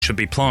should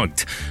be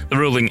plugged. The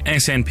ruling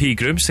SNP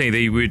group say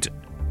they would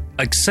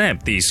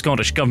accept the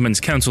Scottish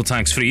Government's council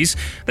tax freeze.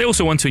 They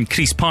also want to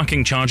increase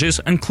parking charges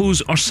and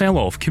close or sell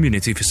off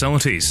community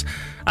facilities.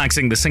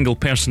 Axing the single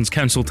person's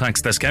council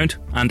tax discount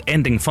and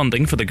ending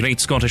funding for the Great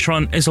Scottish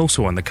Run is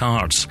also on the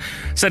cards.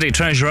 City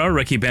Treasurer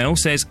Ricky Bell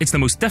says it's the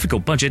most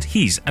difficult budget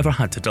he's ever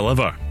had to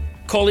deliver.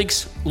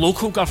 Colleagues,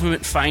 local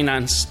government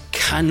finance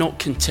cannot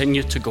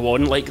continue to go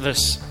on like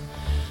this.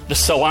 The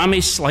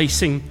salami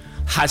slicing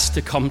has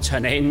to come to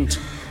an end.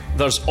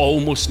 There's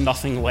almost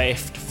nothing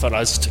left for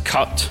us to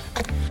cut.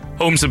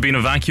 Homes have been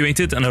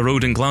evacuated and a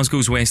road in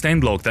Glasgow's West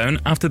End locked down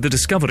after the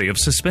discovery of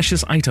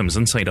suspicious items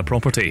inside a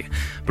property.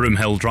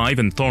 Broomhill Drive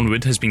in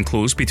Thornwood has been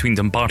closed between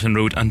Dumbarton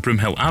Road and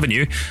Broomhill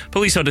Avenue.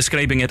 Police are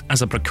describing it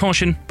as a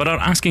precaution but are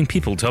asking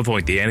people to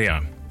avoid the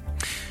area.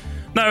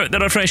 Now,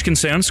 there are fresh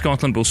concerns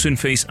Scotland will soon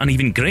face an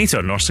even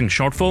greater nursing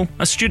shortfall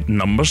as student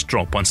numbers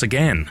drop once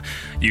again.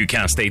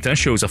 UCAS data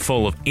shows a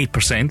fall of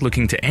 8%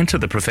 looking to enter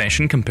the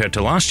profession compared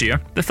to last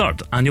year, the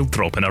third annual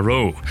drop in a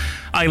row.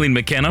 Eileen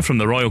McKenna from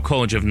the Royal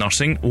College of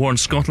Nursing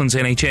warns Scotland's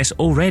NHS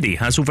already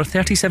has over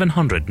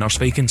 3,700 nurse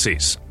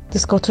vacancies. The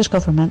Scottish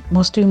Government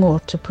must do more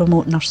to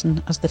promote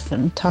nursing as the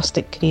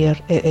fantastic career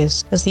it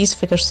is. As these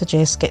figures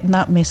suggest, getting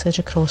that message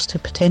across to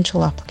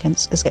potential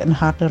applicants is getting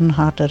harder and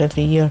harder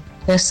every year.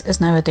 This is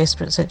now a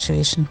desperate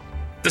situation.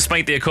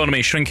 Despite the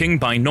economy shrinking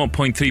by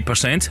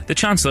 0.3%, the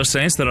Chancellor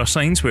says there are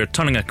signs we're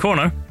turning a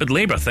corner, but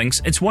Labour thinks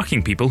it's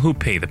working people who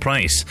pay the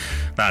price.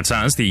 That's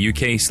as the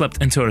UK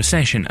slipped into a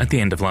recession at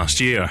the end of last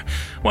year.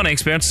 One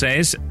expert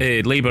says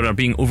Labour are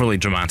being overly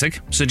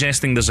dramatic,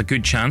 suggesting there's a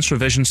good chance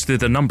revisions to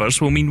the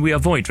numbers will mean we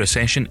avoid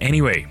recession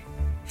anyway.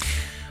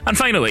 And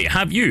finally,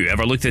 have you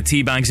ever looked at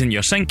tea bags in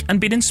your sink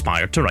and been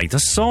inspired to write a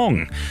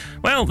song?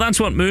 Well, that's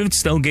what moved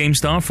Still Game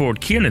star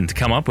Ford Kieran to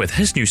come up with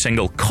his new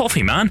single,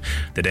 Coffee Man.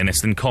 The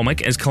Denniston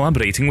comic is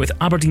collaborating with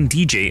Aberdeen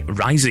DJ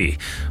Risey.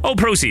 All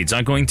proceeds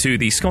are going to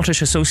the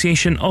Scottish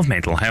Association of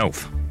Mental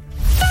Health.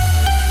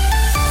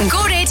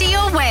 Go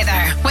Radio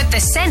weather with the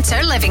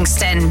Centre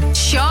Livingston.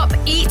 Shop,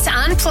 eat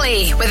and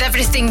play with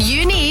everything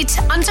you need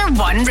under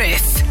one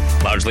roof.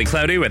 Largely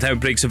cloudy with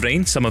outbreaks of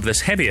rain, some of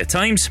this heavy at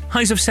times.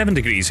 Highs of 7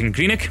 degrees in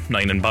Greenock,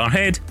 9 in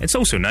Barrhead. It's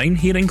also 9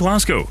 here in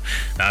Glasgow.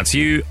 That's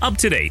you up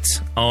to date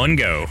on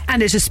Go.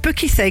 And it's a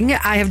spooky thing.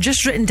 I have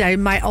just written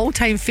down my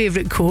all-time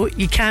favourite quote.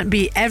 You can't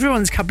be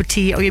everyone's cup of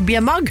tea or you'd be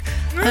a mug.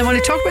 And I want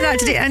to talk about that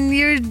today. And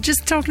you're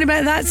just talking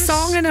about that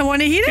song and I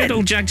want to hear it. Good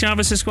old Jack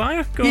Jarvis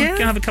Esquire. Go on,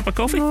 have a cup of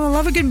coffee. Oh, I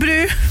love a good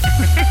brew.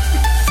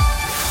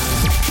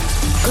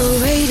 Go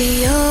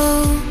Radio.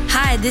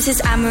 Hi, this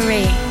is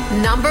Anne-Marie.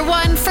 Number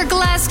 1 for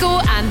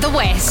Glasgow and the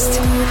West.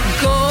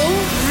 Go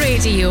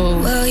Radio.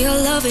 Well, your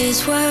love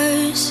is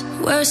worse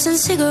than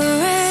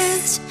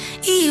cigarettes.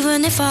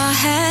 Even if I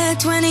had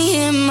 20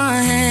 in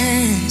my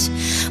hands.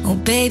 Oh,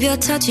 babe, your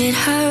touch, it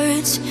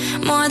hurts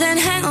more than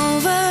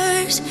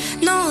hangovers.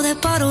 No,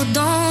 that bottle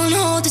don't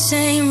hold the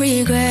same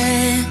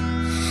regret.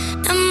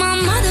 And my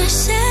mother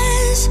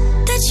says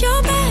that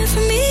you're bad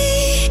for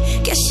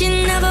me. Guess she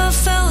never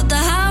felt the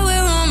high we're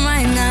on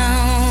right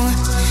now.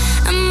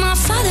 And my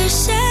father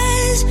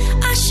says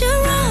I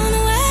should run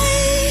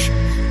away,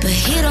 but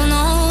he don't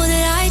know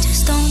that I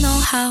just don't know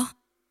how.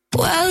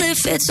 Well,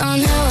 if it's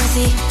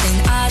unhealthy,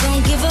 then I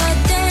don't give a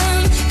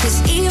damn.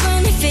 Cause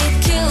even if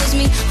it kills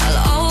me, I'll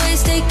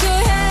always take your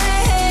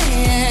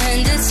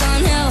hand. It's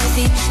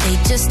unhealthy, they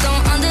just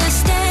don't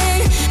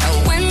understand.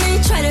 And when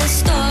they try to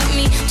stop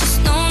me,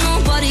 just know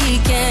nobody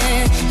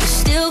can. You're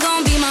still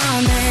gonna be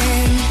my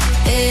man.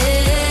 Hey,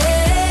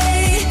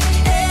 hey,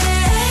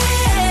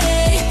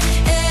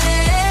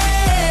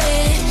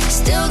 hey,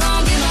 still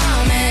gonna be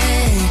my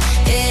man.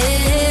 Hey,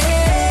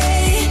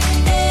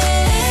 hey,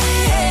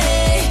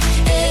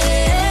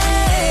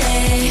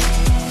 hey.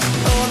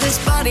 Oh, this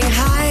body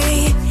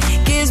high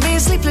gives me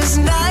sleepless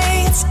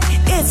nights.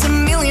 It's a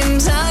million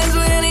times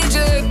what any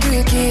jerk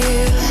could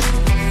give.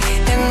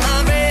 And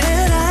my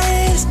red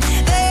eyes,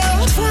 they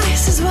are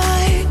twice as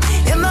wide.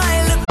 It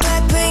might look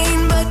like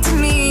pain, but to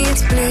me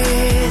it's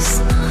bliss.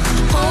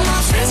 All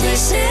my friends, they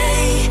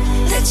say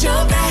that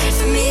you're bad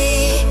for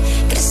me.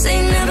 Guess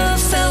they never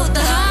felt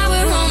the high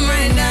we're on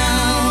right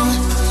now.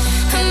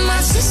 And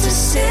my sister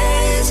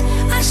says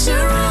I should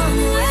run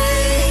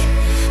away,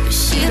 but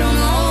she don't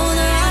know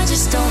that I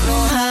just don't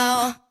know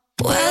how.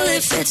 Well,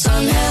 if it's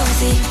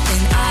unhealthy,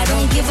 then I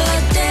don't give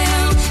a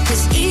damn.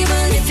 Cause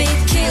even if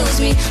it kills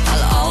me,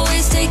 I'll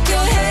always take your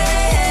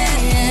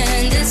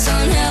hand. It's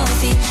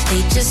unhealthy,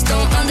 they just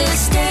don't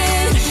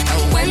understand.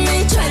 And when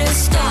they try to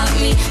stop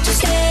me,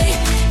 just hey,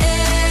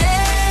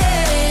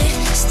 hey,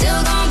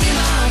 still gonna be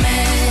my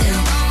man.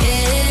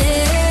 Hey,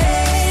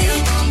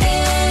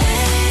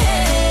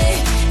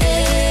 hey,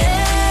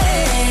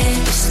 hey,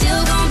 you're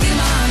still gonna be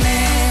my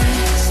man.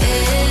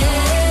 Hey,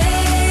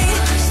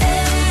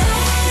 hey,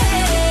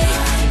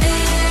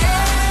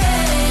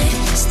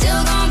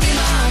 still gonna be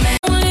my man.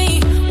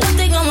 One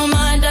thing on my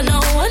mind, I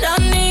know what I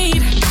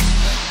need.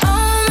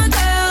 All my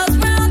girls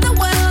round the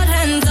world,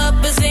 hands up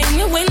and sing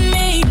it with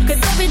me.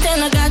 Cause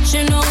everything I got,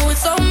 you know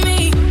it's on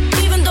me.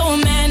 Even though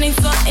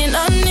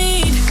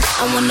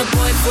I want a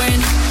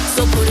boyfriend,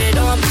 so put it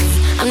on me.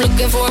 I'm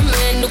looking for a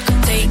man who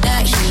can take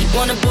that heat.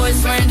 Want a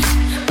boyfriend,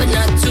 but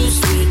not too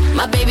sweet.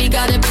 My baby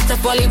got a bit tough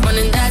while he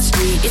running that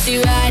street. Is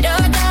he ride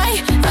or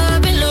die?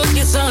 I've been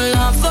looking so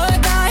long for a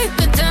guy who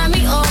could turn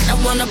me on. I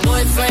want a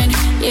boyfriend,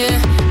 yeah,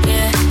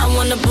 yeah. I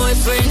want a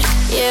boyfriend,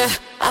 yeah.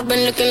 I've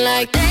been looking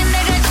like where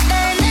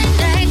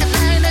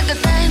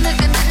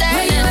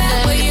you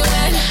at? Where you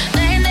at?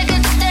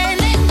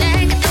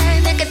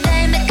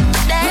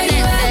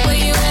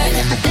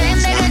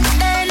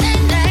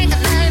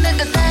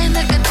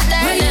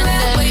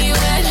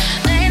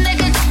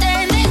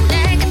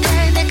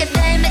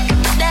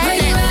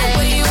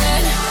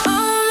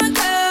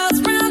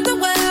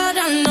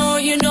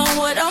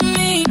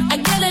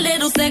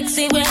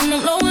 Sexy when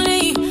I'm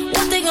lonely.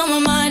 One thing on my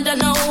mind, I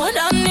know what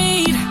I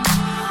need.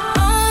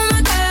 All my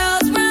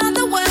girls round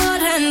the world,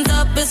 hands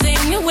up and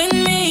sing it with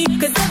me.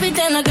 Cause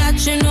everything I got,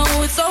 you know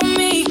it's on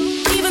me.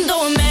 Even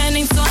though a man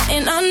ain't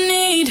something I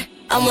need.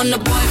 I want a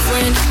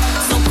boyfriend,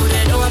 so put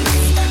it on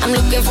me. I'm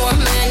looking for a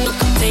man who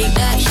can take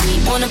that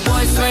heat. Want a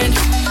boyfriend,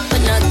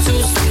 but not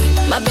too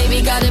sweet. My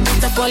baby got a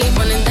bit tough while he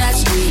running that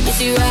street. Is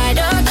he ride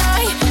or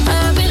die?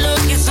 I've been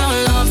looking so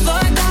long for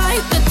a guy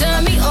who could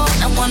turn me on.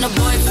 I want a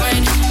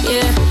boyfriend,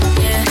 yeah,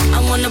 yeah. I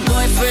want a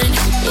boyfriend,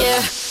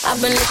 yeah.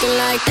 I've been looking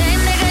like where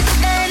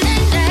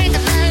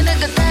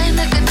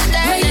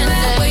you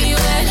at? Where you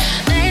at?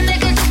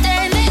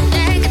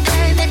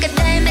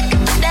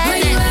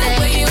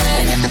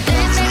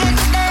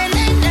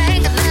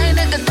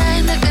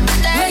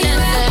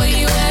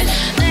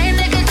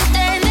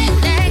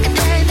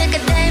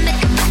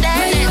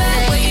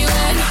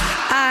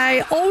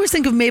 I always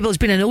think of Mabel as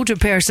being an older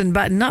person,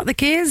 but not the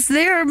case.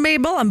 There,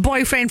 Mabel, and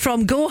boyfriend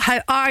from Go.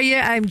 How are you?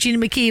 I'm Gina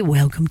McKie.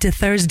 Welcome to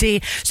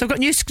Thursday. So I've got a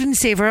new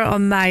screensaver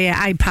on my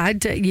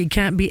iPad. You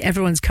can't be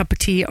everyone's cup of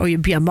tea or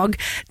you'd be a mug.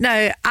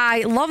 Now,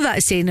 I love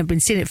that saying. I've been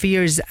saying it for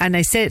years, and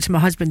I said it to my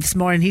husband this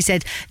morning. He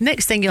said,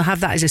 next thing you'll have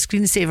that as a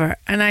screensaver.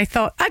 And I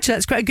thought, actually,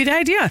 that's quite a good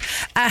idea.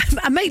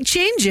 I might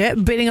change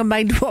it, bearing in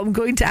mind what I'm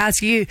going to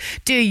ask you.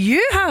 Do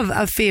you have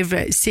a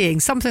favourite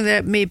saying? Something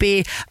that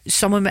maybe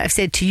someone might have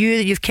said to you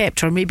that you've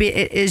kept, or maybe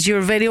it is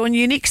your very own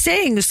unique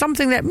saying,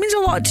 something that means a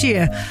lot to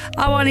you.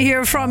 I want to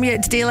hear from you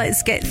today.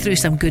 Let's get through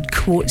some good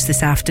quotes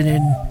this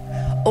afternoon.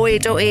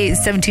 0808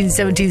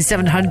 1717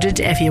 700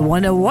 if you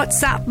want to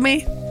WhatsApp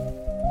me.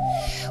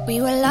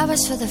 We were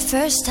lovers for the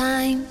first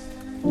time,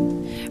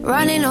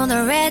 running on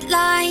the red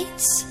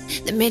lights.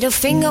 The middle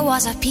finger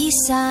was a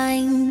peace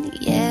sign,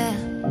 yeah.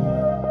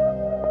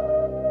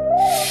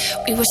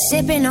 We were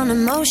sipping on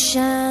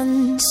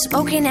emotion,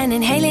 smoking and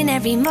inhaling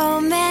every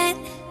moment.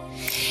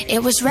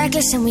 It was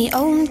reckless and we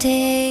owned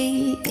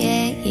it,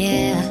 yeah,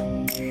 yeah.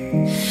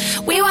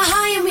 We were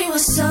high and we were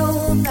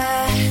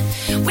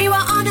sober. We were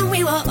on and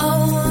we were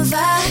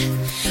over.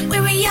 We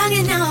were young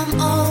and now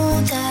I'm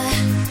older.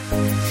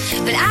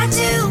 But I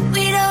do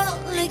it all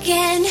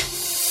again.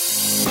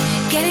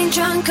 Getting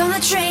drunk on the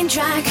train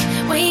track,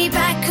 way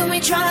back when we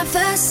tried our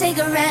first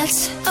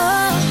cigarettes.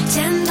 Oh,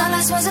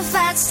 $10 was a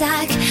fat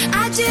stack.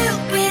 I do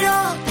it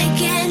all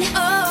again,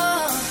 oh.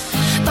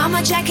 Bought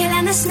my jacket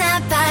and a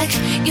snapback.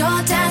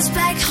 Your dad's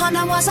black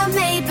Honda was a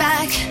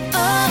Maybach.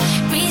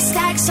 Oh, 3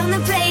 stacks on the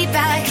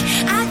playback.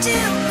 I do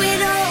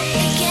it all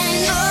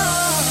again, oh.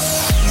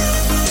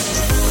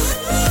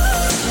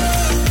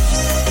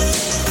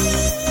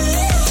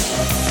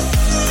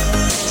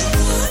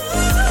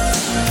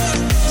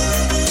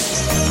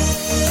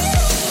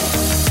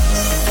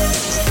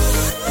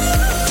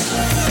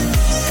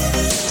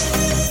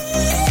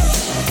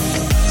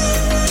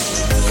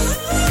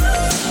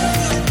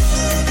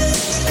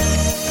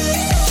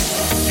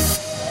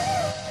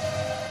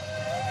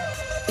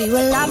 We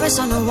were lovers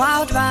on a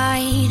wild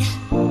ride,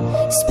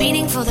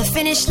 speeding for the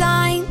finish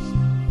line,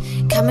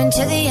 coming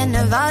to the end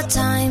of our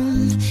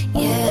time,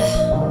 yeah.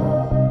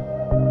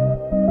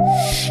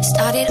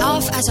 Started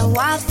off as a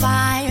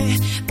wildfire,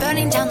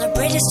 burning down the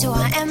bridges to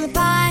our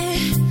empire.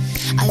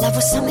 Our love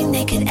was something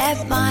they could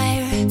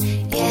admire,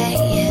 yeah,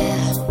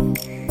 yeah.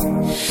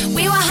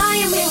 We were high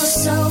and we were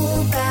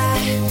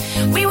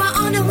sober. We were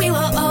on and we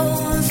were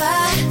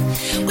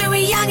over. We were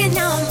young and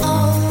now I'm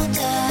older.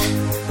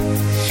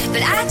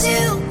 But I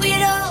do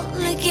it all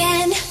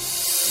again.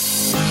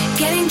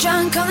 Getting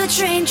drunk on the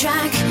train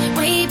track,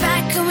 way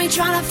back when we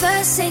tried our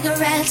first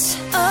cigarettes.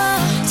 Oh,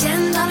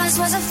 $10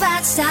 was a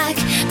fat stack.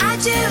 I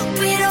do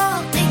it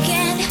all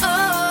again,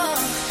 oh.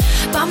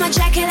 Bought my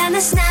jacket and a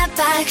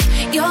snapback.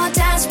 Your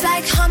dad's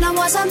black Honda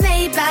was a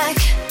Maybach.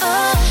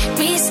 Oh,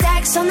 3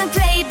 stacks on the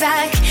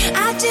playback.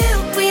 I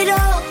do it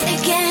all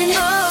again,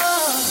 oh.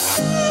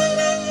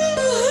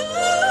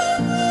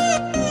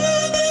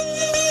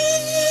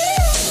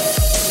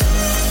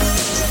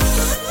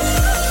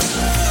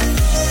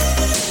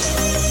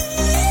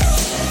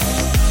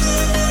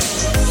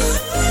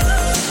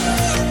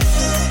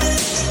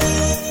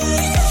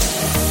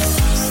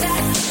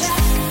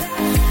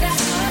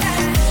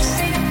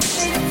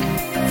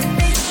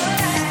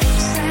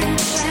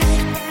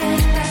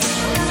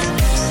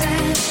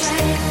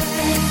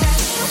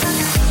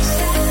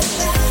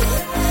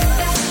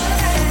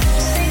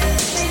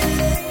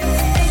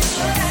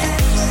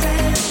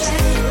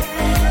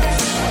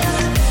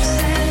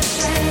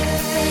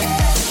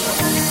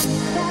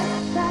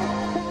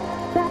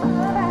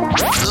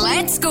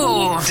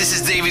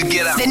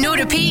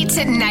 repeat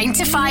 9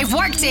 to 5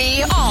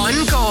 workday on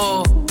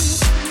Go.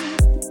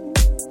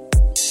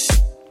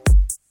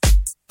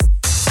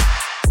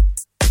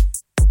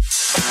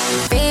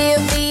 Feel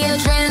the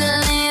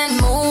adrenaline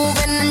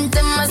moving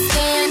into my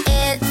skin.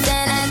 It's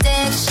an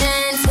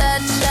addiction,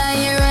 such a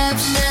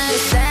eruption. The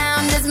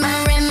sound is my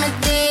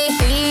remedy,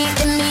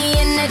 feeding me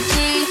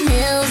energy.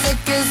 Music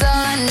is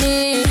all I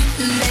need.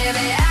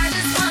 Baby, I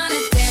just wanna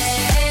dance.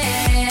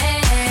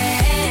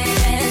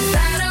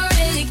 I don't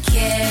really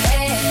care.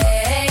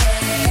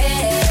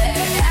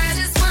 I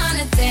just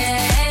wanna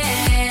dance.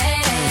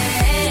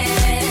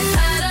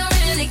 I don't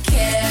really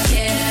care.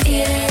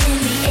 Feel it in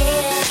the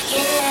air,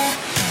 yeah.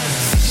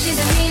 She's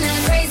a mean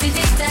and crazy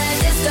dictator,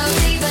 disco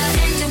diva,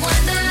 and you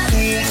wonder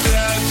Who's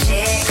that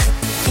chick?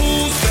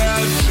 Who's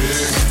that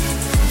chick?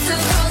 too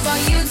cold for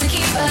you to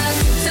keep her,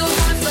 too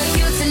hot for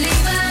you to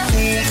leave her.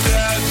 Who's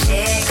that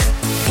chick?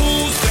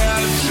 Who's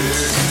that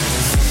chick?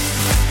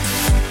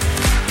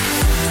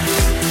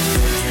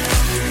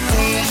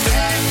 Who's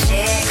that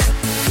chick?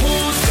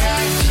 Who's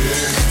that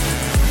chick?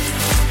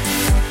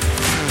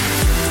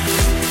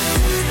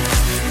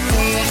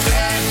 Who's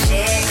that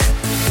chick?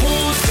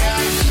 Who's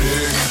that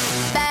chick?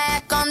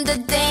 Back on the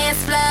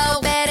dance floor,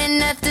 bad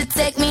enough to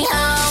take me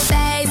home.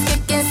 Bass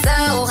kicking so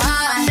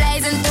hard,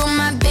 blazing through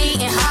my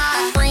beating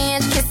heart.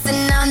 French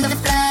kissing on the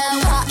floor,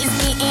 heart is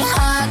beating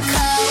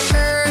hardcore.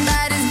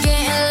 Everybody's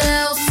getting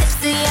low,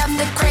 tipsy off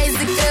the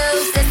crazy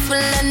goose. This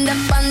will end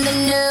up on the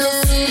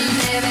news.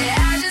 Baby,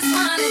 I just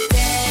wanna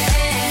dance.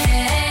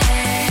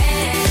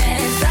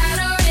 I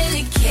don't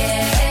really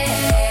care.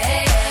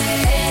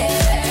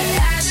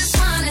 I just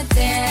wanna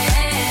dance.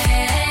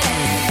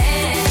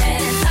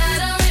 I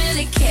don't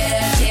really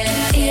care. Feel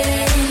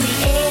it in the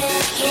air,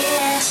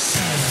 yeah.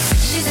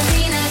 She's a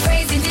mean and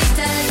crazy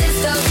dictator,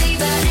 disco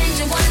diva, and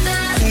you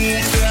wonder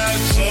Who's that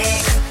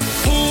chick?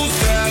 Who's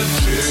that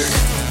chick?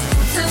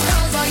 too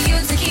cold for you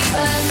to keep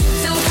her,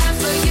 too hot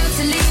for you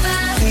to leave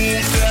her.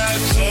 Who's that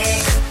chick?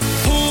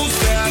 Who's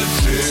that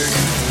chick?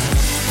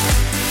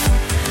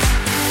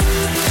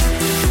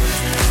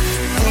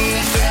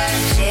 Who's that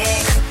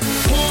chick?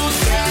 Who's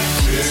that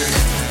chick?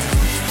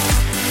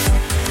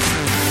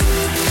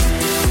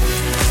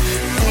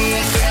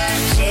 Who's that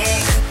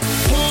chick?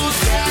 Who's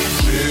that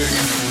chick?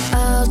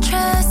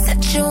 Ultra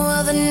sexual,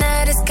 the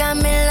night has got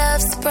me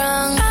love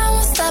sprung. I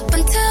won't stop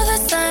until the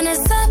sun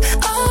is up.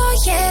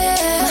 Oh yeah,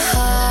 my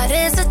heart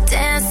is a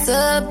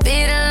dancer,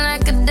 beating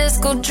like a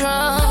disco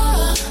drum.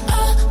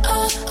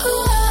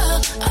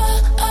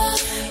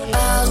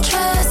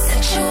 Ultra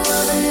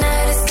sexual, the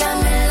night has got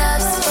me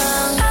love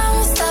sprung. I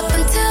won't stop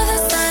until the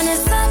sun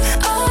is up.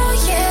 Oh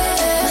yeah,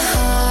 my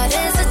heart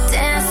is a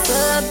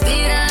dancer,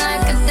 beating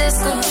like a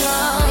disco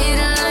drum.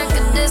 Beating like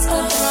a disco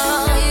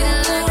drum.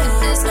 Beating like a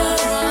disco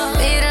drum.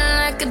 Beating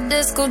like a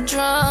disco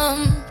drum.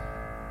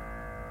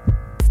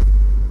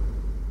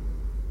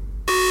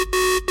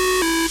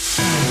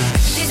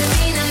 She's a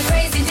mean and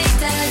crazy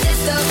dictator,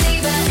 disco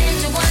diva, and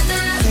you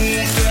wonder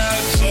Who's that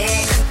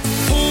chick?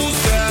 Who's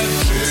that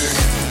chick?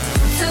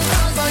 too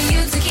cold for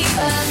you to keep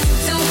her,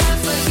 too hot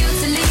for you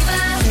to leave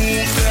her.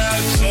 Who's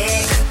that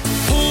chick?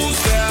 Who's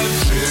that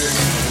chick?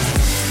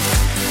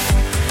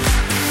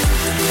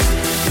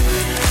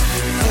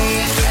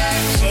 Who's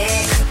that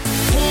chick?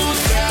 Who's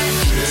that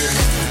chick?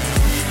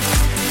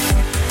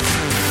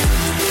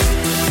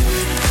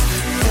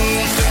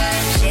 Who's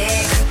that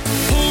chick?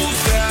 Who's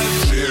that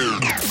chick?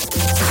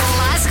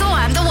 Glasgow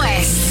and the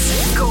West.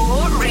 Go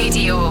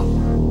Radio.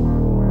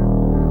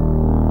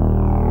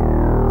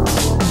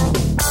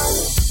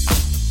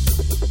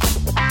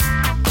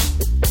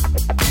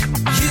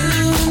 You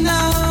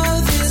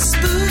know this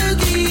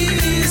boogie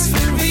is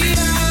for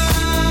real.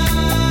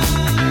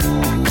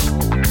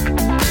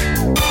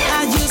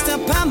 I used to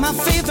put my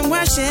faith in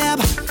worship,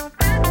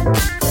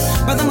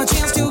 but then my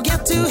chance to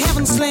get to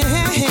heaven slim.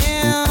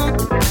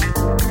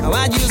 Oh,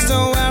 I used to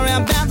worry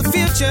about the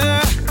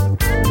future,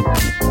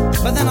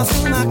 but then I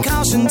threw my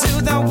caution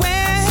to the wind.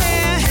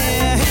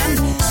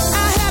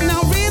 I had no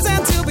reason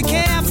to be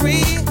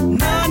carefree,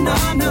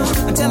 no,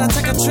 until I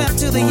took a trip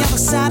to the other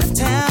side of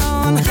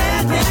town.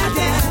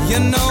 You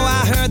know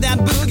I heard that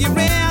boogie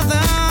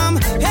rhythm.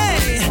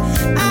 Hey,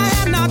 I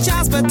had no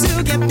choice but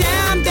to get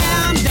down,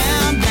 dance.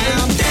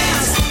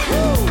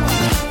 Woo.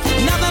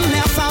 Nothing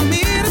left for me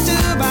to do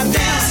but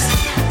dance.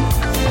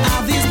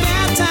 All these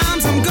bad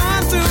times I'm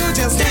going through,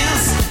 just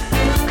dance.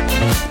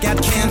 Got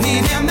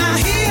candy in my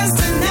ears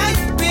tonight,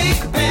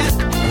 baby.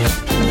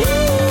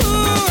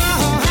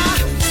 Woo.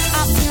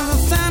 I feel the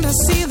thunder,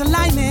 see the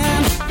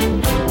lightning.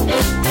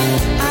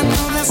 I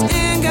know this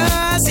anger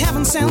is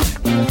heaven sent,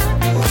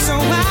 so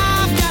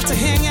I've got to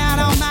hang out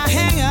on my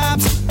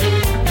hang-ups.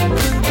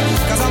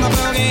 'Cause on the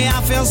boogie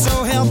I feel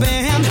so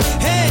hell-bent.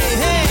 Hey,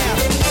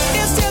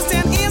 it's just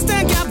an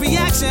instant gut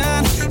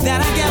reaction that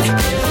I get.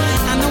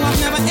 I know I've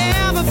never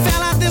ever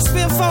felt like this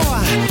before.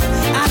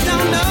 I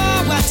don't know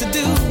what to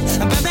do,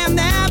 but then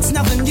that's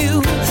nothing new.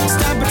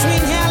 Stuck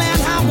between hell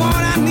and high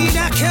water, I need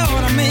a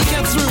cure to make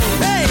it through.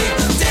 Hey,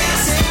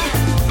 dancing,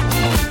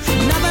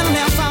 nothing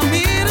left for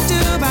me to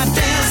do but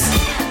dance.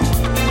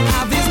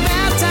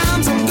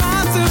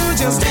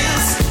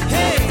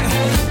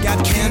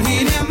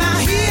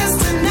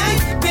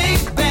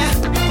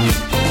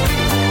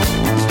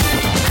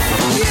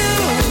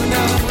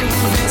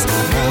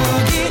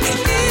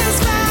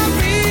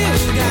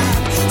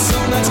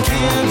 much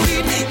can't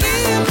heat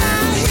in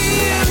my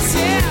heels,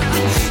 yeah.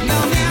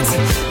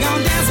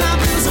 Gonna dance my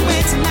blues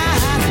away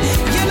tonight.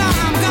 You know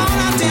I'm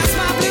gonna dance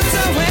my blues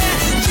away.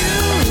 You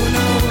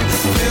know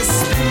this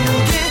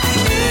boogie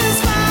is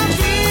my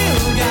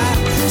real guy.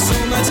 So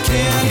much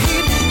can't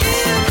heat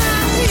in my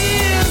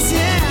heels,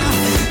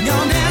 yeah.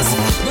 Gonna dance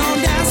my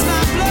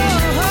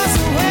blues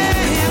away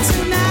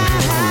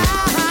tonight.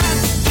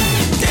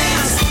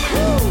 Dance,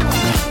 woo.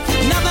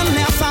 Nothing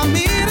left for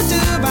me to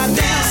do but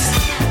dance.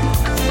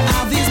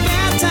 All these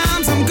bad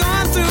times I'm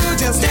going through,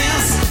 just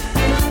dance.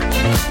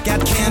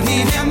 Got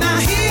candy in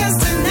my ears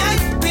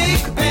tonight,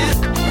 big bad.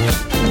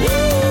 Woo,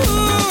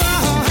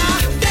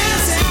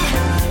 dance,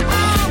 yeah.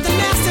 All the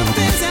nasty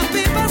things that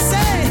people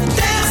say,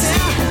 dance,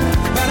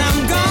 yeah. But I'm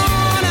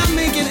gonna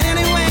make it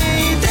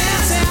anyway,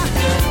 dance,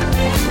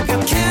 yeah.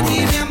 Got candy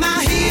in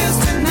my ears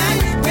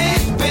tonight,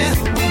 big bad.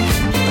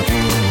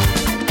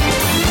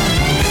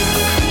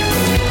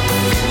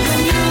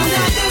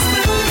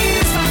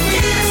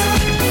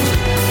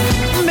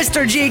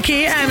 Mr.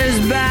 JK and his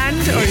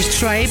band, or his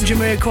tribe,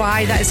 Gina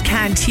McKie, that is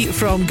Can't Heat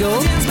from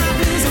Go.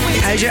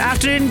 How's your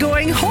afternoon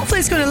going? Hopefully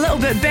it's going a little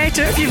bit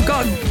better if you've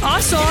got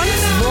us on,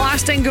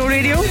 blasting Go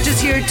Radio,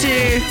 just here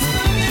to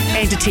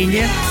entertain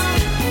you.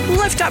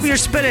 Lift up your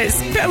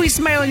spirits, put a wee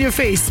smile on your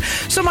face.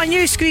 So my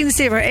new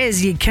screensaver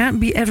is you can't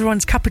be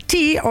everyone's cup of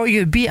tea or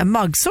you'd be a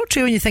mug. So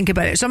true when you think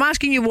about it. So I'm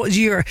asking you, what's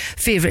your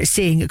favourite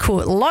saying?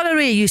 Quote, Laura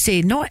Ray, you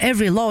say, not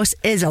every loss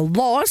is a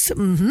loss.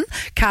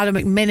 Cara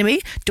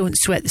McMenemy, don't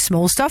sweat the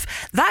small stuff.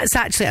 That's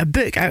actually a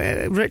book,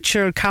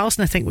 Richard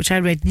Carlson, I think, which I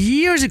read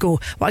years ago.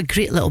 What a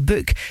great little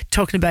book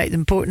talking about the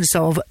importance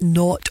of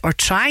not, or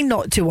trying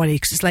not to worry,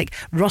 because it's like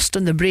rust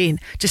on the brain,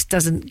 just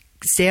doesn't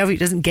serve you,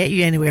 doesn't get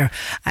you anywhere.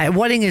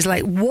 Worrying is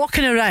like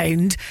walking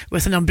around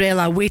with an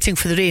umbrella waiting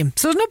for the rain,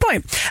 so there's no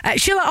point.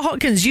 Sheila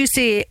Hawkins, you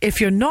say,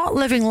 if you're not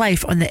living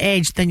life on the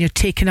edge, then you're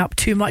taking up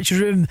too much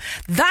room.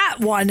 That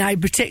one I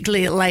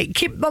particularly like.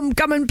 Keep them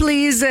coming,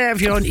 please.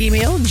 If you're on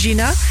email,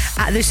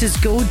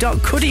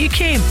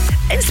 gina@thisisgo.co.uk.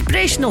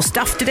 Inspirational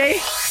stuff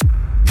today.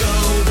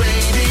 Go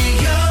Radio.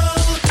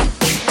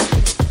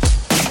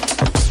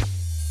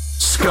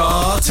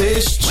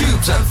 Scottish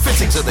Tubes and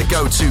Fittings are the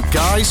go-to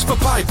guys for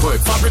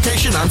pipework,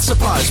 fabrication and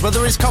supplies.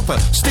 Whether it's copper,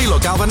 steel or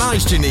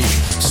galvanised you need,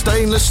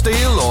 stainless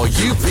steel or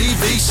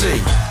UPVC.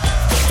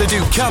 They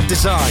do cab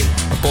design,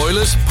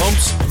 boilers,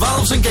 pumps,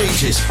 valves and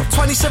gauges.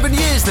 27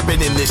 years they've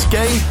been in this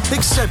game,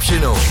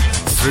 exceptional,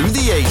 through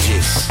the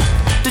ages.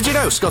 Did you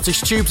know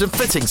Scottish Tubes and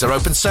Fittings are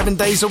open 7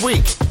 days a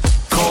week?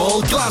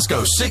 Call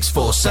Glasgow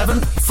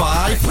 647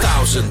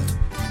 5000.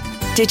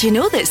 Did you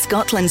know that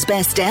Scotland's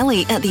Best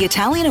Deli at the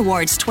Italian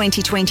Awards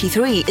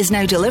 2023 is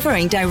now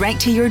delivering direct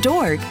to your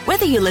door?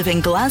 Whether you live in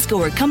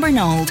Glasgow or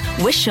Cumbernauld,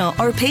 Wishaw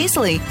or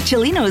Paisley,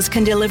 Chilinos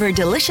can deliver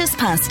delicious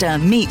pasta,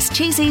 meats,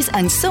 cheeses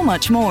and so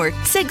much more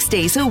 6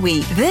 days a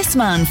week. This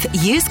month,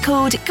 use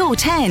code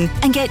GO10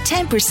 and get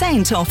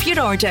 10% off your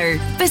order.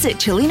 Visit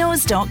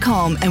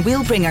chilinos.com and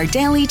we'll bring our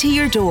deli to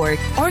your door,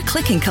 or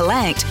click and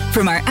collect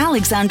from our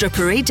Alexandra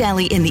Parade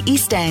Deli in the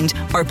East End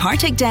or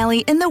Partick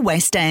Deli in the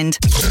West End.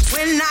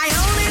 When I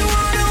only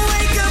wanna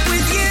wake up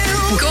with you.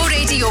 Go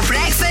Radio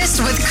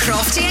Breakfast with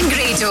Crofty and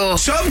Grado.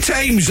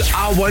 Sometimes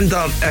I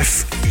wonder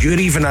if you're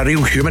even a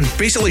real human.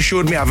 Basically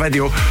showed me a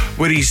video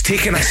where he's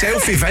taking a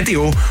selfie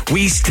video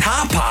with his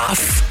tap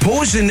off,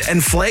 posing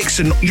and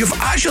flexing. You've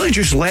actually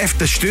just left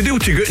the studio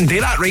to go and do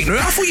that right now.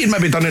 I thought you'd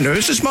maybe done in the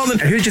house this morning.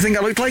 Who do you think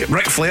I looked like?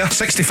 Ric Flair,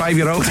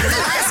 65-year-old.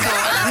 Glasgow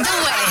and the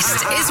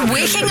West is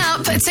waking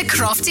up to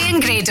Crofty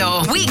and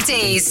Grado.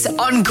 Weekdays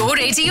on Go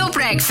Radio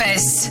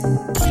Breakfast.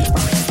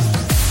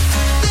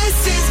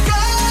 This is Go Radio.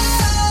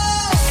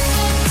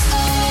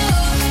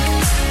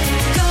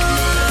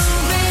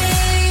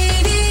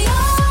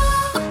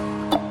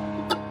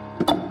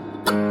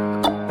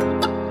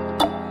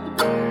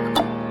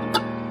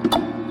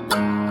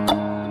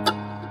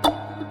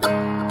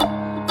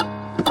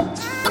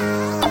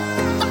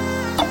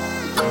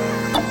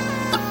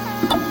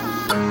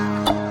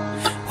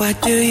 What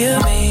do you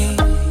mean?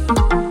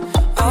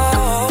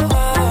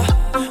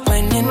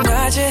 When you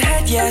nod your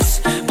head yes,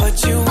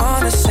 but you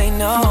wanna say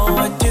no.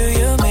 What do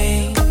you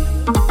mean?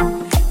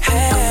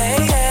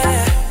 Hey,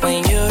 yeah.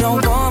 When you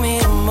don't want me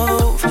to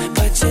move,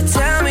 but you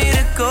tell me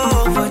to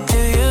go. What do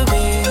you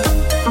mean?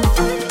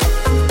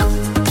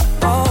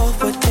 Oh,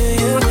 what do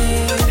you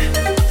mean?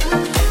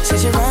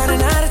 Since you're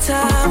running out of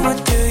time,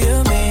 what do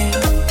you mean?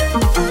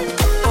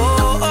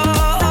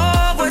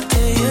 Oh, what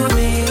do you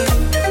mean?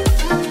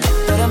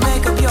 Better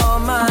make up your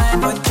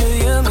mind, what do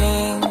you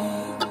mean?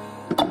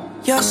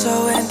 You're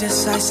so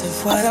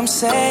indecisive, what I'm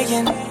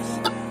saying.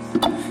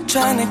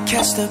 Trying to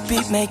catch the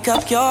beat, make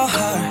up your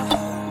heart.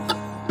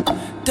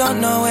 Don't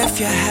know if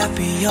you're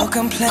happy or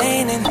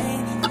complaining.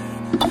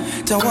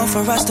 Don't want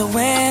for us to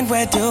win,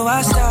 where do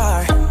I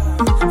start?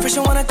 First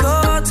you wanna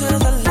go to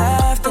the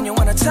left, then you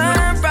wanna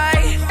turn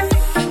right.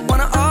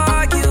 Wanna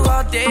argue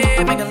all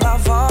day, making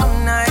love all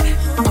night.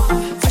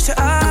 First you're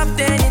up,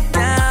 then you're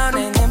down,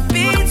 and in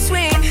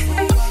between.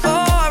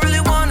 Oh, I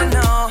really wanna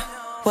know,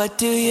 what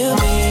do you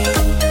mean?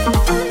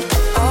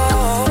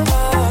 Oh,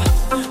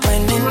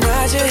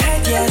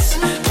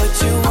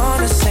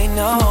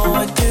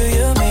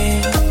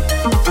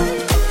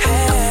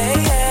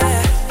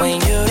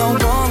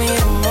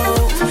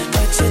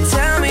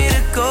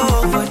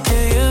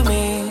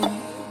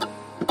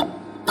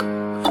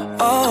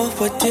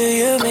 what do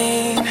you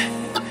mean?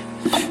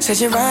 Said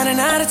you're running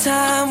out of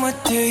time,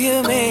 what do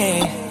you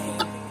mean?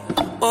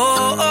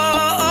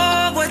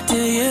 Oh, what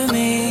do you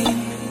mean?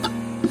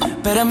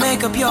 Better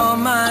make up your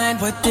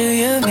mind, what do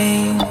you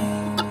mean?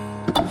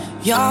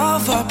 You're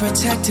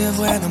overprotective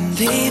when I'm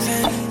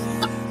leaving.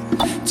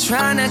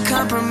 Trying to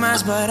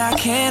compromise, but I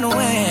can't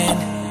win.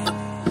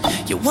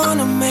 You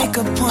wanna make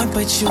a point,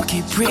 but you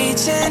keep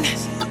preaching.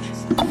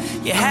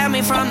 You had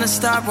me from the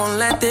start, won't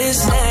let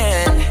this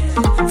end.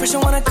 First you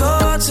wanna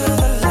go to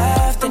the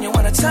left, then you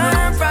wanna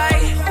turn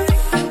right.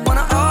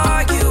 Wanna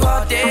argue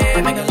all day,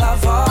 make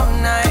love all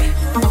night.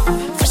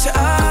 First you're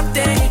up,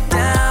 then you're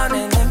down,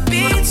 and in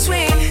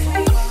between.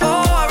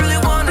 Oh, I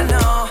really wanna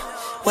know,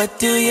 what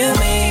do you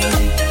mean?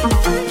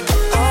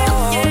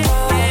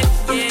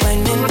 When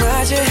you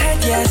nod your head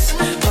yes,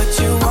 but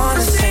you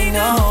wanna say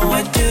no,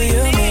 what do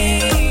you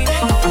mean?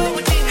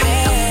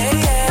 Hey,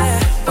 yeah.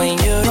 When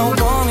you don't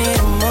want me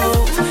to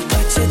move,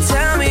 but you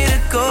tell me to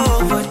go,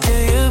 what do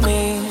you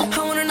mean? I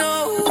wanna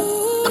know,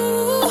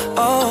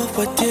 oh,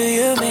 what do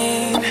you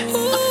mean?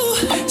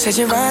 Said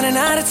you're running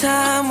out of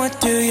time, what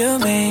do you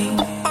mean?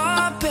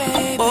 Oh,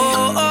 baby.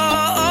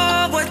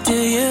 Oh, what do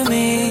you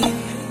mean?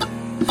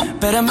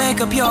 Better make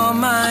up your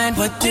mind,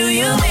 what do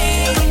you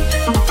mean?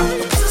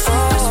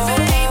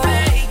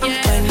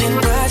 When you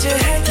nod your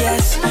head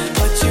yes,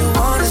 but you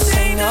wanna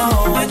say no,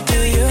 what do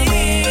you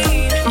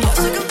mean? You're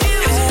so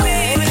confused,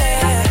 baby.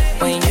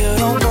 When you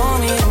don't want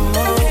me to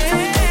move,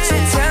 but you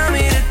tell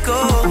me to go,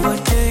 what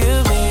do you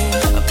mean?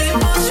 I'll be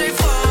more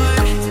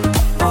straightforward.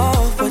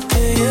 Oh, what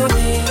do you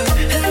mean?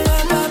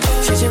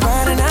 Said you're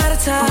running out of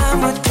time,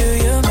 what do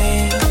you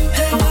mean?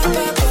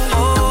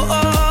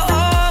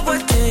 Oh,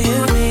 what do you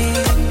mean?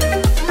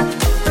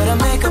 Better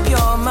make up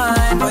your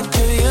mind, what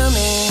do you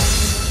mean?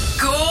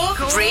 Go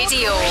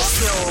Radio.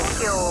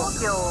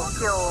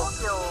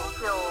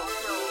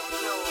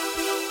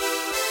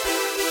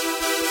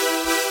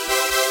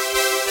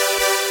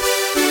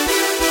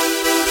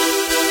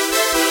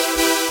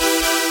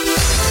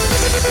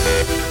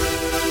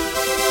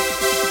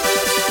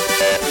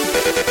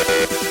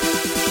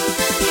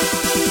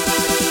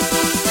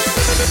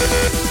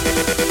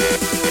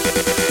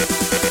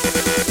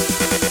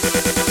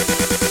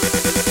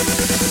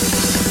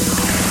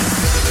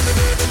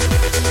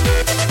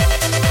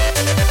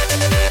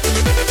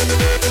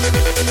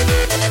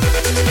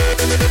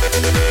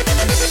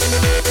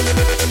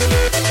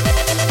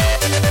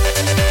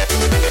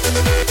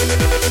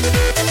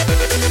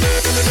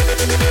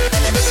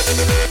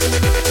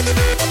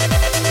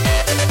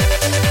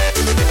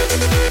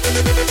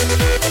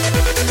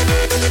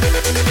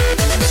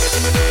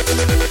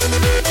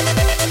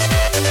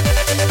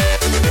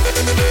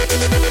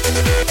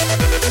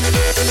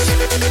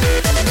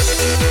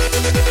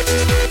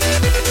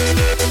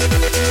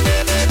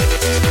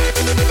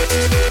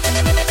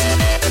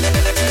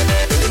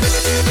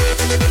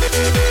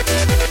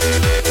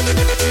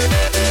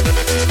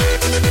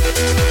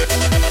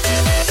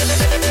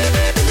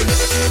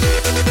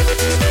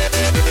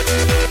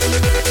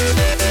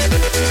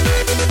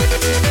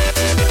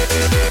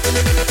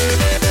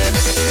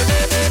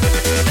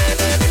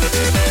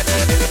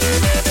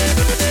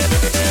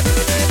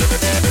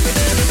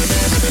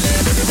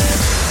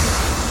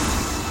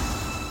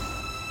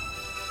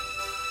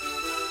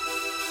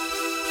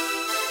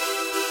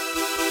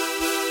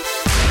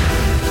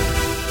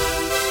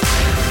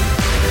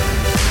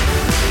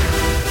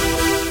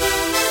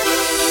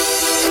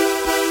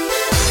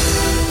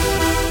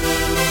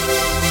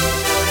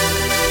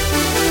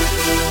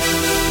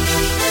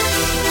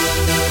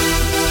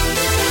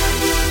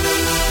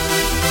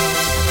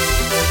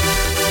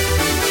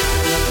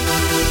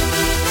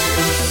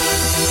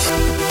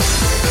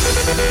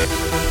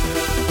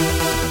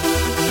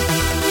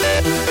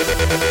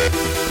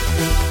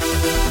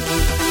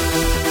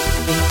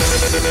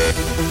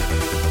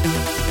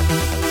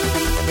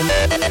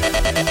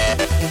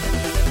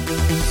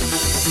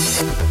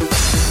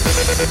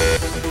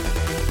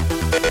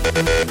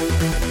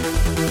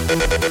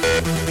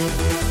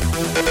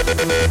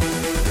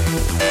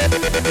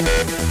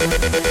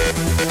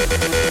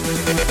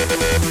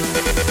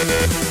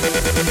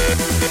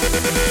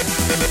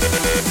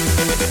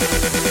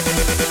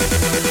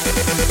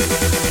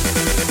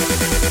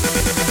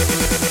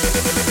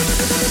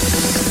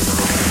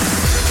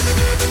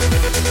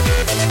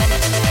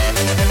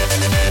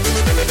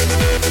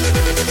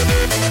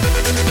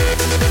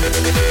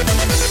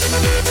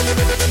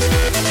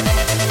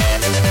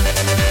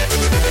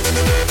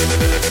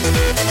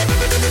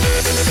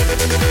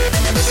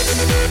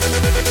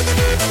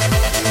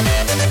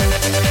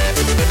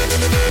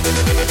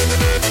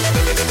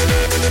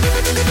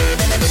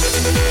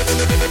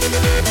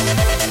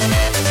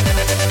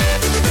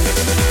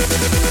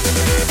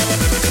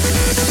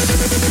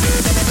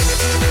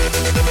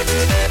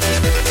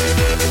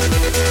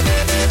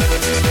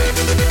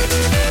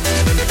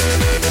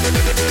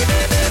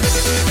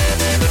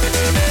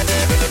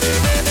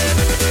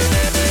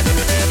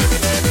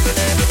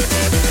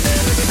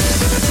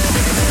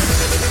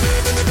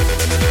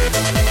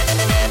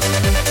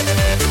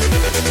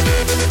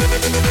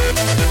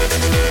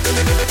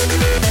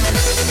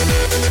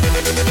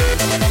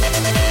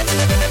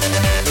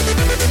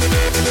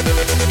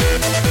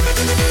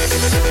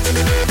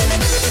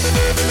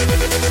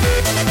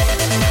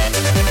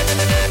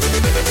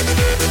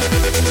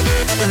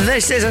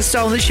 This is a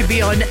song that should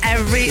be on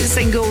every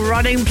single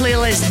running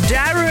playlist.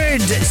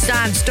 Darude,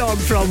 Sandstorm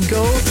from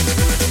Go.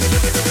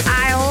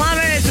 I love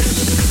it.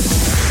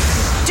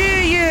 Do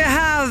you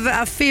have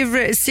a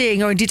favourite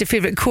saying or indeed a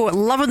favourite quote?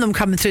 Loving them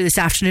coming through this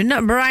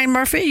afternoon. Brian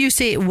Murphy, you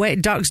say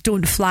wet ducks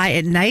don't fly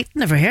at night.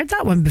 Never heard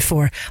that one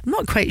before. I'm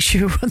not quite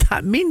sure what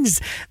that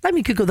means. Let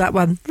me Google that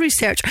one.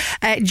 Research.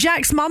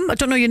 Jack's mum, I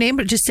don't know your name,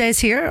 but it just says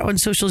here on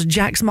socials,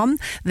 Jack's mum.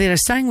 They're a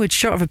sandwich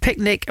short of a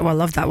picnic. Oh, I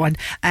love that one.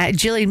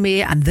 Gillian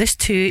May and This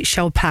Too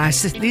Shall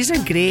Pass. These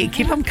are great.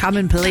 Keep them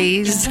coming,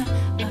 please.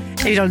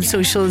 Here on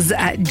socials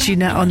at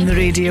Gina on the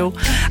radio.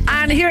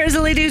 And here is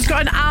a lady who's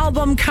got an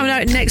album coming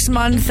out next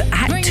month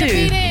at 2.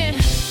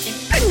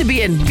 Bring the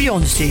beat in,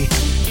 Beyonce.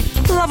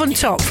 Love on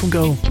Top from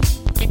Go.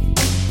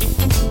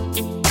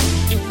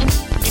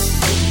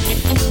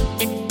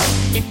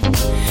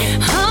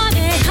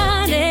 Honey,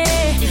 honey,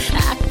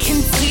 I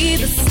can see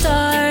the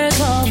stars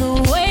all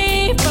the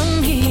way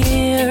from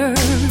here.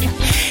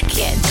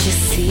 Can't you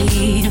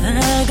see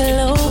the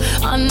glow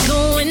on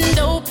the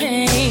window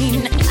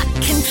pane? I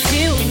can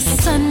feel the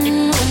sun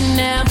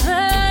whenever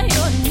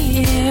you're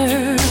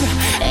near.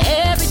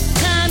 Every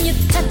time you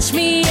touch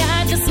me,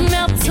 I just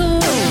melt away.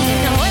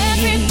 Now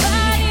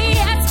everybody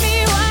asks me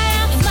why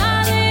I'm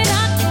smiling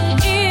up from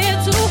ear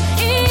to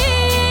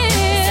ear,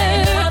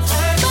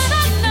 but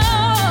I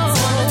know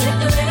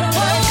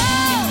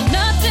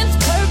nothing's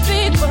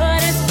perfect,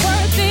 but it's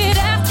worth it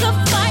after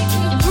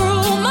fighting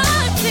through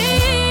my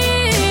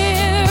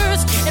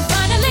tears. And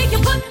finally you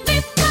put me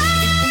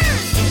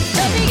first.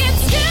 Baby,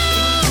 it's you.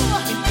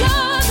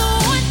 You're the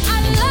one I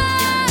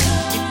love.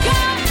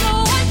 You're the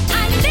one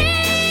I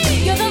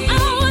need. You're the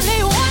only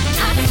one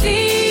I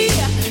see.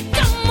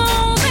 Come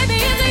on, baby,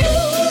 it's you.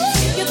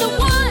 You're the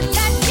one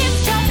that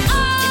gives your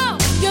all.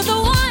 You're the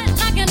one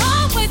I can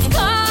always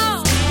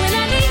call when I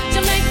need to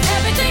make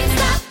everything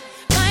stop.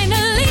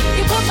 Finally,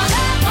 you put my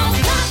love on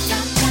top.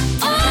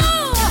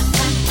 Oh,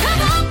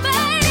 come on,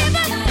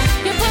 baby.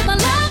 You put my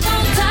love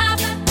on top,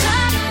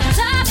 top,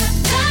 top,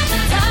 top,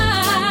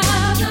 top.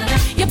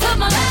 You put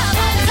my love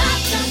on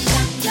top.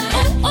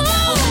 Oh,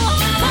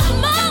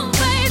 come on,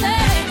 baby.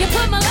 You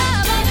put my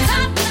love on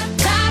top,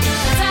 top,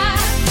 top,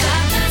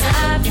 top,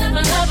 top.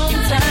 My love on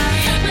top.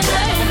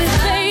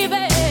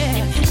 Baby,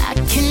 I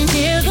can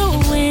hear the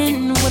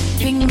wind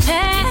whipping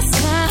past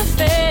my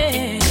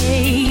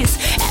face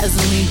as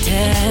we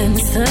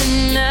dance the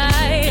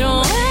night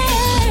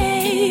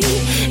away.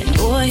 And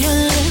boy, your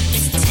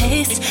lips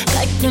taste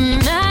like the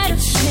night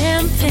of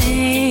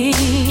champagne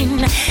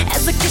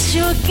as I kiss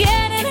you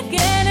again and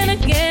again and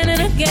again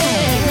and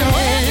again. Now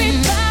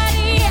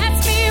everybody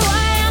asks me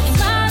why I'm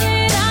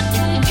smiling up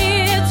from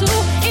ear to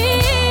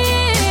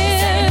ear,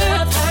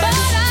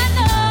 but I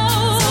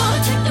know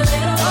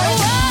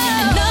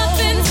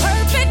nothing's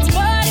perfect,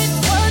 but it's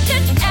worth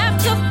it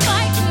after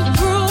fighting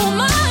through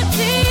my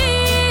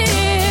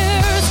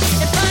tears.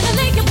 And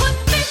finally you put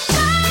me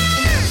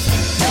first.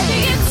 Baby,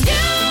 it's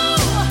you.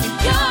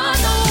 You're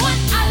the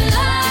one I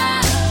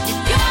love.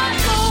 You're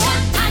the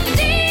one I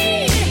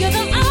need. You're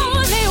the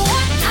only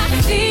one I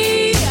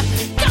see.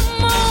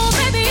 Come on,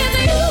 baby, it's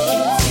you.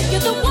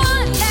 You're the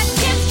one that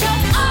gives your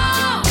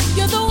all.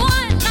 You're the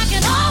one I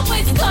can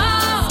always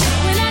call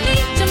when I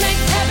need to make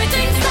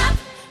everything stop.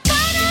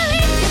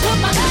 Finally, you put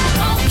my love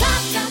on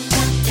top.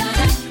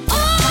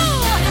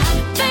 Oh,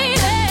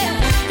 baby,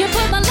 you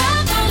put my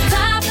love on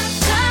top,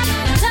 top,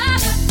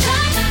 top,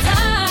 top,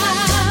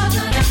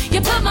 top. You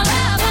put my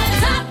love on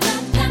top.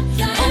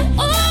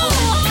 Oh,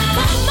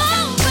 come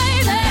on,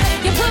 baby,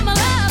 you put my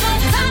love on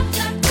top,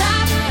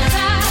 top,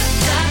 top,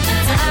 top,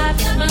 top.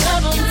 My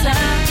love on top.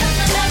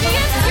 Baby,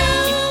 it's you.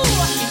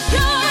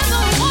 You're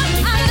the one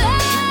I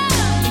love.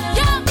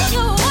 You're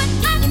the one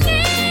I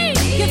need.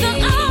 You're the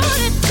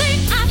only thing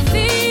I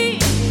see.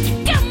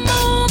 Come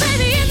on,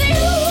 baby, it's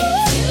you.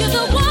 You're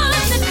the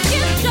one that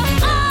gives your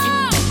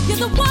all.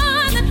 You're the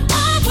one that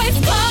always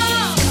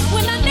calls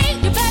when I need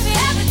you, baby.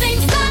 Everything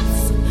stops.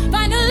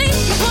 Finally,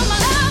 you put my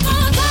love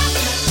on top,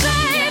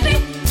 baby.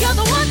 You're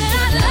the one that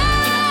I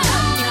love,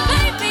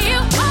 baby.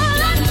 You're all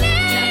I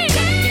need.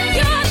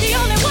 You're the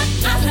only one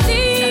I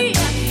see.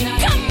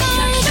 Come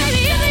on,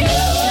 baby, it's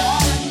you.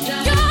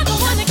 You're the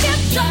one that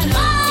gives your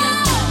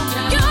all.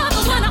 You're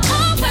the one I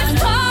always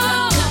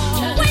call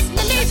when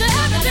I need you.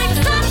 Everything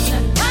stops.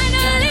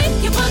 Finally,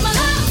 you put my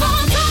love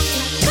on top,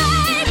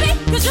 baby.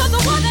 'Cause you're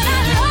the one that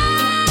I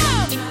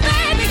love,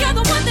 baby. You're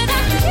the one that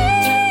I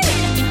need.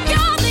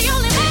 You're the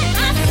only man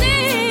I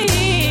see.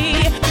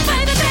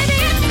 Baby, baby,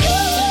 it's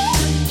you.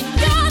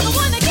 You're the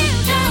one that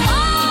gives your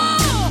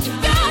all.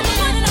 You're the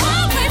one that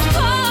always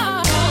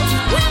calls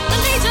when I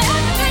need you.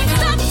 Everything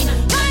stops.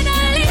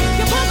 Finally,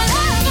 you put my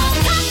love on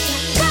top,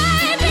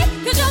 baby.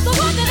 'Cause you're the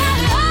one that I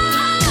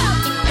love,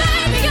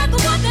 baby. You're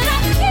the one that I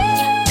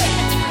need.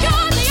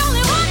 You're the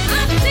only one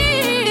I see.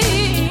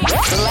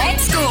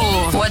 Let's go.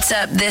 What's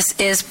up? This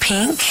is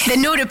Pink. The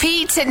no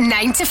repeat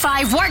 9 to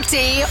 5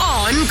 workday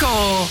on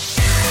Go.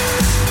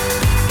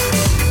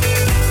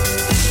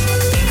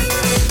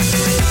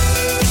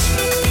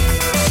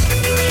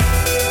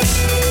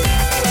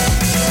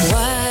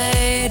 Why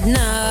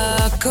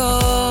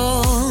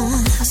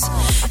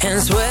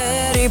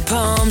sweaty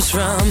palms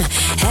from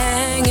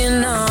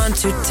hanging on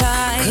too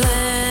tight.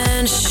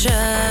 Clench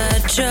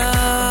shut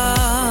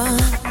jaw.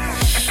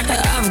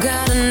 I've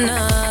got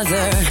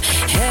another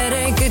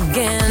headache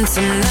again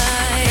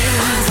tonight.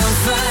 Eyes on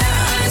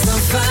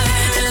fire,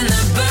 and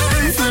I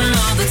burn from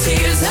all the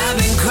tears. I've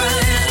been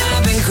crying,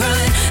 I've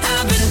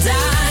been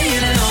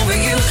dying over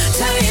you.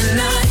 Tying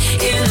knot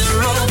in the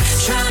rope,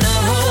 trying to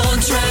hold,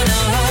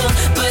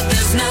 but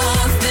there's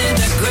nothing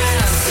to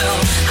grab, so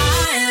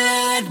I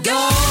let go.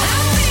 I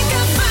think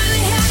I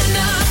finally had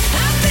enough.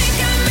 I think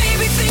I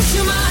maybe think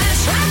too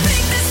much. I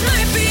think this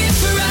might be it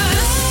for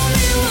us.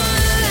 Only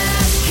one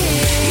last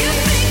kiss. You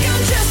think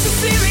I'm just too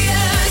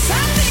serious?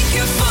 I think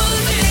you're full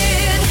of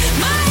it.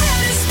 My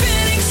head is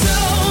spinning, so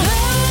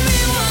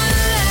only one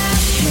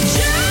last kiss.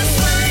 Just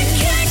when it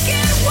can't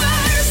get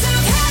worse,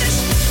 I've had a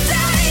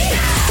day.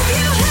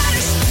 You had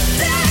a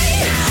day.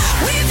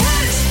 We've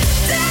had a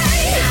day.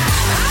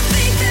 I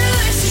think that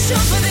life's too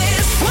short for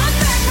this. Want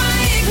back my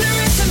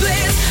ignorance and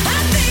bliss. I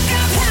think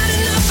I've had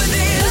enough of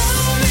this.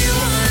 Only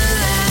one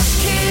last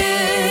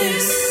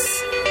kiss.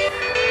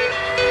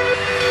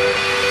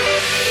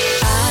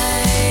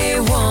 I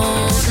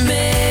won't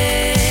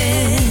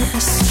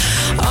miss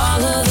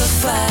all of the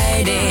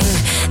fighting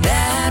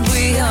that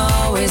we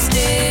always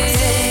did.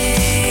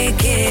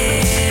 Take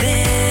it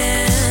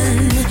in.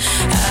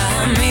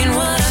 I mean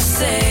what I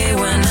say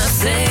when I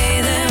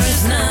say there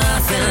is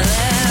nothing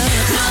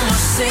left. No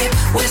more sip,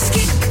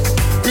 whiskey,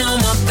 no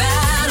more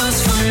battles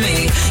for me.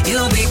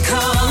 You'll be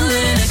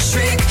calling a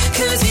trick,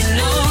 cause you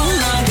no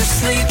longer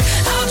sleep.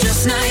 I'll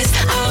dress nice,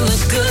 I'll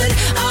look good,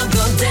 I'll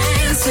go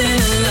dancing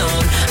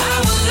alone. I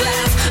will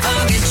laugh,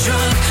 I'll get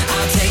drunk,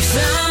 I'll take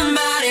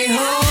somebody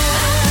home.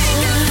 I think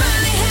I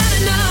finally had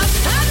enough.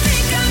 I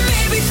think I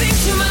maybe think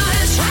too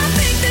much. I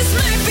think this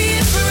might be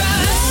it for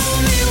us.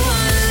 Only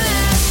one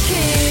last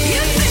kiss.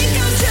 You think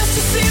I'm just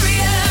too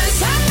serious?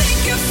 I think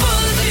you're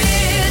full of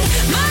it.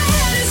 My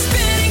head is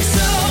spinning,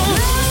 so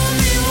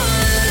only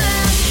one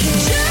last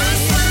kiss.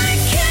 Just when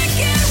it can't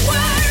get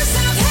worse,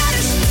 I've had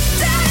a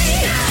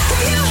day.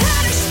 You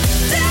had a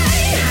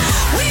day.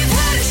 We've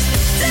had a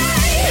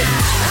day.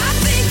 I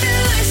think that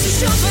life's too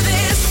short for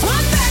this.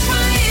 Want back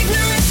my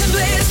ignorance and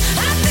bliss.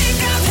 I think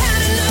I've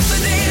had enough of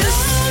this.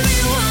 Only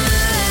one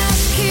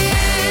last kiss.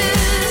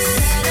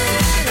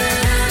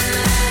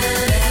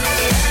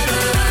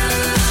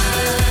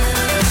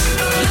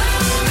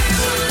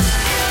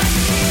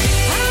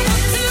 I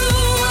will do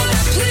what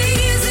I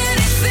please,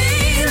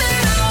 anything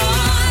that I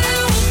want. I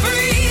will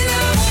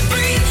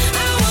breathe,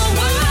 I won't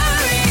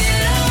worry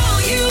at all.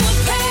 You will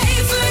pay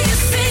for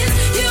your sins,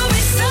 you'll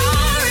be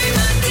sorry,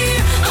 my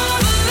dear. All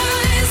the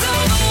lies,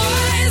 all the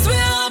wise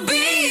will all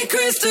be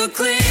crystal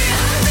clear.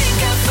 I think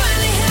I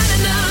finally had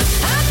enough.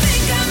 I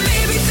think I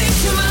maybe think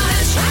too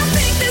much. I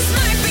think this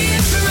might be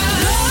it for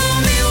us.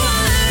 Only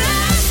one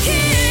last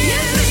kiss. You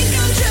think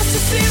I'm just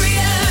too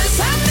serious?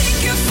 I think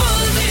you're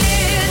full of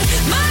it.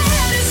 My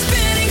head is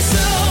spinning,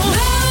 so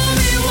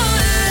only one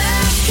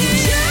last kiss.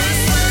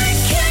 Just when it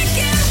can't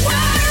get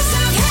worse,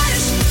 I've had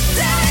a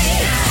day.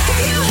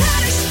 You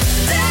had a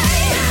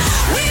day.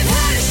 We've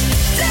had a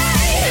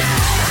day.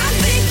 I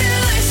think that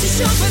life's too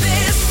short for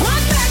this.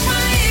 Want back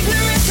my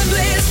ignorance and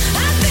bliss.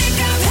 I think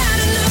I've had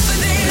enough of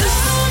this.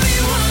 Only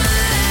one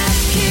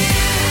last kiss.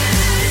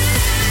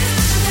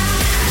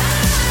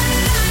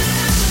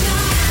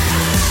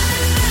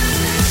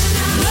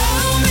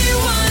 Only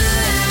one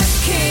last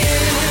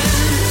kiss.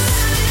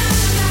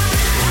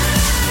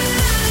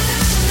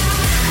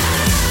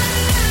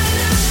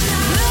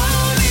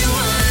 Only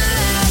one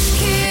last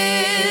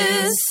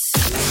kiss.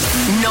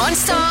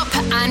 Non-stop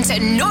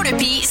and no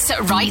repeats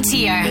right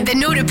here. The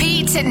no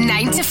repeat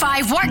 9 to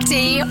 5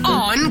 workday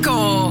on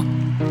Go.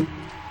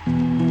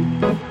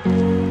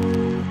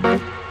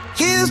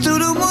 Here's to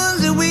the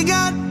ones that we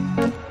got.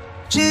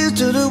 Cheers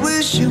to the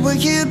wish you were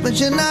here, but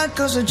you're not.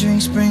 Cause the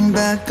drinks bring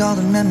back all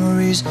the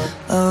memories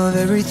of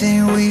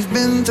everything we've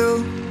been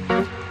through.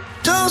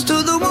 Toast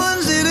to the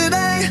ones here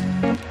today.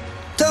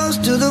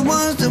 Toast to the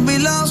ones that we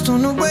lost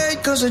on the way.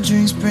 Cause the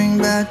drinks bring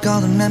back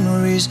all the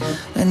memories.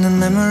 And the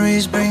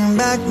memories bring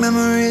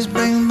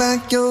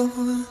back your.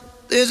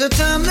 There's a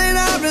time that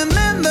I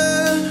remember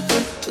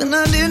when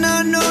I did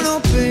not know no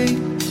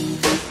pain.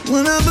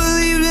 When I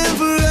believed in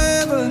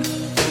forever,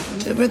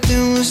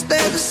 everything would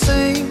stay the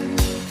same.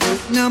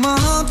 Now my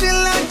heart feel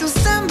like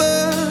December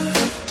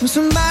when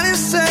somebody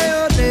say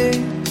your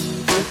name.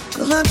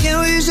 Cause I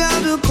can't reach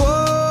out to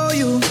call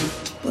you,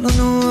 but I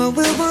know I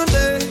will one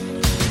day.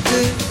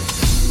 Hey.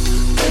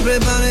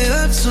 Everybody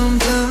hurts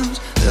sometimes,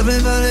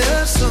 everybody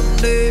hurts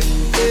someday.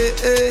 Hey,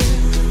 hey.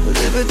 But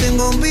everything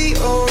gon' be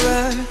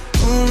alright.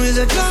 Gonna raise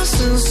a glass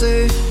and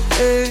say,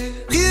 hey.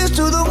 Here's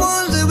to the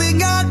ones that we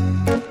got.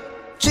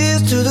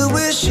 Cheers to the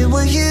wish you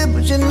were here,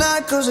 but you're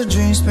not. Cause the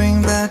drinks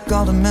bring back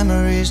all the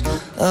memories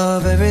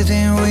of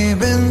everything we've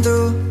been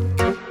through.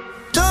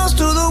 Toast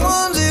to the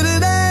ones here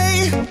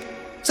today.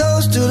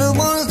 Toast to the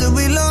ones that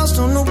we lost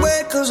on the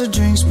way. Cause the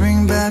drinks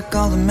bring back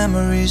all the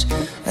memories.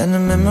 And the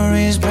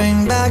memories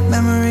bring back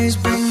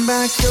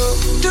back your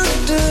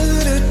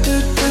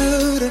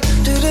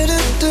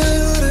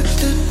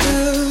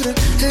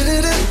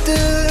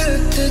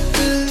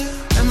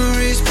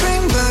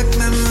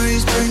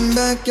memories bring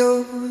back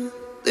your.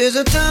 There's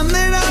a time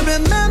that I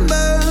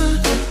remember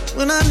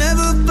when I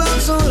never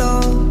felt so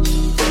lost,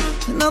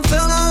 and I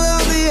felt all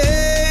of the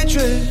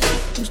hatred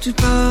was too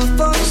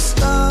powerful to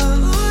stop.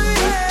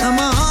 Now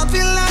my heart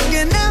feel like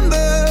an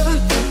ember,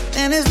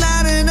 and it's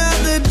lighting up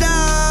the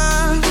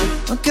dark.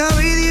 I'll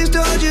carry these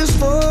torches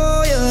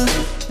for you,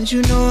 and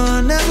you know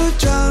I'll never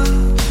drop.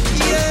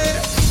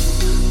 Yeah,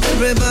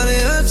 everybody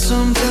hurts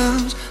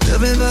sometimes,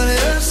 everybody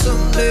hurts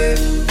someday.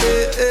 Yeah.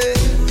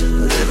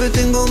 But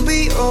everything gon'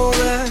 be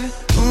alright.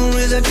 Gonna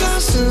raise a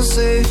glass and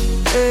say,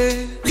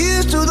 hey,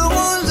 here's to the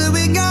ones that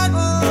we got.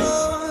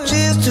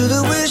 Cheers to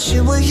the wish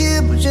you were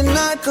here, but you're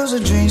not. Cause the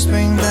drinks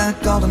bring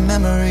back all the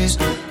memories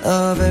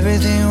of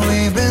everything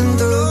we've been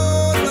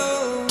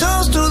through.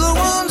 Toast to the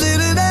ones here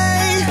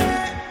today.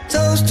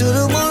 Toast to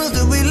the ones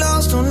that we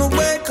lost on the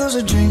way. Cause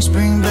the drinks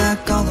bring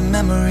back all the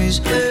memories,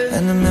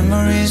 and the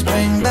memories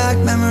bring back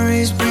your.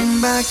 Memories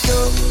bring back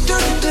your.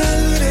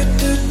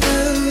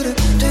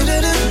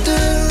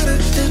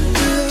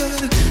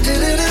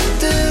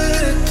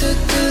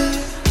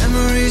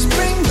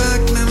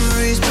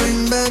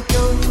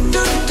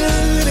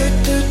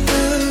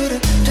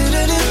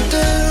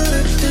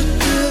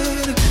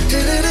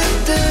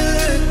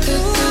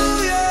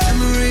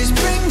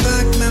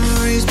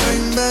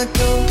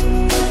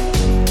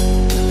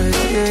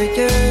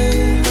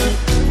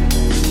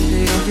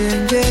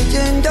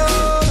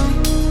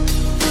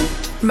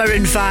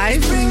 Maroon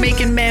 5,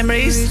 making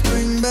memories.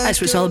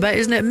 That's what it's all about,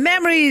 isn't it?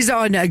 Memories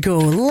on a go.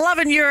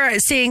 Loving your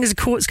sayings,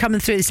 quotes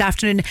coming through this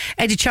afternoon.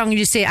 Eddie Chung,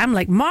 you say, I'm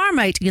like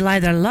Marmite. You'll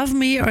either love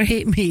me or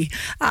hate me.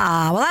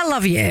 Ah, well, I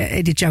love you,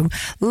 Eddie Chung.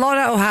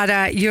 Laura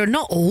O'Hara, you're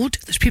not old.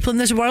 There's people in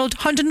this world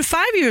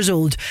 105 years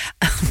old.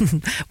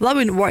 Well, that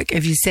wouldn't work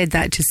if you said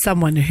that to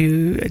someone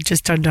who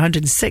just turned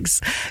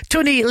 106.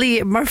 Tony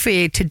Lee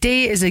Murphy,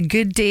 today is a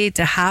good day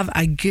to have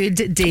a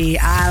good day.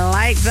 I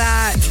like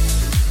that.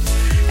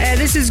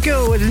 This is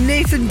Go with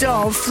Nathan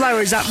Dawe.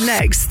 Flowers up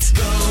next.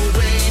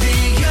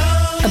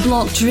 A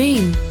blocked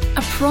drain?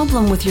 A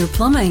problem with your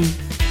plumbing?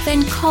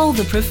 Then call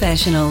the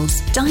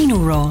professionals. Dino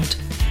Rod.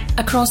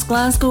 Across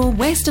Glasgow,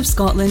 west of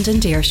Scotland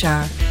and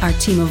Ayrshire, our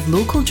team of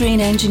local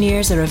drain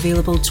engineers are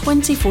available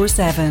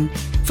 24/7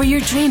 for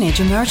your drainage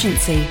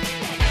emergency.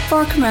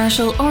 For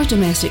commercial or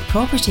domestic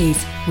properties,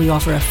 we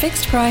offer a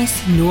fixed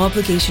price, no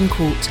obligation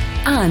quote,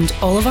 and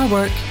all of our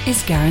work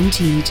is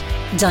guaranteed.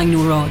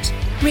 Dino Rod.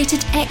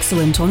 Rated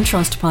excellent on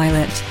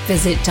Trustpilot.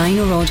 Visit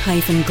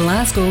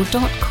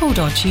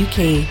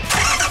dinorod-glasgow.co.uk.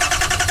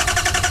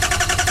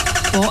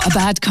 Bought a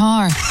bad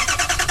car?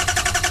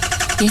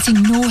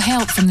 Getting no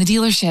help from the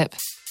dealership?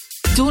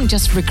 Don't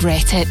just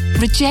regret it,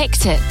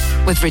 reject it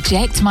with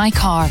Reject My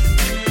Car.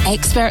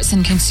 Experts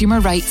in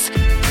consumer rights,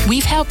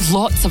 we've helped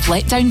lots of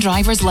let-down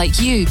drivers like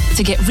you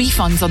to get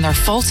refunds on their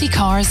faulty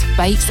cars,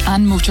 bikes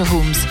and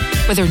motorhomes,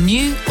 whether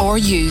new or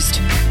used.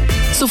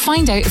 So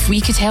find out if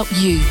we could help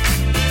you.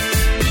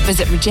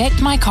 Visit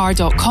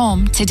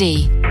rejectmycar.com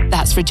today.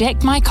 That's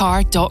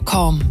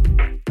rejectmycar.com.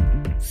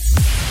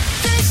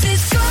 This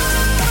is Go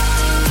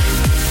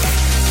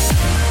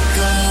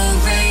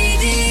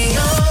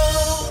Radio.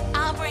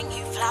 I'll bring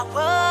you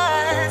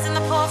flowers in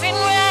the pouring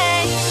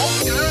rain.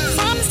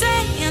 From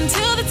today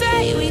until the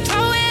day we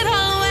throw it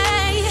all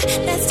away.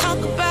 Let's talk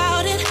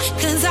about it,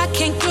 cause I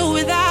can't go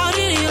without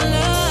it. Your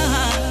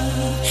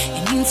love,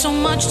 it means so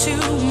much to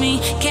me.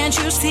 Can't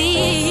you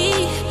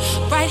see?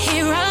 Right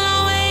here I'll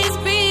always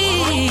be.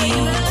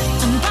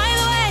 And by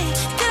the way,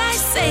 did I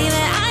say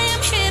that I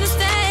am here to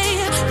stay?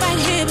 Right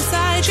here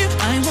beside you,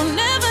 I will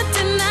never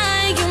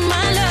deny you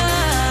my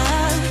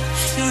love.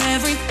 You're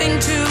everything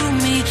to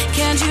me,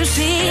 can't you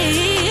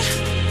see?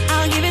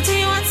 I'll give it to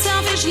you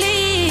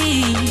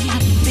unselfishly,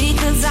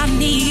 because I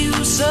need you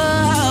so.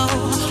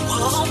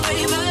 Oh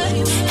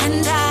baby,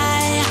 and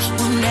I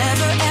will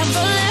never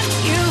ever let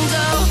you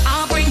go.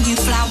 I'll bring you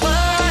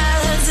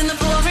flowers in the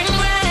pouring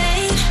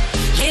rain.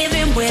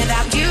 Living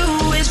without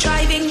you is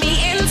driving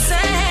me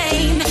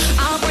insane.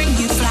 I'll bring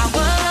you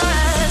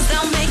flowers,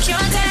 they'll make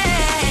your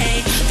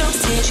day. Those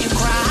tears you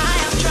cry,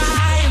 I'll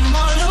dry them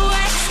all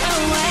away,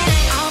 away.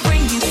 I'll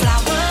bring you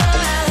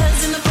flowers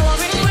in the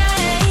pouring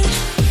rain.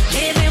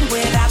 Living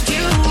without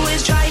you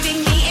is driving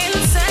me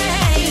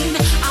insane.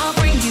 I'll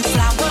bring you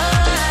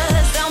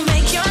flowers, they'll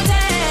make your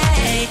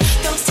day.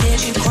 Those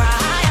tears you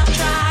cry, I'll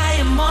dry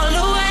them all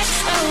away,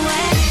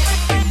 away.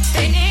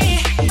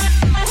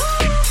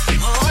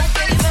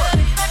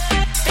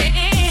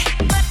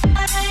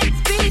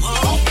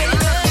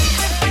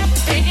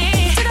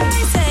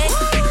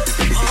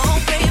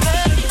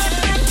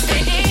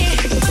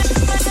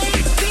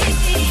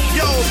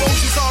 Yo,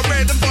 roses are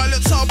red and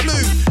violets are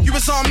blue. You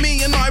was on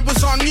me and I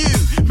was on you.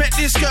 Met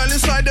this girl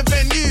inside the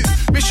venue.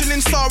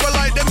 Michelin star, I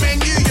like the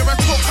menu. You're a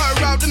took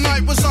her out, the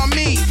night was on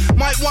me.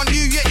 Might want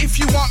you, yeah, if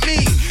you want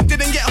me.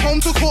 Didn't get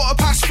home till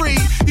 3:15.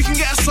 You can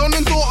get a son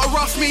and daughter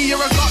off me.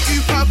 You're a got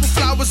you, purple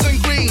flowers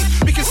and green.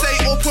 We can stay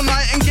up all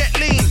night and get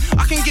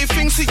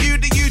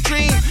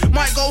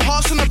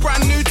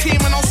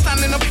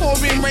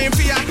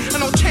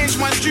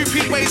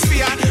stupid ways for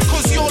ya.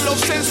 Cause your love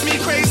sends me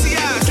crazy.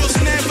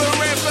 Just never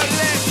ever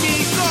let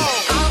me go.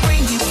 I'll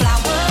bring you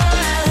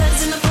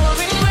flowers in the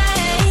pouring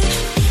rain.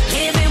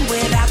 Living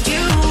without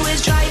you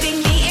is driving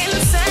me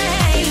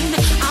insane.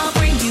 I'll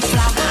bring you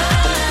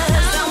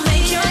flowers, I'll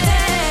make your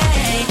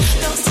day.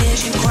 Those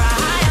tears you cry,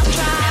 I'll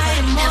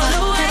dry them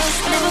all away.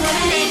 Never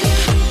gonna leave you,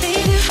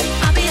 leave you.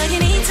 I'll be all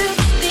you need to,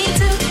 need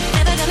to.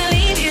 Never gonna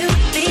leave you,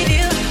 leave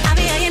you. I'll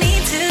be all you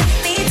need to,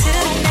 need to.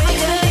 Never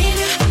gonna leave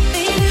you,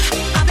 leave you.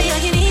 I'll be all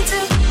you need to,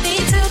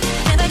 need to.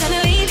 Never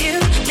gonna leave you,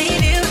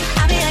 leave you.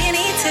 I'll be all you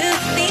need to,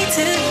 need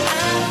to.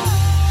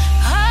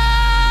 Oh,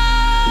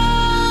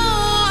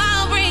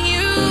 I'll bring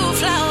you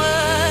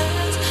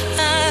flowers.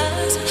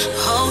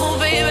 Oh,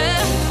 baby.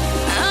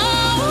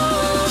 Oh,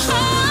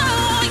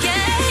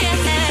 yeah, yeah,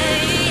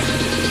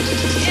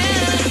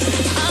 yeah.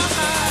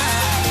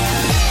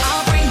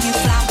 I'll bring you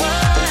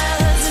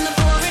flowers in the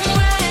pouring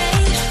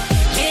rain.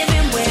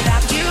 Living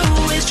without you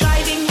is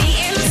driving me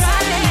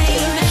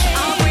insane.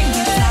 I'll bring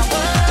you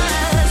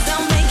flowers,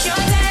 I'll make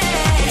your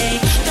day.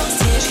 Those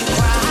tears you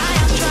cry,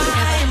 I'll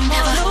dry them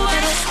all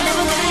away.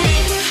 Never gonna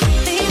leave you,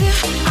 leave you.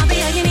 I'll be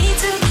all you need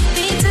to,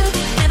 need to.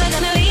 Never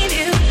gonna leave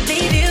you,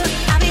 leave you.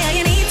 I'll be all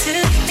you need to,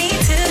 need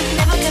to.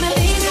 Never gonna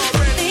leave you,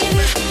 leave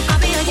you. I'll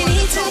be all you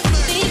need to,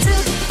 need to.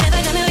 Never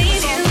gonna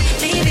leave you,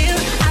 leave you.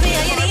 I'll be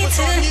all you need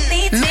to,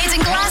 need to. Made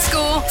in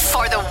Glasgow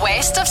for the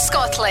west of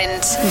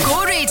Scotland. Go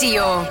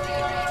Radio.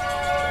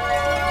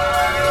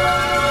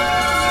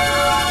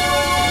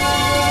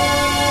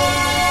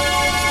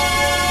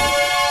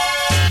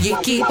 You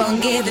keep on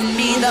giving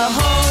me the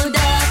hold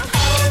up.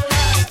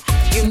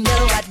 You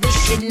know what, we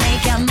should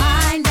make our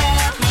mind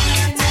up.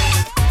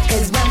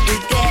 Cause when we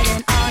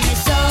getting on it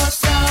so.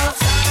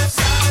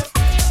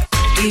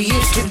 You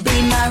used to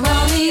be my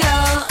Romeo.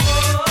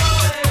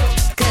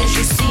 Cause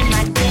you see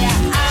my dear,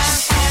 I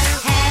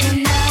have had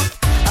enough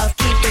of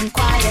keeping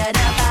quiet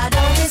about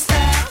all this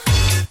stuff.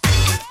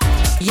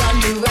 You're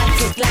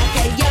neurotic like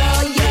a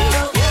yo-yo.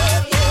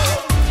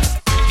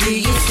 You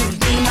used to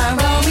be my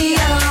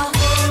Romeo.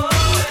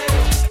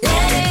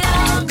 Let it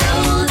all go.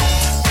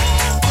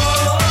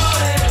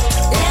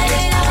 Let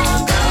it all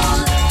go.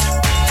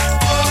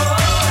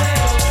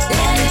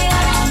 Let it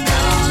all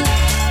go.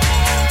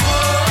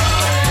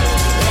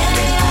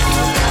 Let it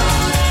all go.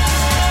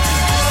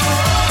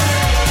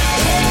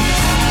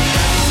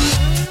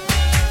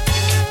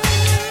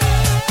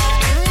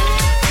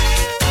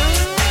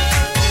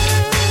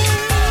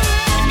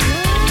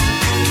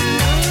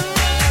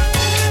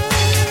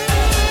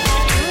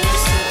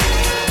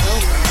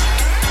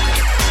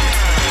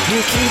 You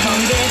keep on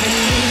giving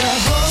me the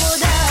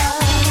hold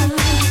up.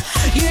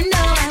 You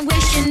know I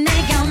wish you'd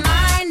make your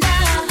mind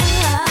up.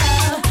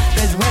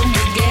 Cause when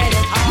we get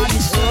it on,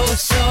 it's so.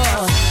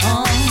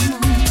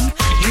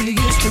 You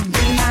used to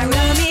be my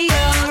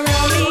Romeo.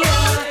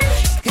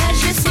 Cause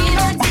you see,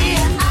 my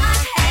dear, I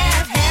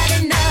have had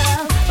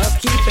enough of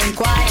keeping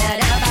quiet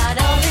about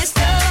all this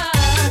stuff.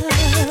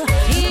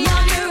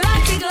 You're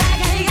neurotic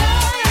like a yo-yo.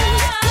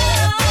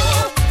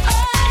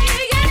 Oh, you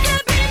used to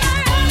be my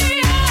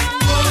Romeo.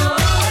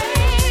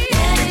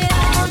 Let it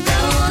all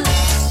go.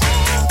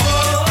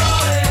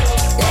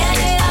 Let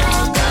it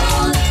all go.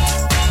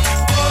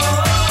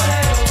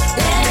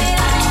 Let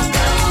it all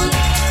go.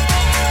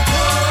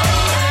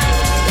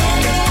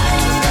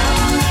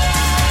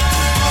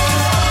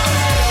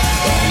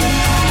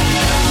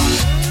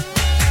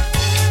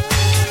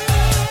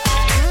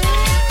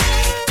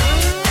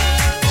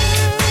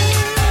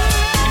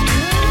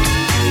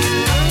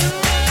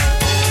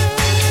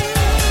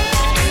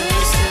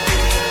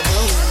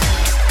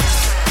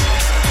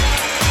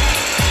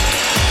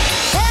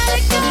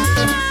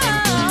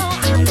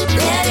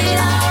 Let it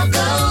all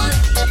go.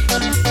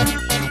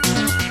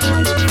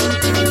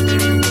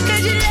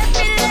 Cause you left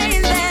me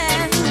laying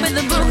there with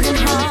a broken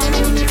heart.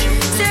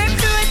 Staring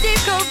through a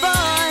disco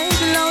void,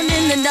 alone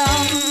in the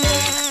dark.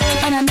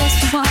 And I missed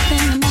you up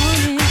in the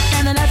morning.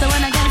 And then that's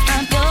when I gotta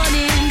stop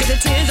yawning. Cause the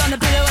tears on the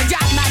pillow I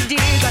drop my dear.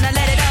 Gonna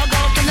let it all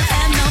go cause I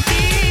have no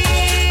fear.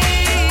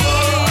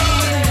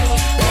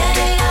 Let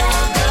it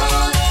all go.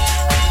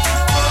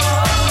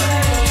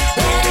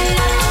 Let it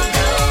all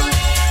go.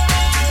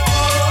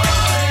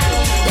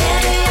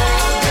 Let it all go. Let it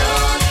all go.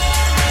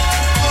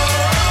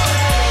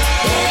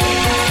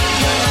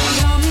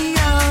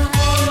 Romeo.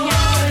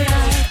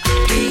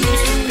 You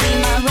used to be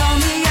my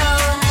Romeo.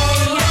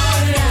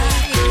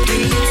 You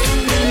used to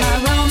be my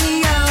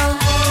Romeo.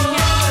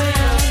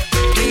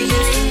 You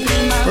used to be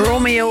my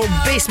Romeo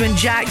Basement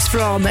Jacks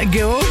from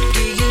Go.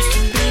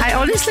 I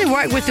honestly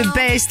work with the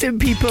best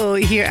people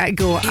here at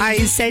Go.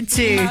 I said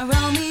to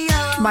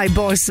my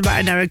boss about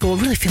an hour ago, I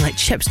really feel like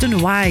chips, don't know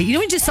why. You know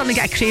when you just suddenly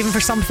get a craving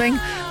for something?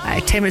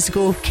 10 minutes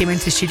ago, came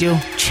into the studio,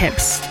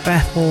 chips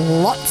with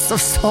lots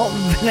of salt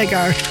and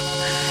vinegar.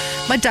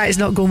 My diet's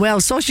not going well.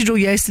 Sausage roll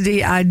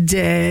yesterday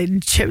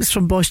and chips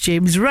from Boss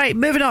James. Right,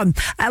 moving on.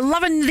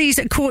 Loving these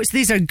quotes.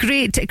 These are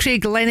great.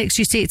 Craig Lennox,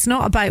 you say it's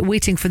not about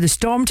waiting for the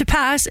storm to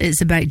pass.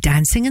 It's about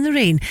dancing in the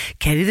rain.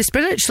 Kerry the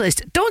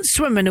Spiritualist. Don't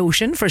swim an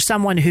ocean for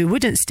someone who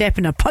wouldn't step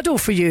in a puddle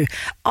for you.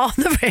 Oh,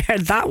 never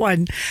heard that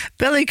one.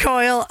 Billy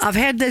Coyle. I've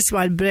heard this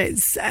one, but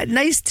it's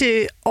nice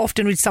to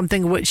often read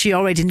something which you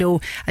already know.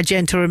 A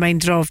gentle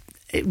reminder of.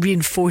 It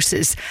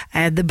reinforces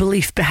the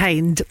belief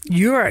behind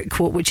your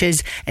quote, which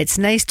is, it's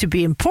nice to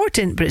be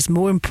important, but it's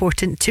more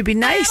important to be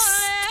nice.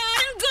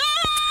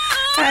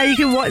 You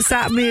can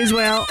WhatsApp me as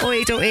well,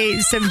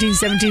 0808 17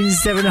 17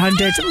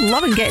 700.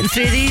 Loving getting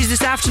through these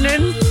this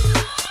afternoon.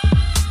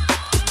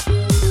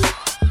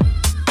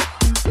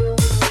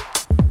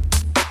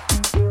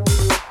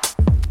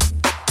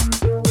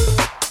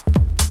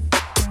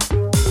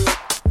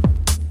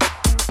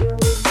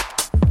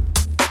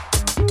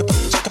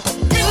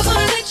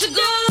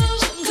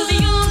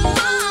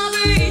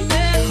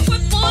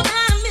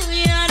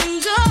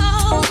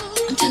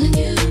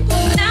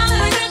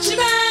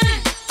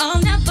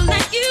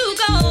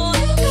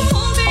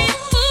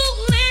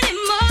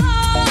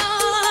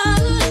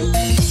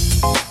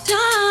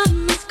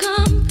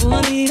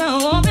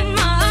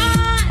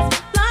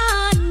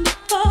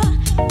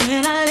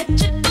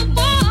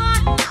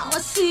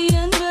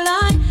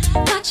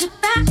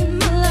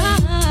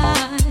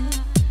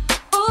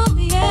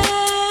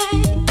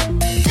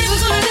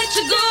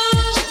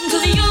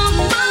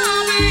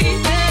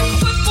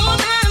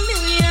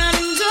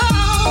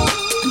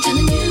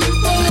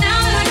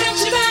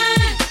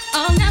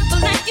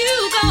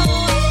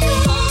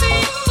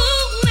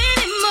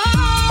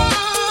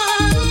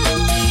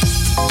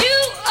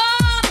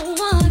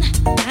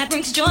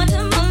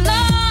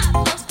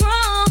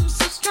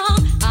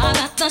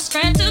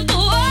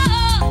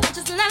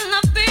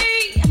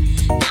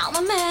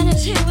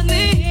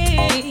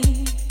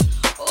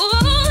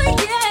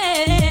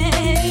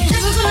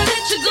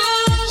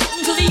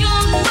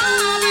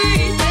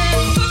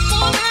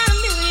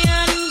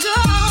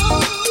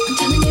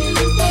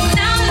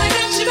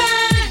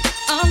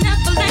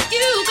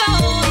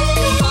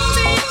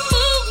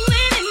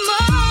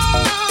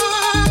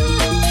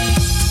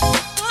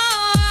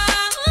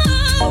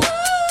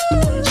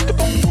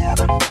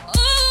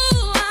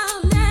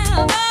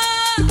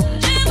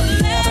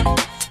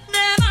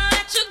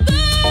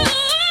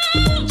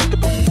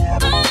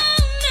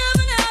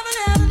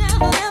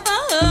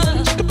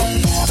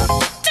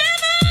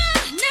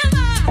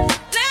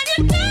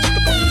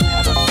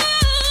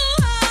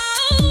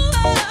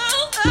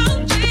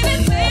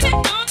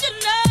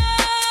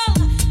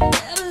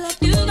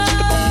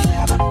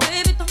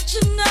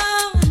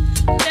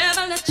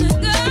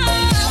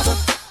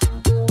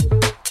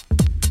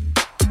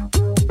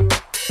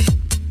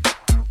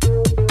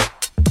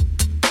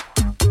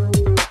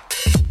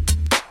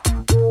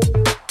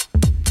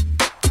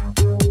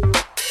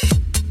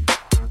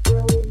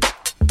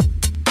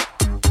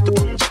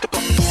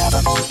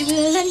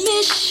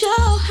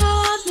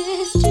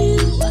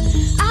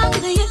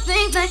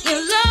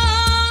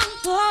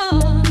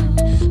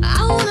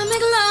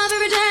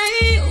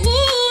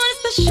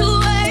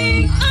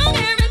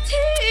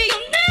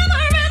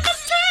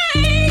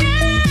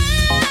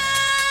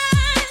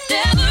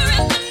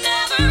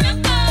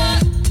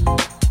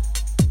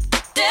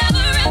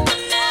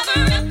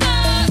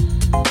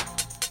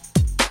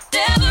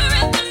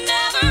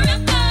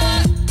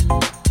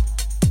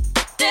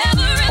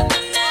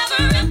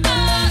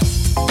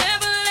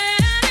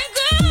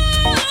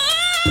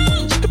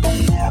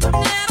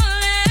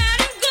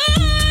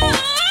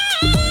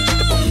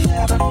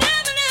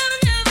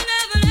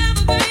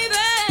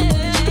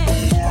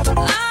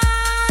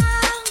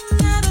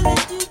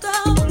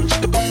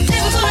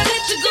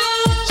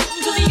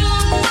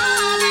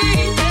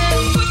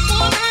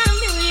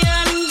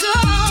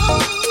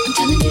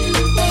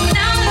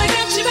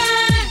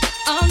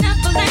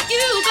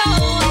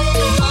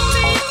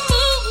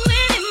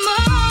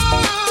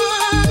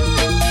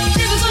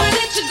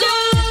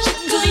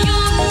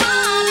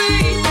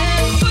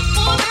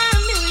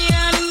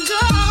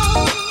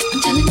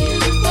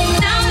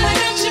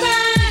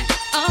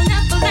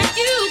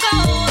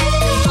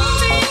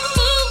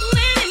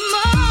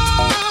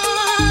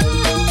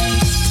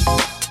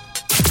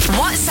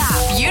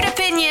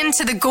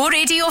 To the Go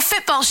Radio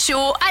Football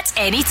Show at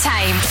any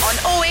time on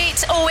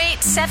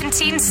 0808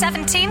 17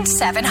 17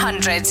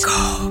 700.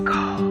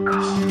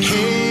 Go.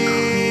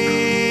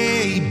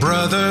 Hey,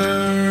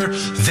 brother,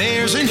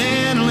 there's an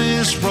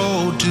endless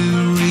road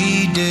to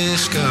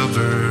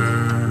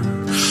rediscover.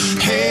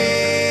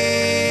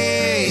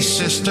 Hey,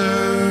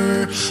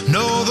 sister,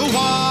 know the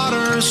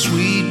water's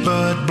sweet,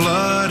 but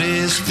blood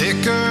is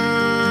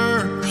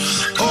thicker.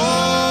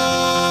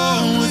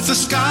 Oh, if the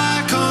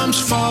sky comes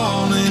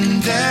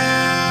falling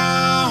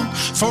down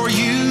for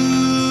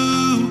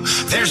you,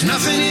 there's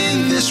nothing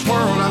in this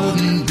world I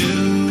wouldn't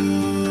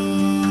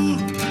do.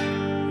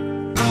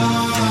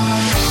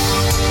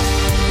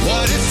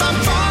 What if I'm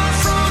far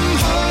from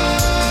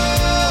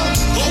home?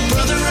 Oh,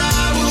 brother,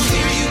 I will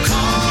hear you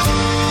call.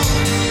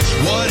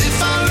 What if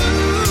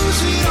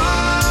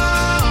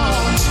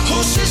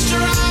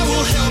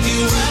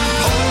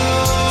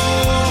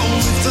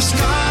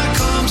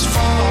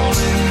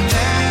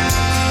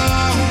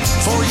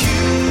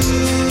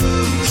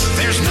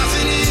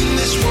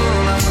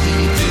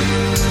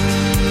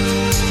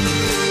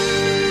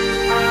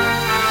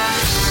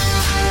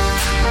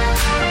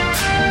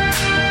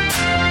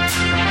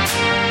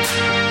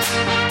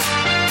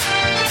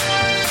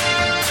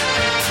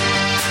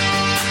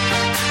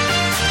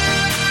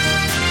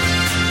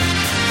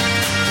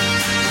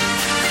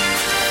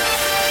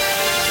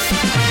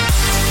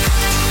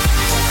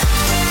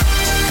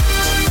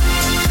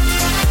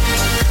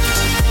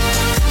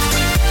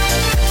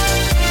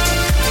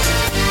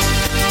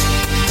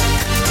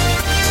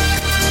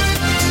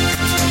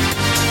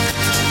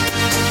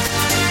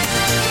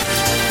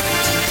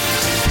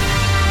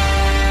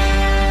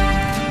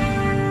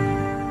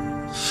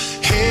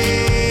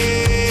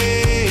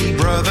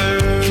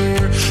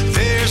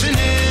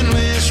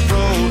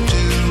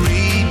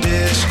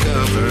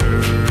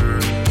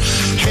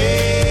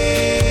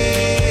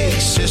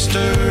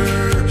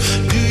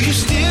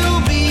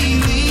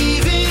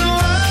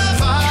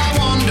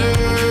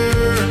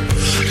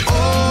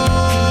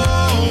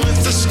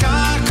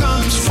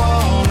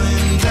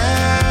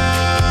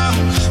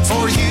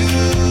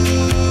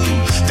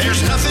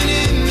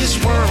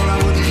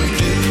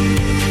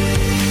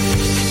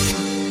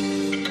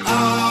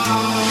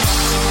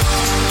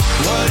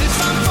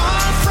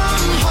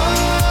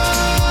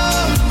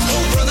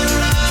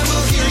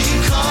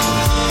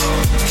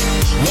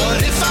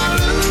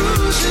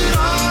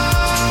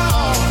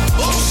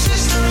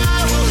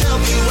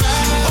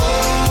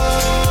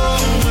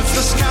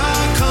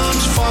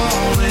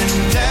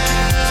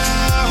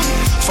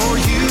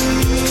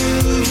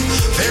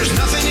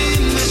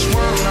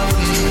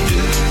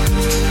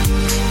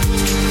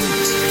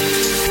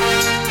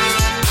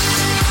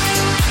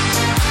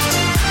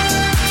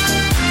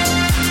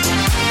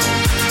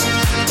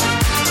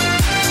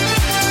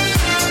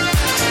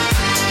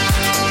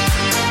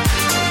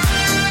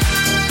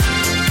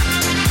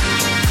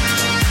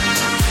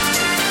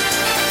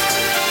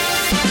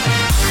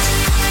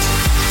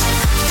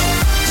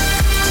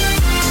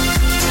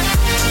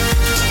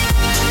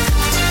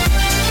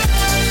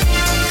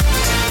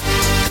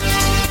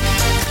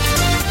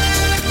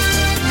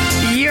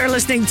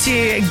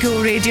listening to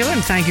Go Radio,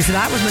 and thank you for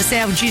that, with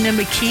myself, Gina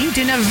McKie,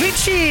 doing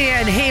Avicii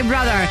and Hey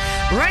Brother.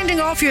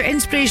 Rounding off your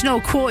inspirational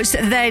quotes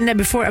then,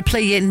 before I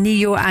play you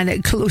Neo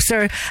and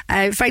Closer.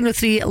 Final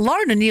three.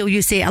 Lauren and Neil,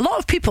 you say, a lot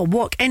of people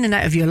walk in and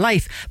out of your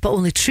life, but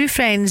only true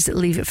friends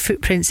leave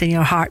footprints in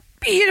your heart.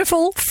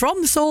 Beautiful,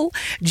 from the soul.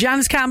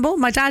 James Campbell,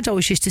 my dad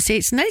always used to say,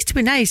 it's nice to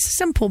be nice,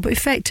 simple but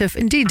effective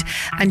indeed.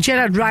 And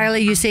Gerard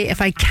Riley, you say,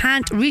 if I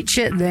can't reach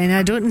it, then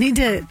I don't need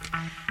it.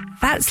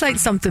 That's like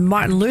something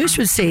Martin Lewis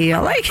would say. I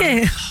like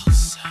it.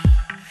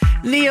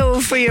 Neo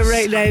for you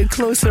right now.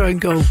 Closer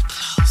and go.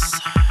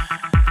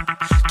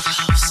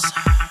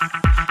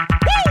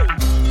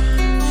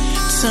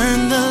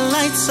 Turn the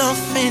lights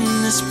off in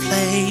this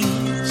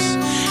place,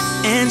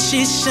 and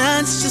she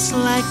shines just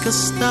like a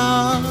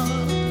star.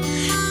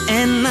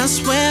 And I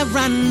swear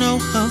I know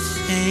her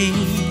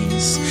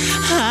face,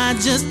 I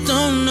just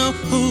don't know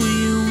who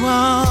you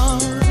are.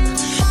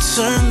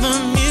 Turn the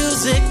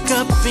music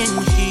up in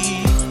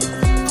here,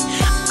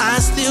 I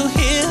still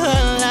hear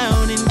her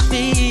loud and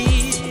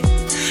clear,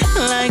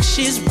 like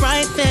she's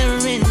right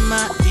there in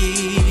my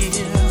ear,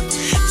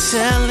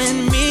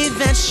 telling me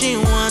that she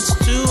wants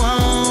to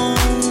own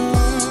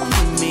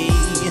me,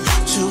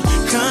 to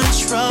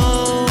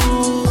control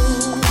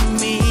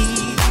me.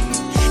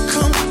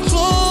 Come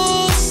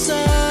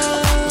closer,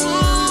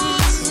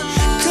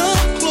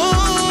 come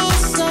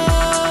closer,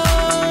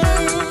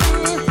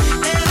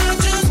 and I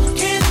just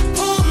can't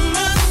pull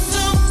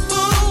myself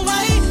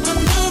away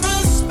under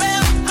a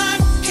spell I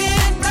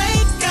can't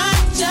break. I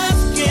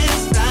just can't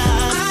stop,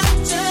 I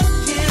just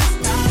can't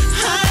stop,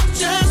 I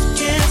just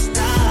can't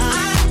stop,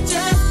 I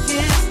just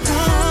can't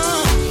stop,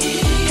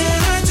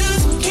 and I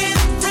just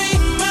can't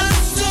bring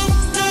myself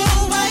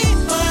away,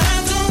 but I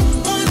don't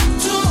want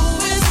to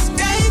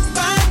escape.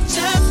 I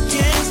just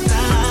can't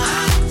stop,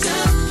 I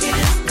just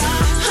can't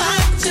stop, I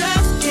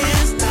just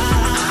can't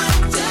stop,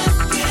 I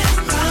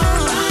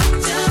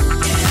just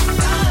can't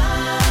stop.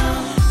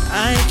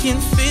 I can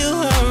feel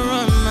her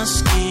on my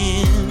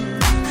skin,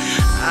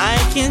 I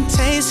can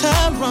taste her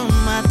on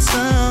my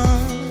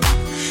tongue.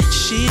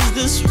 She's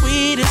the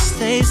sweetest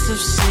taste of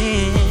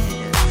sin.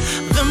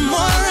 The more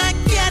I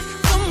get,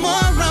 the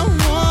more I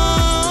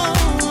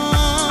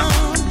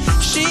want.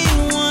 She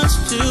wants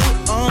to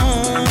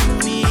own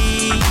me.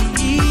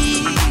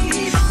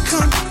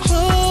 Come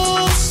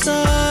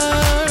closer,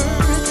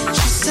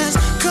 she says,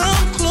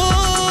 come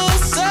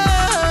closer.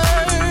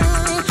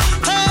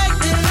 Hey,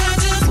 and I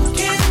just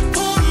can't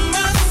pull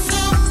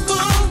myself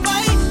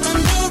away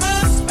under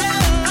a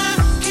spell I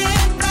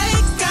can't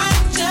break. I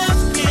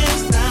just can't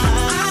stop,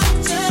 I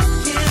just can't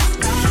stop,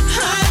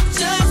 I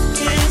just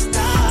can't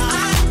stop,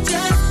 I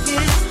just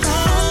can't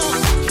stop,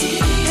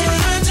 and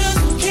I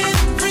just can't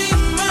bring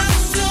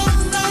myself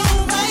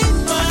away,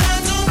 but I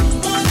don't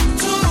want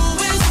to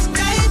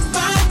escape.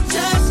 I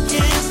just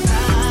can't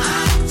stop, I just can't stop,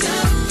 I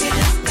just can't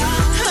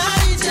stop,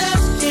 I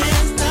just can't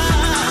stop,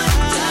 I just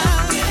can't stop.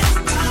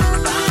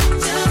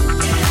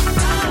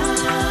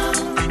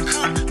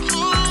 Come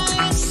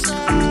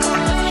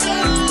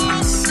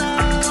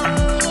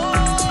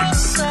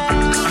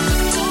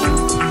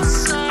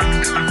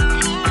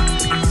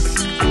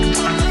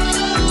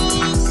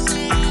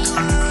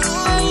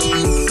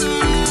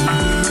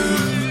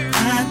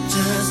I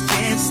just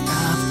can't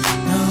stop,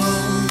 no,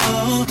 I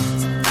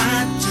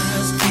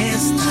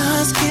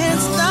just can't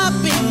stop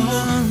it,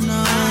 no,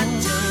 I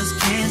just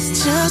can't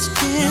stop,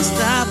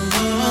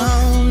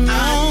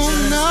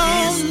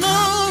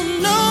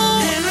 no,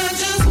 and I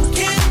just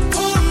can't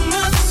pull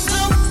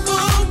myself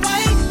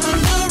away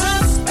under a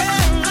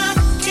spell I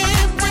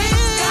can't break.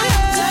 I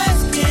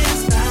just can't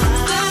stop,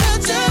 I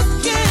just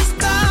can't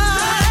stop,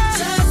 I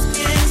just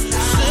can't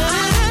stop,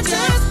 I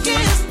just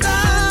can't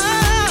stop,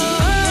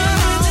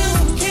 I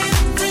just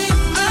can't bring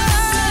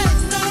myself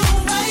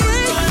away,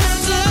 but I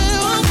just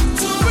want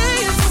to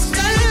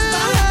escape.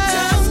 I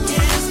just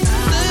can't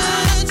stop,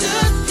 I just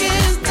can't stop,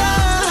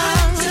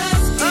 I just can't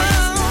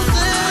stop,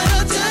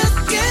 I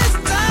just can't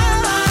stop,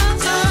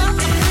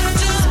 and I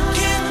just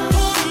can't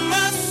pull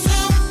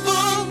myself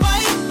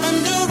away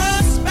under a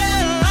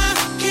spell I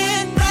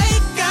can't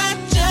break. I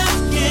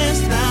just can't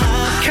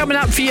stop. Coming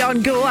up for you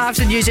on Go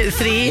after news at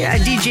 3, a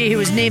DJ who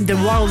was named the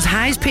world's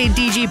highest paid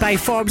DJ by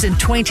Forbes in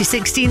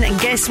 2016, and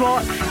guess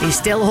what? He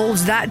still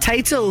holds that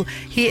title.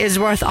 He is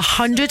worth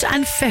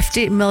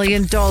 $150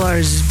 million.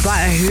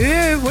 But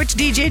who? Which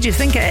DJ do you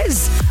think it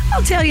is?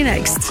 I'll tell you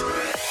next.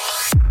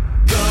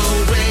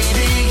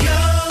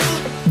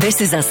 This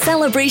is a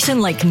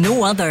celebration like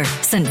no other.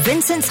 St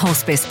Vincent's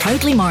Hospice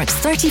proudly marks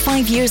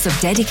 35 years of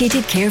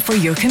dedicated care for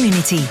your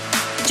community.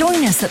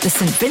 Join us at the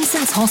St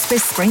Vincent's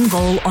Hospice Spring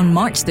Ball on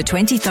March the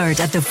 23rd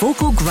at the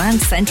Vocal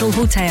Grand Central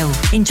Hotel.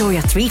 Enjoy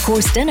a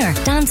 3-course dinner,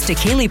 dance to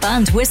Kaylee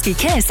Band Whiskey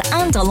Kiss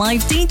and a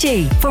live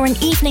DJ for an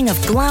evening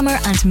of glamour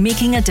and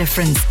making a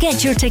difference.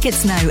 Get your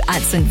tickets now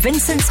at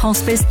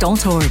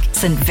stvincentshospice.org.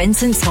 St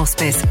Vincent's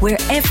Hospice, where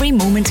every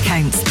moment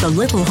counts. The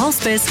little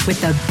hospice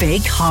with the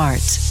big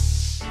heart.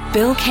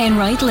 Bill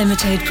Kenwright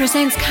Limited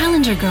presents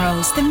Calendar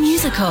Girls, the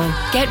musical.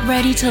 Get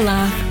ready to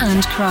laugh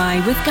and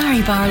cry with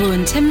Gary Barlow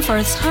and Tim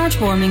Firth's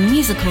heartwarming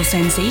musical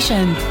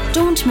sensation.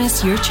 Don't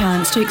miss your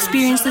chance to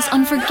experience this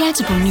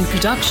unforgettable new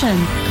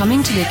production.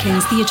 Coming to the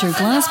King's Theatre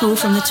Glasgow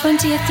from the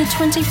 20th to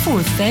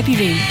 24th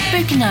February.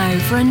 Book now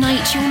for a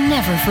night you'll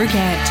never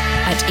forget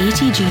at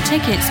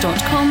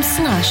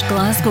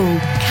atgtickets.com/Glasgow.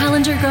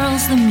 Calendar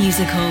Girls, the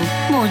musical.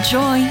 More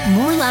joy,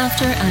 more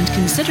laughter and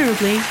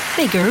considerably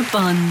bigger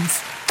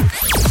buns.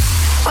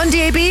 On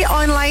DAB,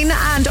 online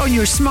and on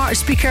your smart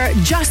speaker,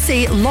 just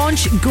say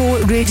Launch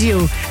Go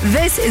Radio.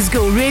 This is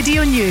Go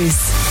Radio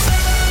News.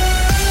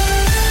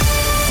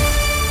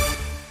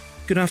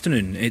 Good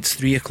afternoon, it's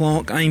 3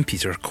 o'clock. I'm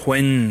Peter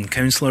Quinn.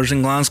 Councillors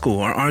in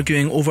Glasgow are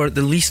arguing over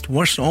the least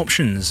worst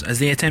options as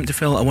they attempt to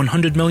fill a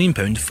 £100 million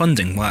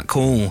funding black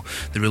hole.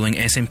 The ruling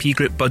SNP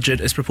group budget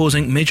is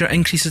proposing major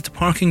increases to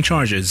parking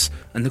charges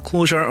and the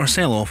closure or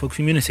sell-off of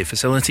community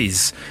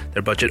facilities.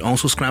 Their budget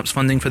also scraps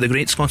funding for the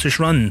Great Scottish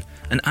Run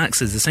and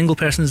axes the single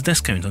person's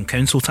discount on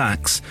council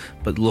tax,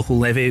 but the local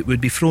levy would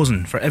be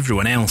frozen for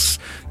everyone else.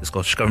 The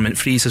Scottish Government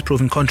freeze has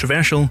proven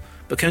controversial,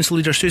 but Council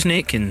Leader Susan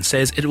Aitken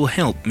says it will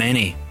help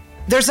many.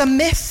 There's a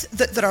myth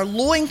that there are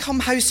low-income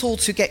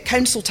households who get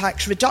council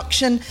tax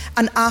reduction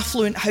and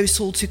affluent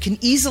households who can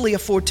easily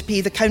afford to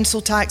pay the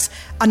council tax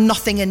and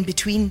nothing in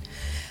between.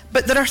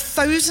 But there are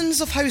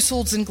thousands of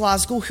households in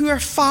Glasgow who are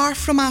far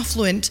from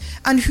affluent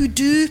and who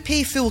do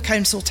pay full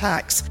council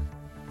tax.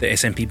 The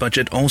SNP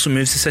budget also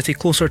moves the city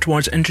closer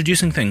towards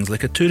introducing things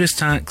like a tourist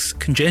tax,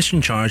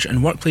 congestion charge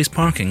and workplace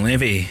parking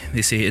levy.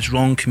 They say it's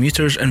wrong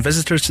commuters and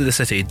visitors to the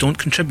city don't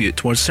contribute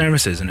towards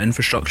services and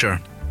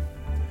infrastructure.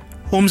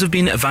 Homes have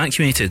been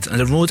evacuated and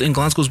a road in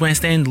Glasgow's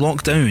West End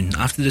locked down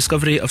after the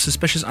discovery of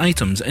suspicious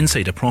items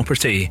inside a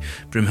property.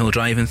 Broomhill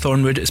Drive in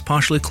Thornwood is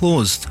partially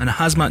closed and a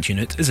hazmat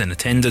unit is in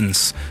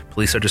attendance.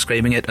 Police are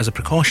describing it as a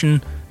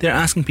precaution. They are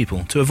asking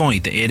people to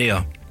avoid the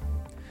area.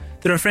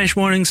 There are fresh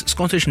warnings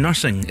Scottish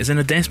nursing is in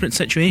a desperate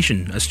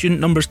situation as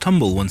student numbers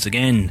tumble once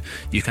again.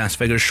 UCAS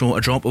figures show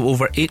a drop of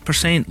over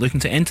 8%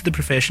 looking to enter the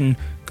profession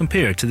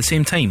compared to the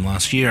same time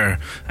last year.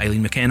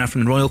 Eileen McKenna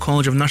from the Royal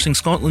College of Nursing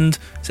Scotland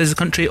says the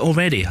country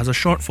already has a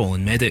shortfall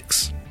in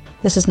medics.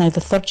 This is now the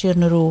third year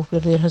in a row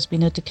where there has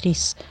been a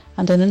decrease,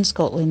 and in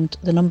Scotland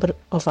the number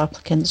of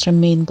applicants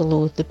remain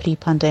below the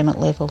pre-pandemic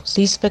levels.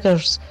 These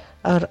figures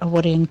are a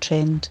worrying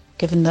trend,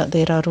 given that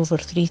there are over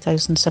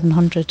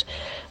 3,700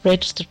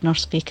 registered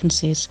nurse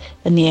vacancies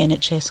in the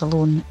NHS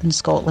alone in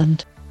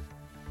Scotland.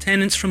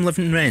 Tenants from Live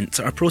and Rent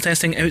are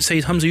protesting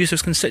outside Humza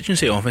Yousaf's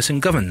constituency office in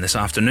Govan this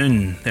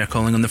afternoon. They're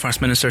calling on the First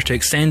Minister to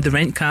extend the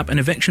rent cap and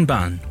eviction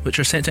ban, which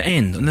are set to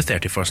end on the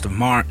 31st of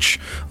March.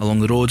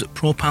 Along the road,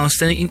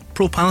 pro-Palestine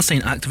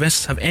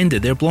activists have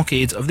ended their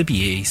blockade of the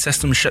BAE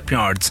Systems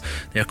shipyards.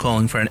 They're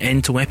calling for an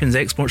end to weapons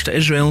exports to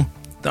Israel.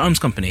 The arms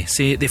company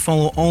say they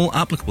follow all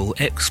applicable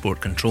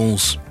export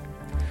controls.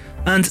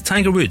 And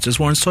Tiger Woods has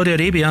warned Saudi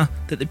Arabia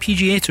that the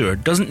PGA Tour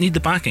doesn't need the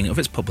backing of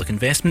its public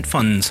investment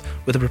funds,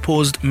 with a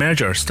proposed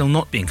merger still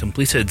not being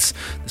completed.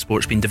 The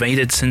sport's been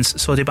divided since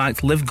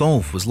Saudi-backed Live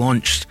Golf was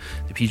launched.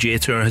 The PGA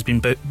Tour has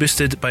been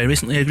boosted by a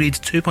recently agreed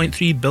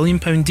 £2.3 billion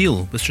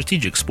deal with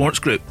Strategic Sports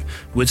Group.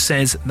 Woods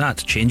says that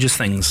changes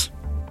things.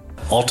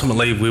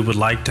 Ultimately, we would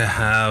like to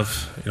have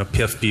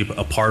PIF be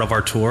a part of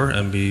our tour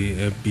and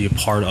be a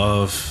part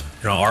of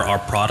our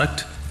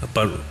product,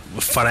 but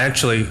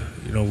financially,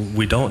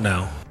 we don't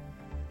now.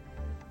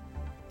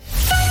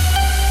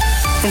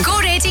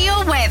 Go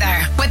Radio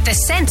weather with the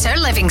Centre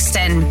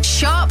Livingston.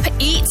 Shop,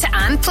 eat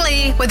and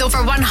play with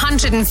over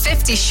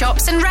 150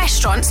 shops and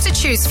restaurants to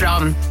choose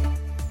from.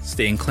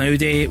 Staying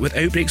cloudy with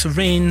outbreaks of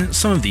rain,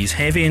 some of these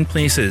heavy in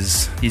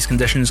places. These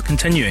conditions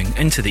continuing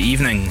into the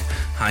evening.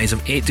 Highs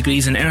of 8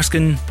 degrees in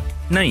Erskine,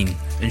 9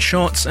 in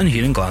Shotts and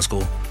here in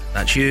Glasgow.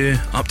 That's you,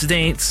 up to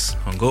date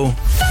on Go.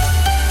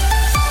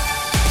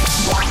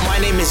 My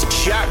name is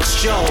Jack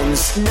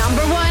Jones.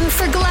 Number 1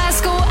 for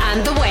Glasgow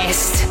and the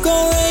West.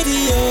 Go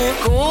Radio.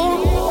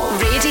 Go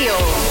Radio.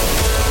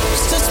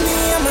 It's just me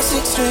and my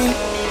 6-string.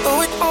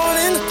 Throw it all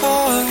in the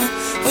car.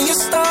 When you're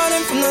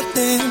starting from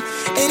nothing,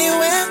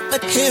 anywhere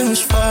but here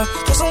is far.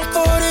 Cause I'm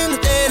caught in the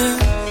data.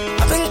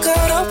 I've been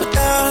caught up with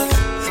that,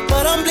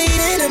 but I'm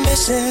bleeding and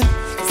missing.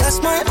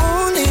 That's my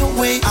only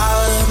way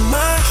out of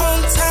my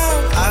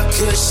hometown. I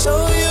could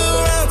show you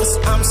around, cause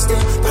I'm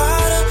still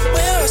proud of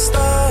where I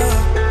started.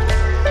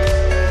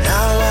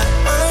 Now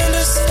I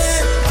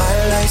understand my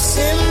life's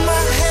in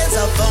my hands.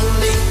 I've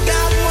only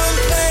got one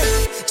plan,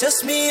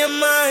 just me and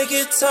my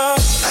guitar. I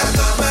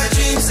got my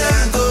dreams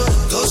and go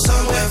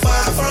somewhere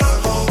far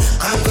from home.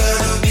 I'm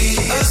gonna be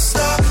a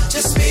star,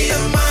 just me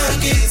and my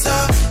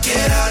guitar.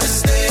 Get out and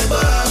stay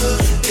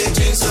above, get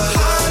dreams to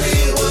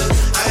Hollywood.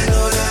 I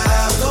know that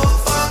I'll go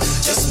far,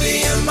 just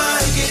me and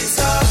my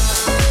guitar.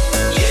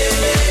 Yeah,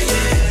 yeah,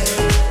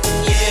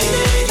 yeah, yeah,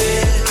 yeah,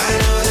 yeah. I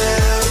know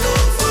that I'll go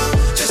far,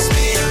 just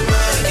me and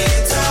my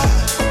guitar.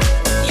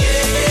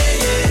 Yeah,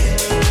 yeah, yeah,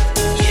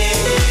 yeah,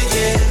 yeah,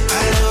 yeah.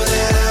 I know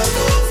that I'll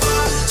go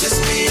far, just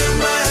me and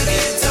my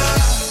guitar.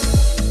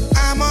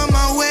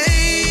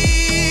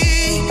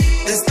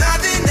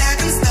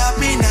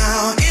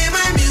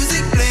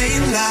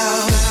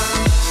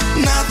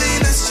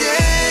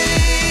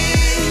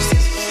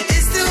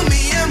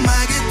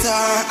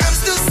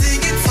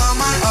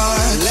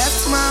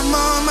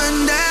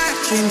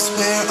 dreams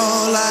were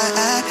all I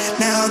had.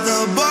 Now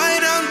the boy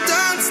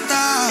don't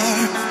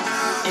start.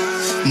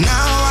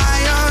 Now I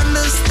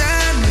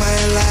understand my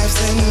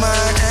life's in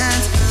my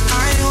hands.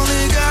 I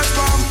only got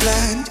one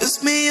plan,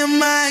 just me and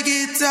my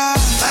guitar.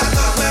 Pack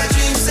up my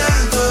dreams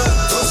and go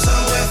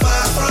somewhere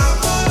far from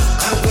home.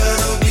 I'm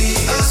gonna be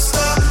a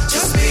star,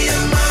 just me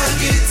and my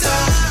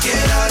guitar.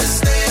 Get out and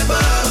stay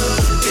above.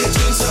 Get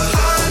dreams to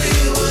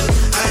Hollywood.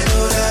 I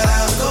know that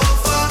I'll go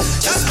far,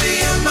 just me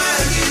and my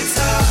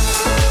guitar.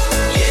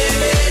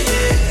 Yeah, yeah,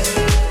 yeah.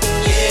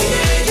 Yeah,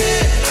 yeah,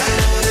 yeah. I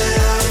know that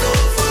I'll go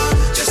far,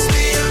 just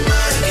me and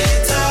my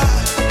guitar.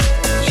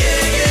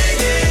 Yeah,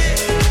 yeah, yeah.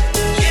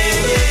 Yeah,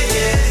 yeah,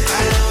 yeah.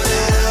 I know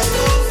that I'll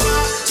go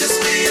far, just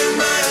me and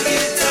my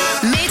guitar.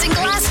 Made in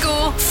Glasgow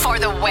for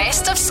the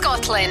west of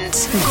Scotland.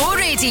 Go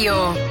Radio.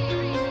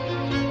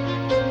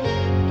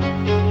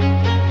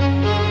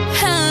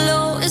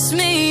 Hello, it's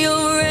me,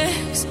 your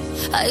ex.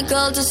 I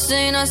called to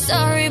say not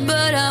sorry,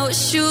 but I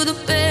wish you the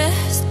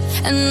best.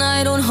 And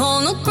I don't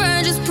hold no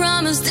grudges,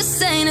 promise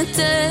this ain't a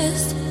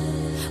test.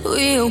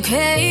 We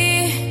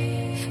okay,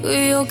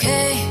 we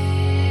okay.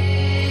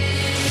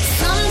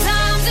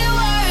 Sometimes it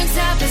works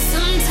out, but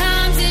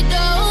sometimes it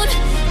don't.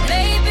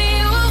 Maybe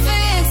we'll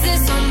fix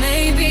this, or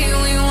maybe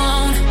we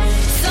won't.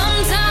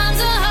 Sometimes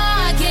a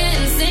heart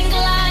can sink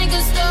like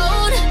a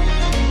stone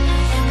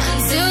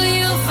until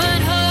you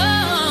find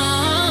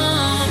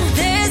home.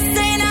 This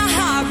ain't a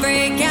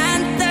heartbreak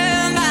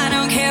anthem. I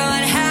don't care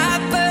what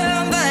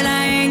happened, but I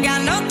ain't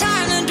got no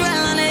time to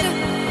dwell on it.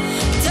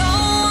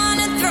 Don't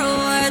wanna throw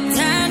a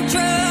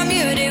tantrum.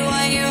 You did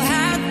what you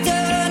had to.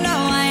 No,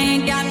 I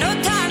ain't got no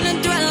time to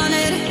dwell on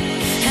it.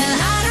 And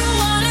I don't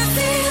wanna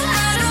feel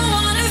hollow.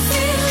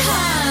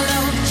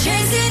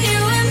 Chasing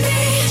you and me,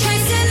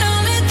 chasing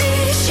all of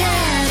these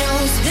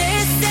shadows.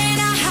 This ain't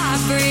a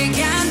heartbreak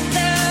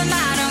anthem. I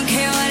don't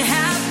care what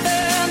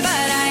happened,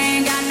 but I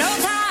ain't got no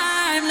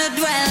time to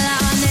dwell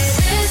on it.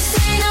 This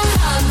ain't a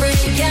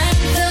heartbreak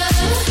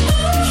anthem.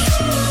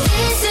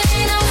 This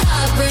ain't a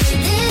heartbreak.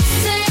 This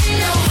ain't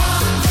no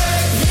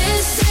heartbreak.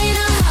 This ain't a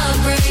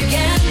heartbreak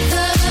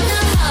anthem. A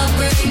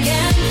heartbreak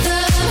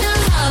anthem. A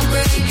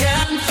heartbreak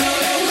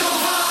anthem.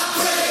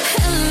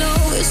 Hello,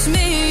 it's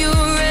me,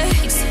 your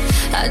ex.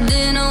 I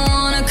didn't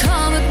wanna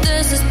call, but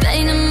there's this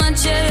pain in my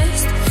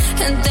chest.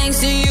 And thanks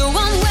to you,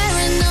 I'm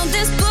wearing out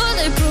this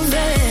bulletproof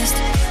vest.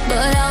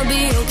 But I'll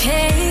be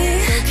okay.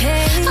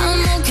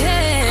 I'm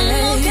okay.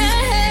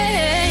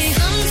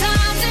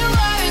 Sometimes it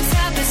works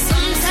out, but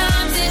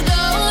sometimes it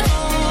don't.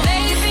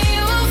 Maybe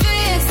we'll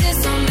fix this,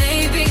 or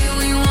maybe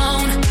we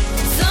won't.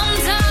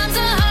 Sometimes a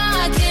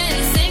heart can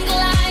sink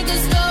like a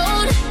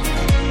stone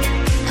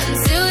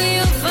until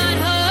you find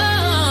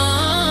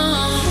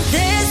home.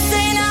 This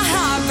ain't a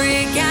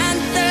heartbreak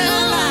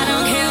anthem. I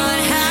don't care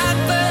what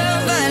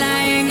happened, but I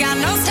ain't got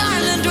no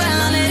time to dwell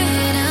on it.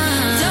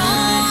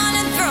 Don't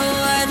wanna throw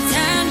a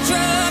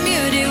tantrum.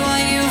 You did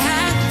what you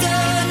had to.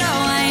 No,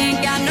 I ain't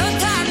got no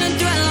time to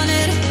dwell on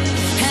it.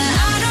 And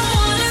I don't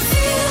wanna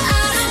feel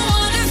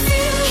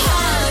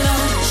hollow.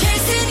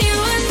 Chasing you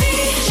and me,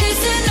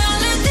 chasing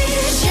all of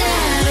these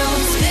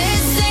shadows.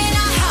 This ain't a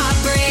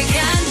heartbreak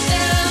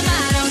anthem. I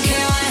don't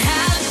care what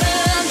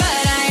happened,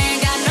 but I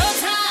ain't got no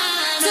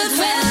time to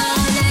dwell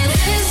on it.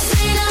 This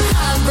ain't a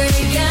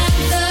heartbreak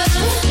anthem.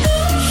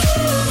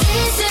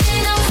 This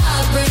ain't no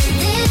heartbreak.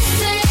 This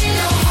ain't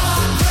no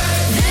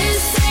heartbreak.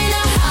 This ain't a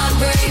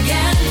heartbreak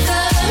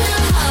anthem. A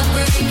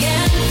heartbreak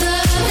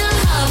anthem. A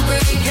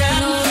heartbreak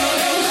anthem.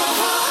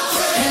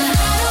 And I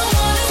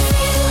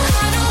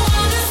don't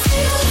wanna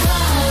feel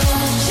hollow.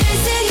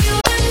 Chasing you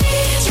and me,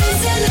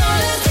 chasing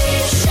all of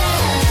these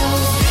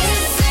shadows.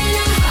 This ain't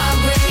a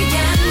heartbreak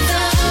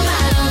anthem. I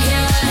don't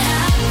care what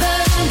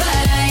happened,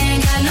 but I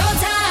ain't got no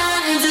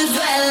time to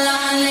dwell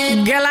on it.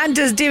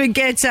 Galanta's David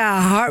Guetta,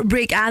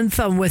 Heartbreak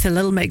Anthem, with a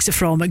little mix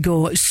from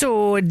Go.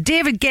 So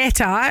David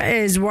Guetta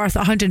is worth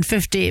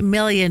 $150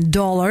 million,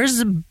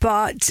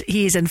 but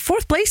he's in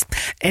fourth place.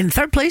 In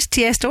third place,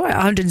 Tiesto at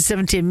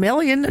 $170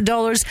 million,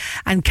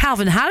 and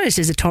Calvin Harris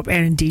is a top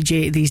earning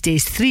DJ these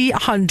days,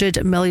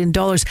 $300 million.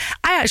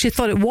 I actually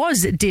thought it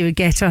was David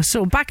Guetta,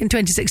 so back in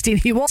 2016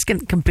 he was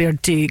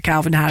compared to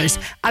Calvin Harris.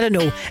 I don't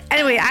know.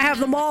 Anyway, I have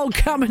them all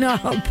coming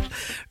up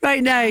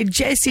right now.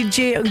 Jessie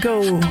J and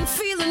Go. I'm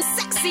feeling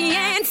sexy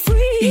and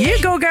free. You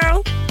go,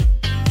 girl.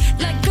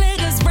 Like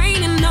glitter's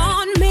raining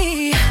on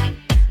me.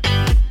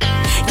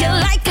 You're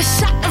like a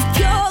shot of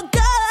pure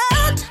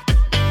gold.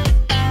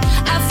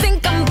 I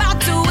think I'm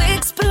about to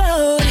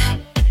explode.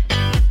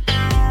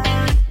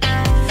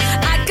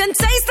 I can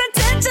taste the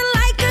tension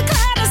like a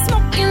cloud of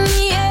smoke in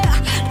the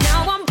air.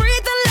 Now I'm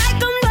breathing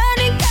like I'm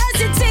running 'cause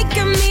you're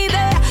taking me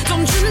there.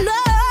 Don't you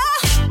know?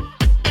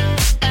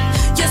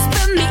 You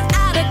spin me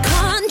out of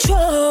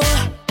control.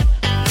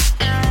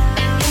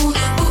 Ooh,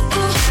 ooh,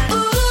 ooh,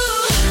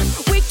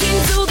 ooh.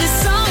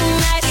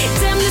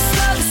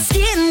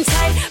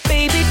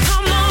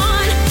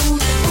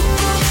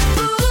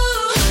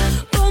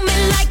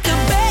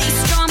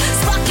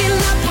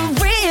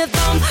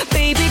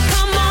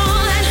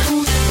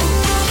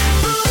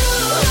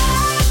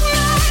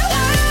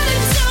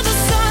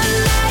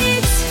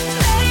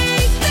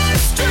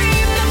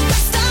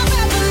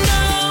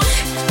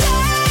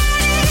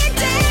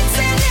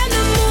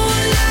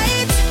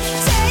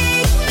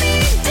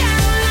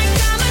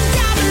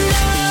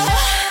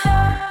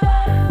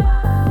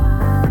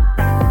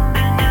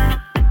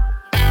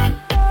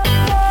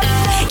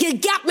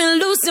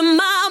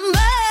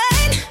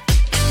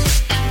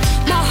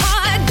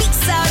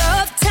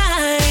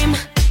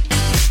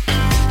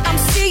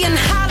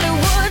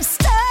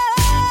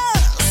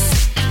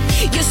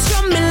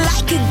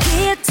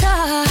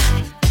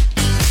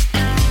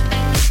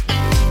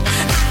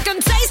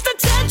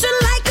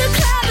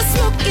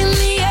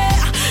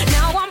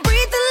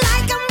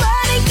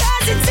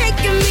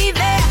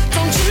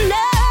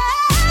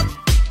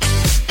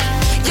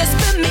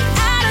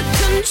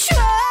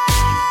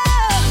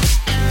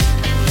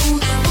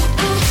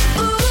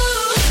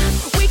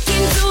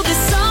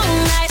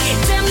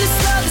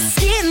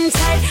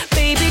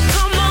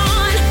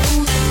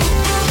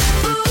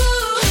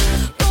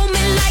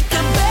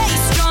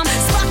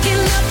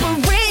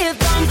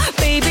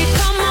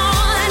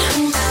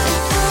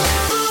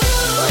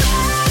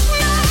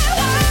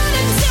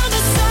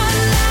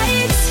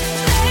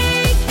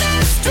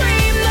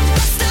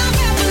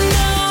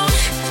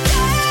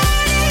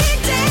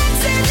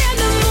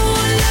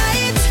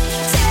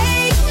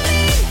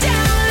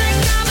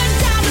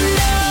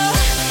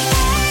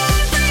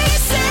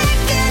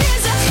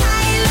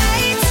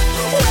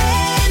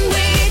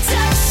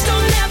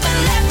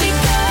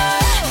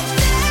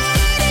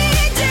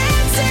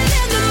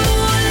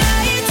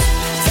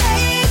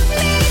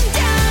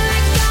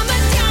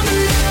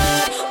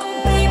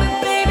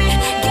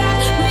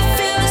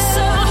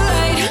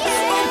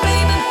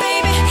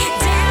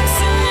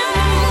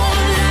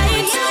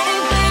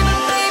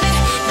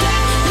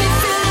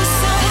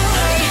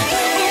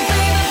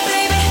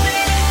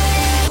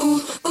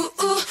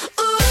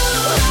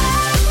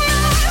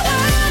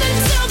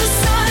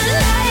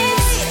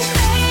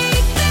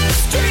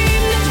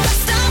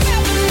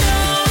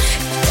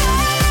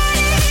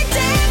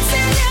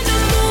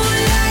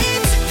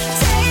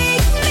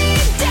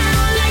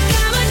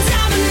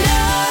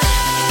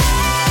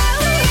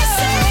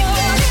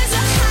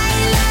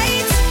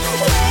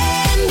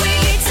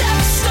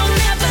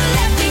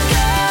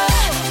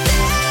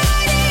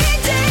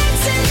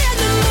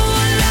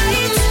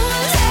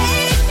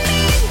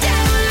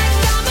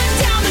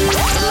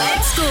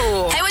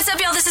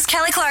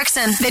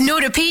 Clarkson. The no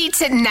repeat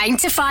 9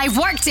 to 5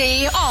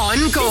 workday on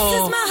Go.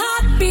 This is my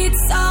heartbeat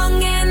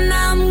song and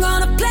I'm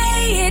gonna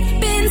play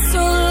it. Been so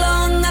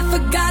long I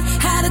forgot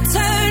how to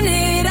turn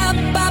it up,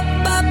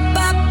 up, up,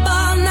 up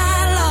all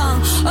night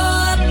long.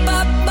 Oh, up,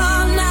 up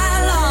all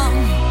night long.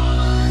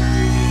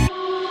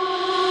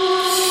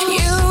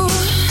 You,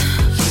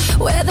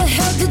 where the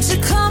hell did you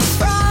come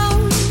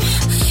from?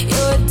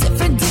 You're a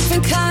different,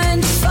 different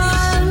kind of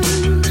fun.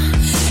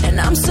 And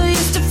I'm so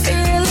used to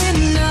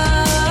feeling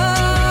numb.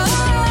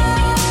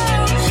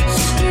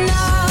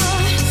 Now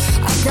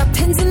I've got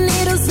pins and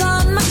needles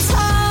on my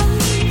tongue,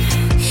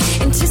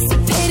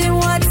 anticipating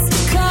what's to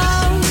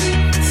come,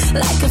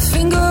 like a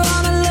finger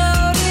on a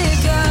loaded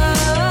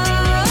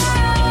gun.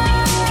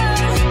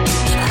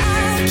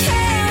 I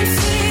can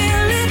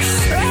feel it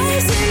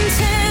rising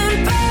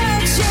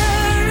temperature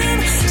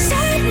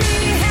inside me.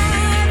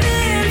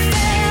 Haven't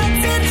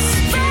felt it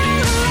for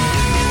a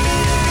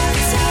long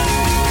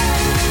time.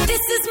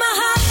 This is my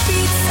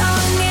heartbeat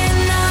song and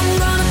I'm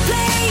gonna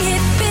play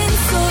it. Been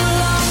so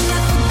long I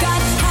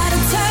forgot how to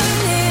turn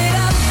it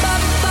up,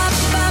 up, up,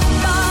 up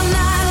all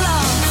night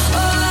long.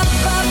 Oh, up,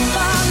 up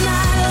all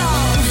night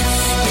long.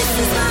 This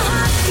is my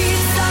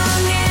heartbeat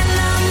song and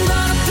I'm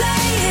gonna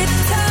play it.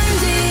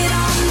 Turned it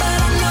on, but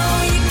I know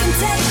you can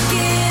take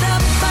it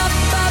up, up,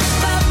 up,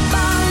 up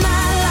all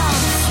night long.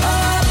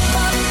 Oh, up,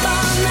 up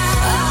all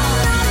night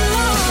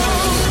long.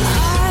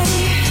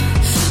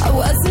 I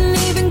wasn't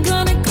even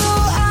gonna go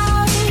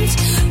out,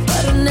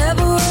 but I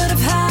never would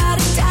have had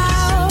a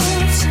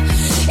doubt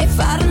if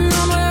I'd have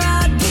known where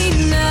I'd be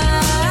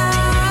now.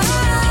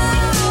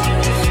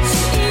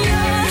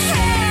 Your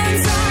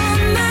hands on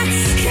my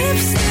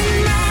hips and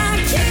my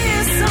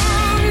kiss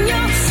on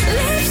your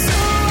lips, so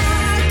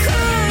I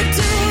could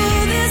do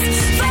this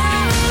for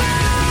a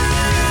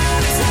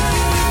long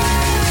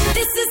time.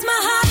 This is my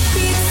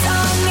heartbeat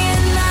song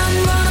and I'm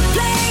gonna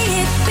play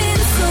it.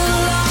 Been so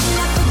long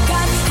I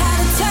forgot how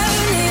to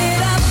turn it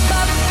up,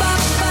 up,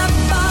 up, up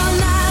all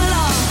night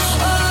long.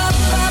 Oh,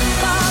 up, up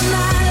all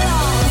night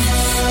long.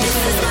 This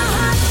is my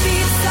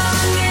heartbeat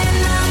song and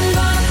I'm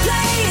gonna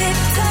play it.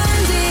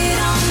 Turned it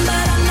on,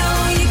 but I know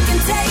you can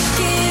take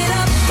it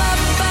up,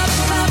 up, up,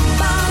 up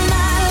all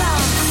night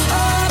long.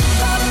 Oh,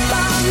 up, up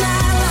all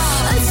night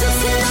long. Until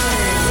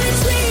tonight I'll be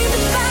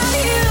dreaming about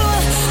you.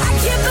 I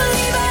can't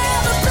believe I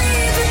ever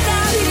breathe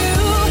without you.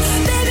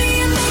 Baby,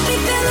 you make me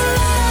feel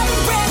alive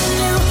and brand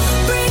new.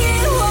 Bring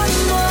it one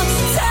more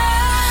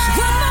time.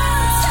 One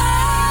more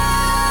time.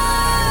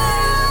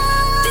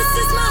 This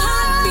is my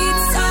heartbeat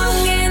song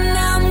and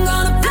I'm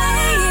gonna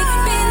play it.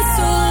 Been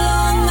so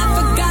long I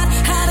forgot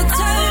how to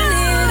turn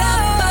it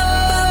up,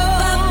 up,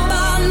 up, up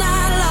all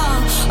night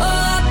long.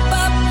 Oh, up,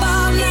 up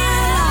all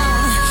night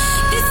long.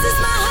 This is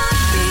my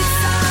heartbeat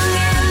song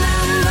and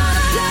I'm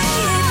gonna play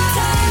it.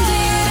 Turned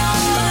it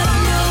on, but I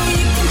know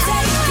you can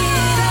take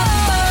it up,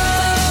 up,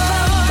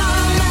 up, up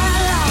all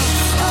night long.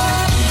 Oh,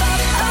 up,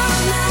 up all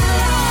night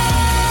long.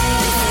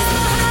 This is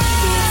my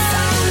heartbeat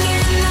song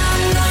and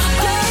I'm gonna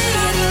play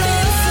it.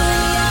 Been so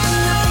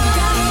long I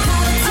forgot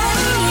how to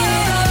turn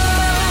it up,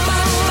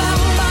 up, up,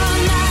 up all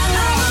night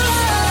long.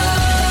 Up,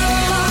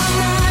 up all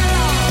night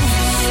long.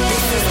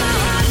 This is my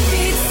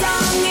heartbeat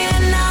song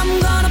and I'm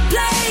gonna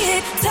play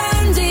it.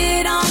 Turned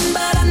it on,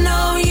 but I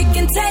know you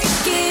can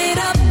take it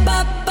up,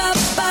 up, up,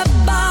 up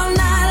all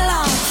night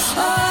long.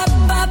 Up,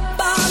 up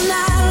all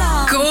night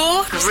long. Go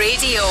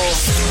Radio.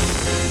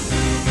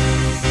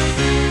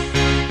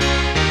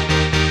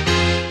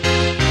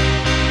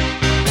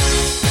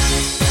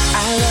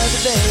 I love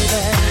you,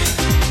 baby.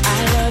 I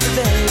love you,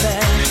 baby.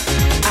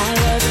 I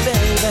love you,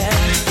 baby.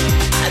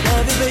 I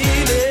love you,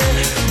 baby.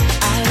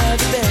 I love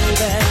you,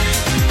 baby.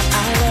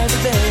 I love you,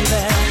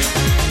 baby.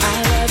 I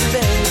love you,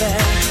 baby.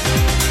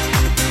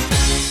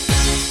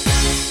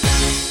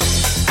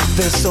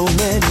 There's so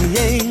many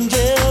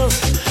angels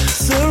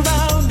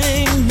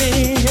surrounding me,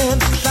 and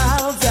the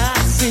clouds I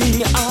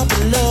see are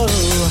below,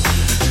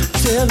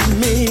 telling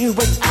me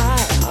what I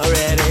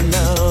already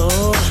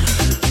know.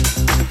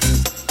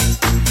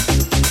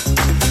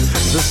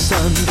 The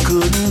sun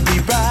couldn't be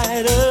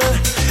brighter,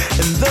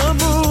 and the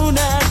moon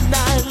at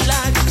night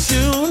like a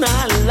tune I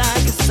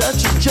like. It's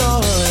such a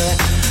joy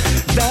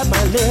that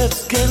my lips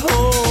can't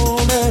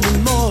hold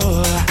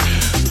anymore.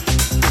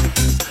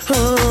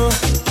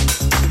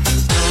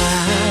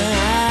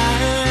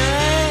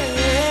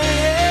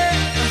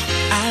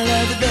 I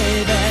love you,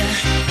 baby.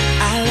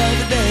 I love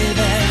you,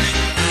 baby.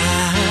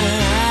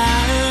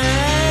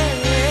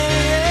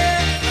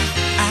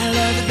 I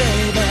love you,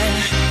 baby.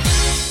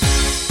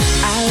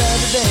 I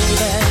love you,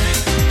 baby.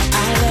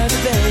 I love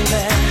you,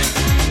 baby.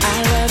 I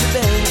love you,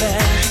 baby.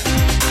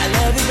 I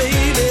love you,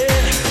 baby.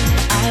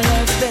 I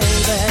love you,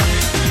 baby.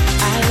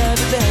 I love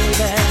you,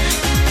 baby.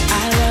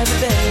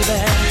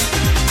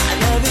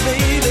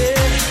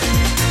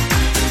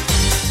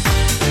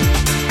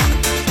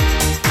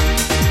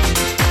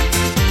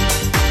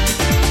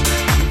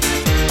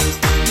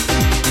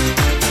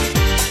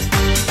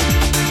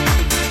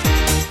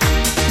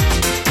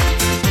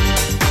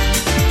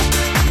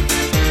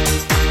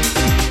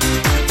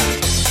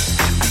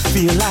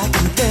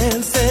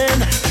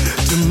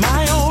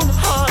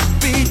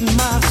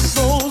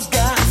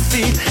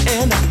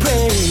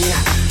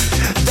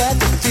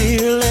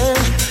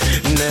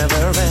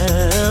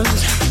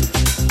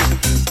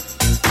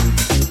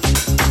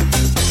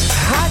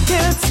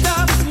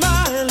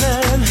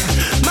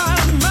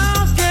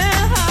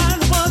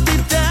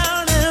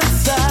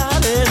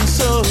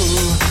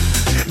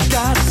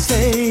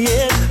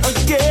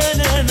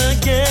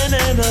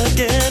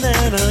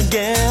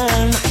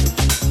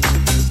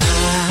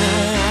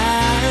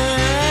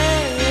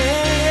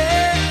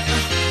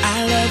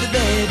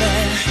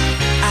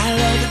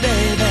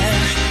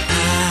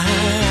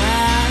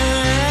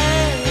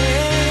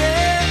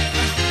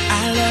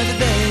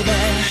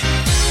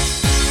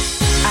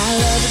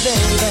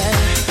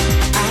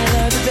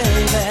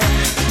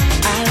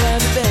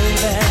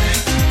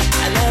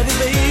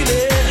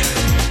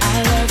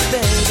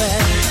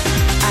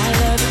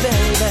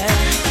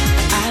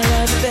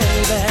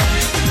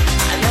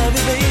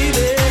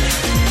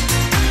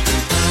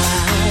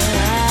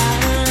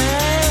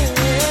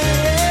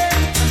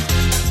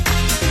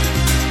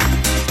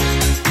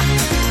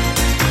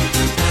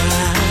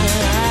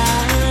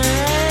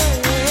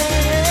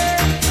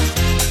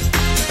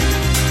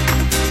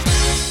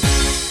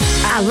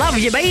 love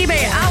you, baby.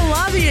 I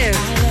love you.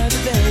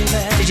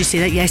 Did you see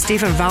that yesterday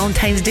for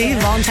Valentine's Day,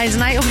 Valentine's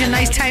night? Hope you had a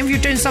nice time. If you're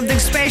doing something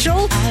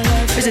special.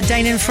 There's a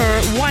dining for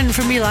one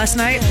for me last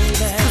night.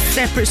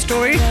 Separate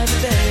story.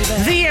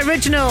 The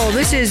original.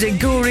 This is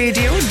Go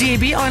Radio,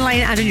 DAB,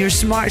 online and on your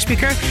smart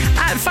speaker.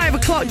 At 5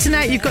 o'clock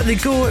tonight, you've got the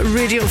Go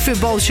Radio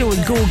football show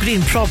with Go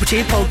Green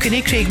Property, Paul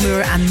Cooney, Craig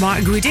Moore and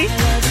Mark Goody.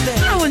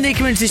 And when they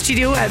come into the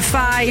studio at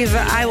 5,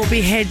 I will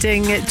be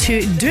heading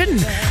to Doon.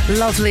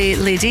 Lovely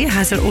lady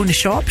has her own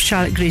shop,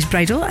 Charlotte Gray's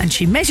Bridal, and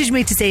she messaged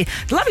me to say,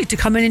 love you to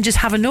come in and just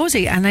have a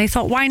nosy. And I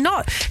thought, why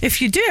not? If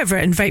you do ever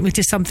invite me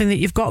to something that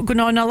you've got going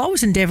on, I'll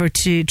always endeavour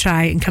to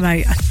try and come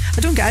out.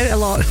 I don't get out a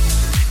lot.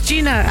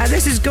 Gina,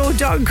 this is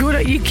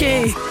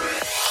go.co.uk.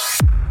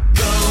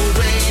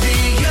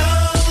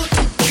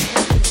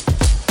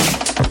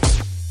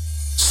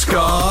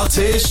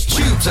 Scottish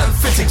Tubes and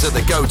Fittings are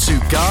the go-to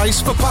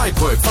guys for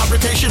pipework,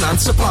 fabrication and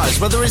supplies.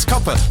 Whether it's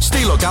copper,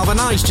 steel or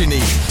galvanised you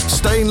need,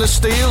 stainless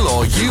steel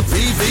or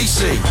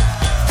UPVC.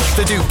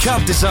 They do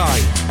cab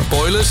design,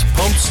 boilers,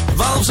 pumps,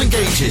 valves and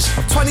gauges.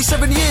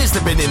 27 years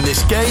they've been in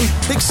this game.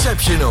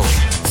 Exceptional.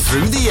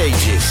 Through the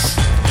ages.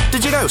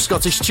 Did you know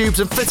Scottish Tubes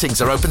and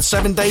Fittings are open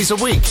 7 days a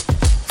week?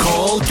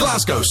 Call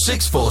Glasgow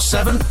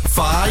 647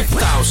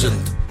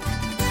 5000.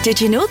 Did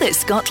you know that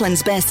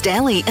Scotland's Best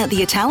Deli at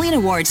the Italian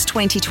Awards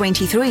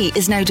 2023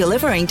 is now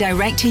delivering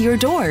direct to your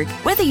door?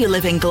 Whether you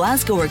live in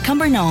Glasgow or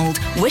Cumbernauld,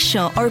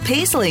 Wishaw or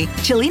Paisley,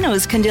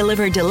 Chilino's can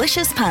deliver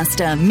delicious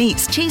pasta,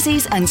 meats,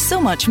 cheeses and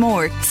so much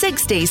more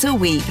 6 days a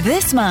week.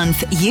 This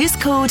month, use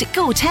code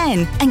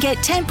GO10 and get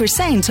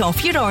 10%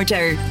 off your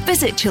order.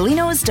 Visit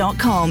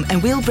chilinos.com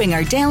and we'll bring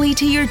our deli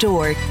to your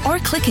door, or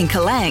click and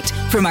collect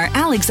from our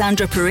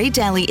Alexandra Parade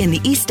Deli in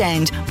the East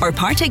End or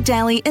Partick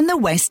Deli in the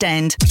West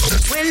End.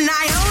 When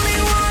I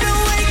only wanna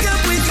wake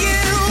up with you.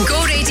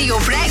 Go Radio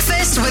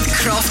Breakfast with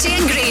Crofty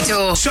and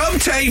Grado.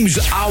 Sometimes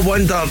I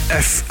wonder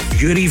if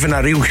you're even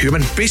a real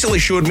human. Basically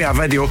showed me a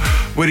video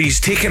where he's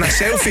taking a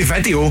selfie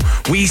video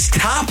with his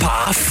tap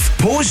off,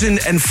 posing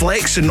and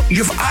flexing.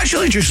 You've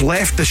actually just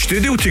left the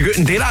studio to go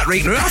and do that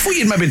right now. I thought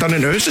you'd maybe done it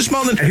in the house this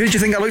morning. Who do you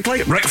think I looked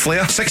like? Ric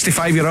Flair,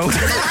 65-year-old.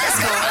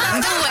 Glasgow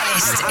and the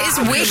West is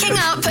waking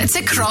up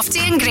to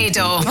Crofty and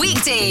Grado.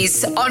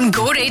 Weekdays on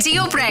Go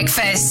Radio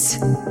Breakfast.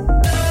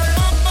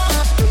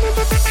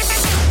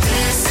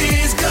 This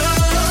is Go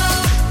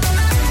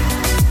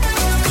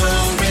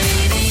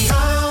Radio.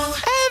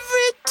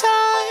 Every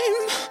time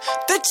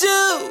that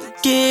you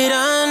get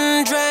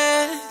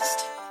undressed,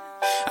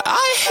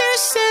 I hear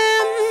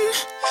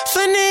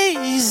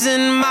symphonies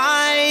in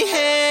my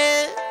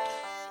head.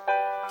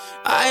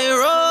 I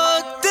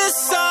wrote this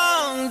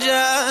song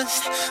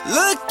just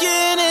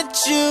looking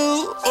at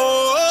you.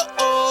 Oh,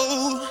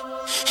 oh.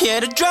 Yeah,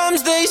 the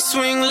drums they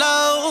swing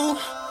low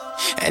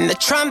and the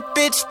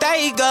trumpets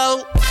they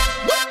go.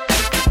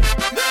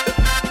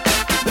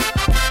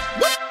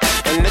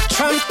 And the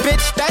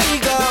trumpets they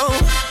go.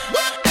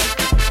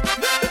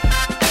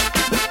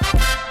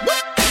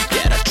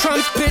 Yeah, the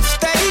trumpets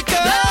they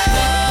go.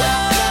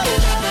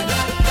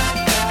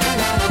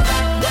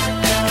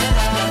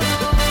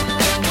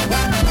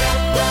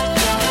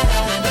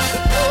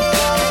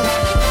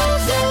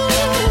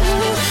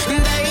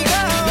 They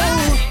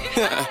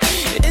go.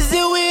 Is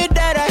it weird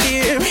that I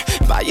hear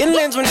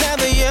violins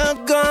whenever you're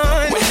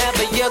gone?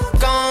 Whenever you're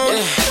gone.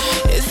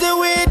 Yeah. Is it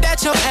weird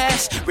that your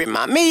ass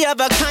remind me of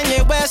a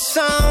Kanye West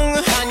song?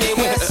 Kanye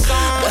West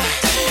song.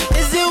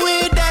 Is it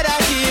weird that I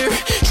hear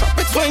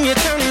trumpets when you're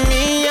turning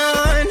me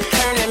on?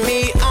 Turning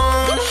me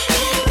on.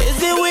 Is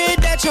it weird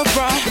that your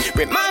bra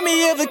remind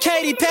me of a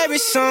Katy Perry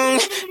song?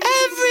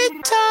 Every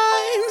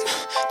time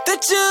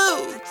that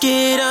you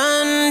get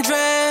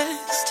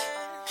undressed,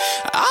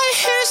 I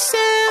hear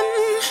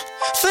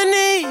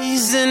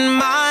symphonies in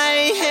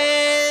my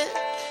head.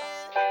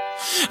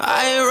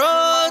 I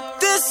wrote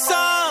this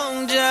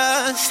song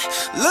just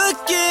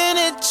looking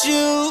at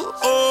you.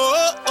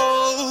 Oh,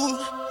 oh.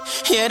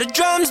 Yeah, the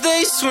drums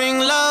they swing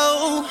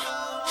low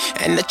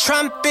and the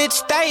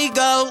trumpets they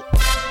go.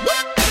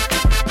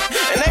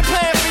 And they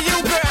play for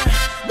you, girl.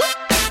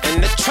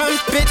 And the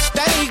trumpets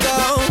they go.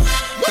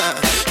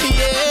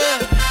 Yeah.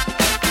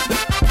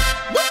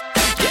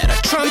 Yeah, the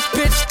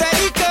trumpets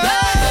they go.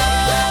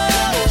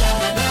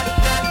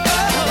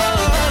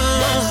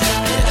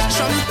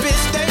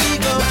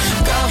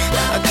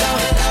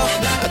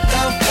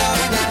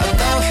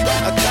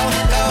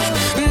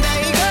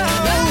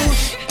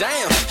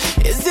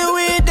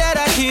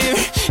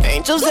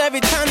 Every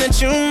time that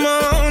you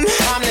moan,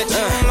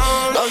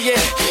 oh yeah.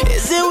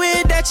 Is it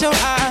weird that your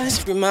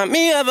eyes remind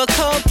me of a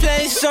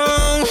Coldplay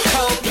song?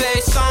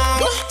 Coldplay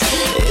song.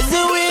 Is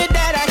it weird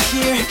that I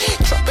hear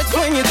trumpets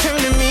when you're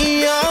turning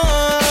me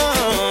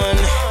on?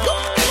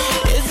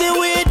 Is it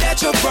weird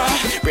that your bra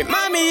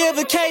remind me of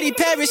a Katy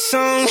Perry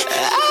song?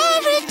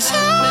 Every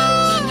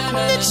time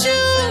that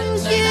you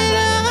get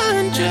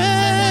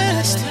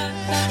undressed,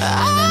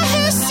 I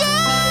hear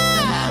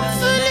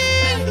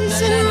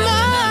symphonies in my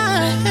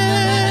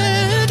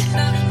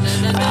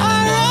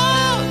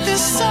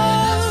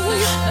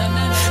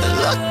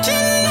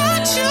looking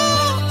at you.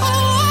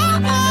 Oh,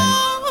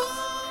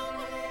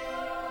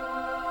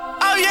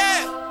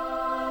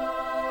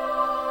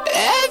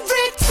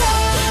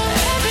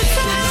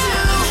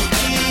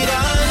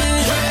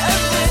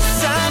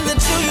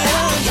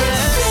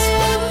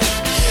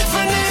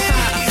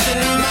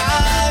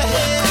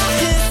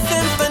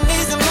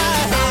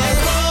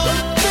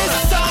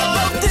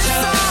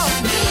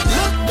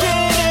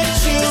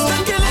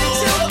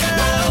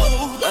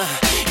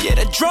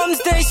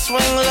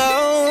 swing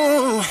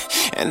low,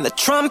 and the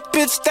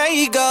trumpets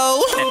they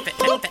go.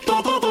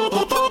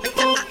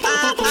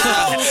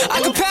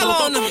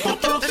 Acapella on them,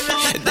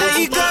 there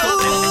you go.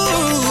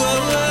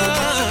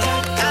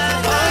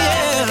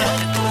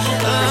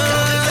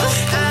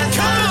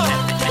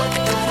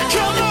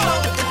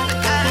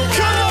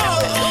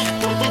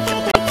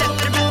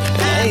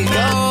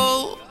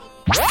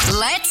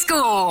 Let's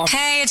go.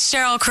 Hey, it's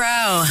Sheryl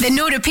Crow. The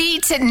no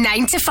repeat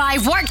 9 to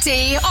 5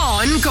 workday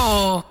on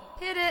Go.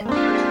 Hit it.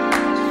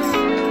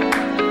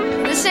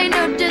 This ain't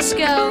no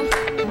disco.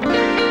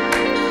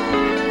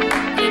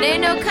 It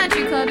ain't no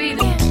country club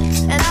either.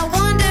 And I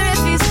wonder if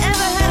he's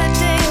ever had a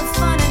day of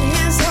fun in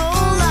his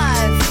whole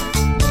life.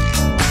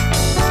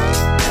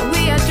 And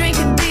we are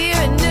drinking beer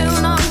at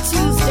noon on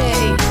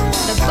Tuesday.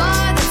 The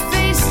bar that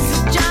faces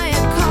a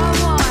giant car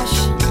wash.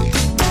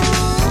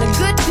 The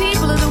good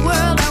people of the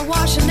world are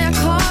washing their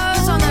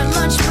cars on their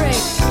lunch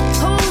break,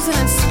 posing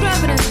and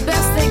scrubbing as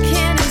best they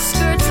can in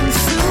skirts and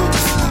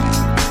suits.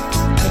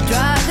 They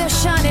drive their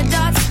shiny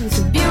Datsuns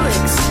and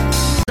Buicks.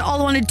 All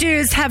I want to do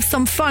is have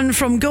some fun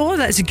from Go.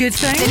 That's a good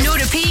thing. The no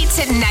repeat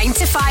 9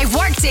 to 5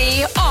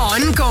 workday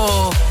on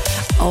Go.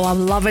 Oh,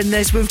 I'm loving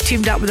this. We've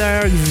teamed up with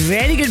our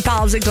very good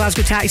pals at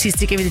Glasgow Taxis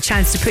to give you the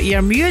chance to put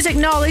your music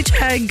knowledge.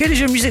 How good is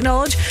your music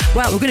knowledge?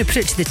 Well, we're going to put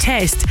it to the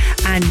test.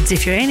 And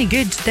if you're any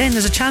good, then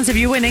there's a chance of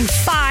you winning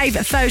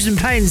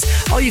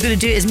 £5,000. All you're going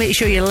to do is make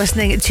sure you're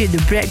listening to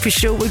The Breakfast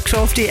Show with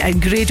Crofty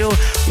and Grado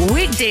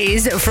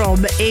weekdays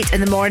from 8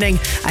 in the morning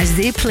as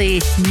they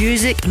play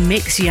Music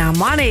Makes Ya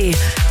Money.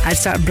 I'd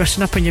start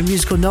brushing up on your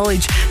musical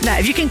knowledge. Now,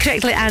 if you can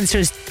correctly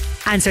answer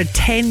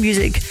 10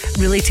 music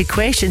related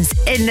questions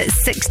in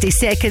 60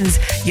 seconds,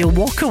 you'll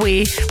walk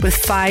away with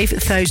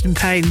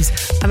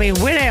 £5,000. I mean,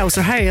 where else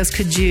or how else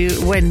could you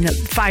win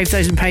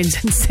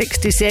 £5,000 in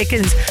 60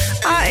 seconds?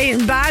 That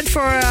ain't bad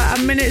for a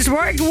minute's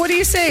work. What do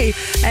you say?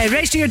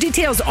 Register your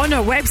details on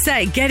our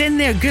website. Get in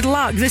there. Good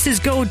luck. This is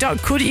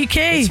go.co.uk.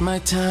 It's my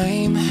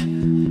time,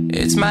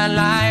 it's my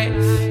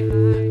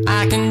life.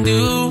 I can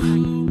do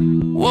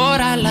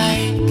what I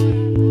like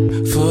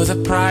for the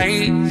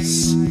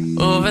price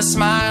of a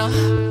smile.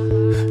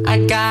 I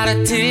got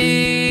a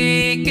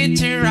ticket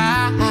to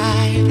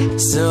ride,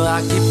 so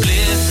I keep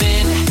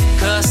living,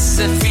 cause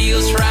it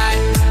feels right,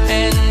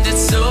 and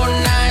it's so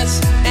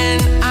nice,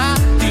 and I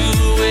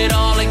do it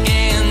all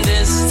again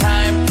this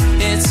time.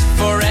 It's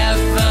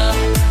forever,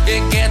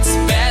 it gets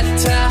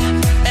better,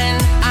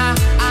 and I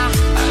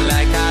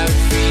like how it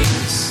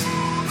feels.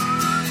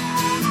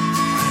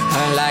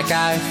 I like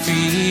how it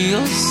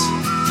feels.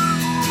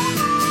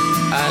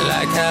 I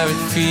like how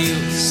it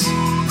feels.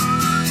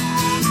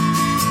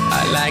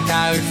 I like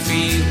how it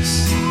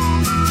feels.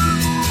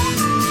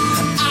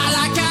 I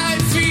like how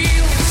it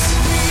feels.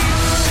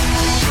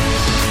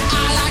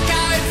 I like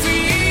how it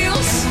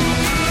feels.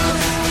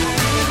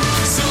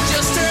 So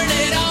just turn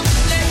it up,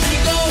 let me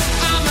go.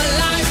 I'm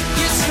alive,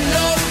 yes or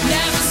no,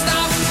 never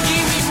stop.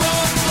 Give me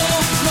more.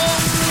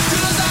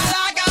 Cause I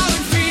like how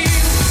it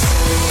feels.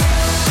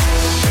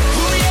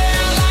 Oh yeah,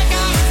 I like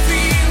how it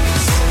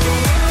feels.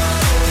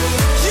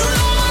 You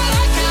know I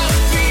like how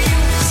it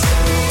feels.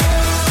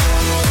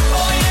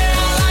 Oh yeah,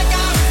 I like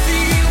how it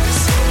feels.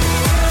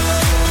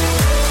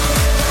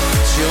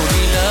 Show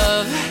me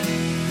love,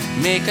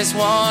 make us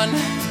one.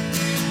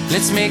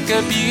 Let's make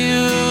a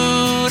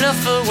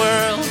beautiful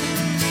world.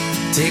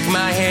 Take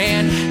my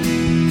hand,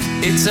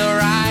 it's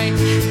alright.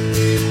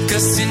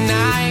 Cause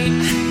tonight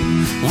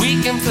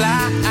we can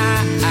fly.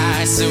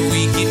 So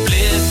we keep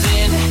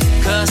living,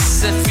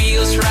 cause it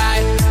feels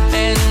right,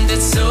 and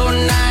it's so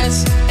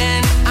nice,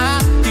 and I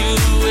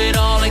do it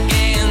all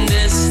again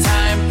this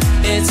time.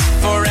 It's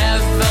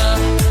forever,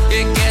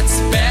 it gets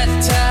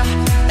better,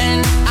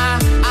 and I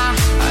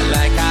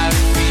like how it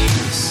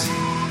feels.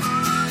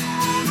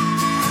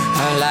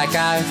 I like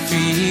how it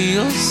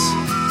feels.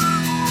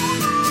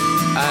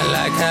 I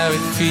like how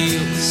it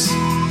feels.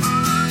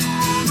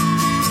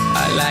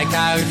 I like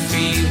how it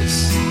feels.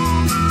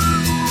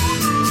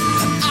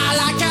 I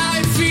like how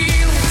it feels.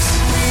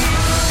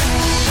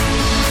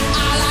 I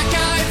like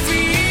how it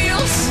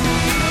feels.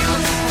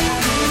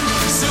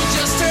 So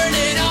just turn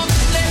it up,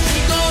 let me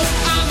go.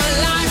 I'm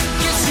alive,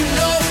 yes you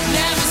know,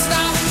 never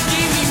stop.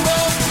 Give me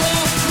more.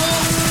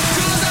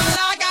 Cause I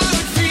like how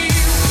it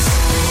feels.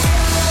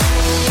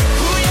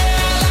 Oh yeah,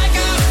 I like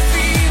how it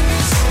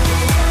feels.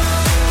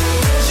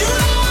 You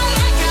know I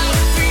like how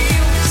it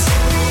feels.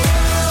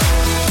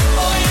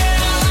 Oh yeah,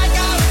 I like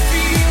how it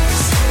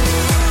feels.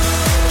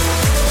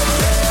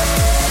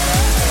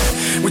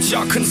 What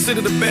y'all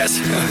consider the best?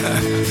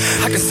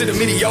 I consider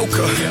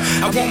mediocre.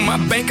 I want my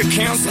bank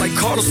accounts like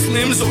Carter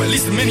Slims or at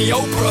least a mini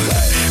Oprah.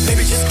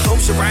 Baby, just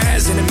close your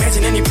eyes and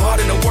imagine any part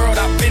in the world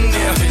I've been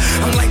there.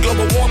 I'm like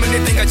global warming,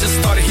 they think I just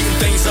started heating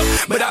things up.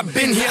 But I've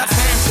been here, I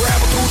time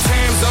travel through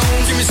time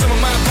zones. Give me some of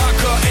my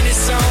vodka and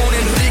it's on.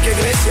 Enrique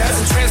Iglesias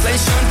in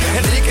translation.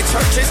 Enrique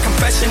Church's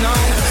confession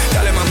on.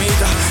 Dale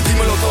mamita,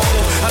 dímelo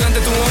todo.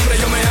 Adelante tu hombre,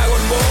 yo me hago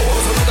el bobo.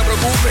 So no te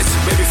preocupes,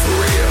 baby, for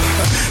real.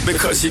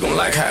 Because you gon'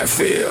 like how it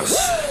feels.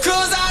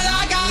 Cause I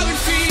like how it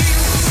feels.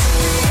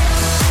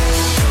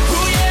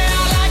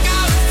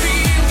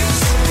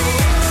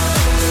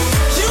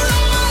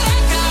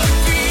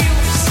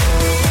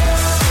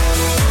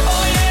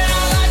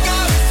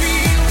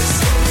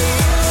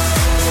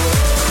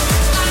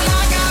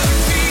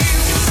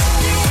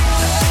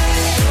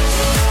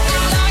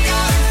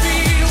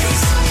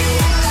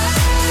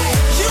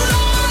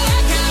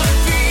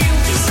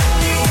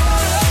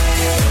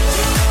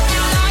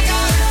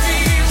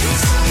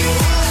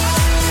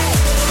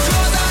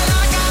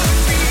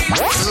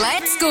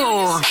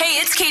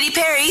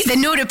 The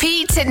no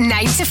repeat 9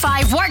 to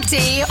 5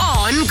 workday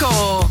on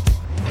Go.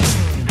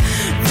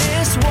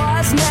 This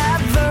was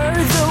never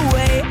the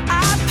way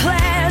I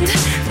planned,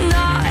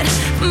 not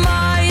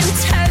my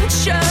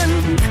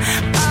intention.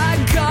 I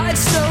got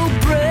so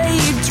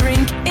brave,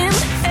 drink in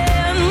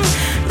hand,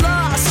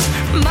 lost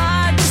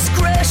my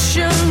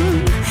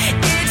discretion.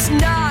 It's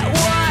not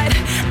what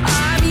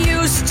I'm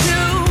used to.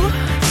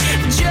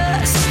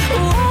 Just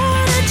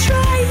wanna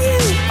try you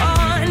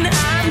on.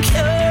 I'm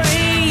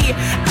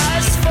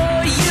curious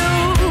for you.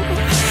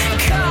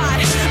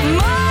 Caught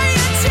my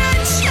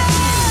attention.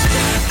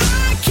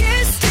 I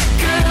kissed a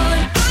girl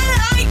and I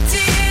liked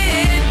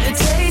it. The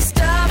taste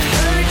of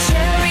her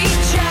cherry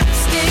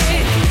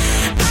chapstick.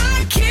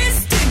 I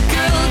kissed a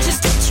girl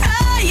just to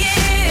try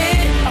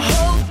it. I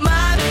hope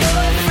my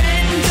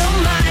boyfriend don't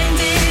mind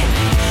it.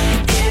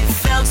 It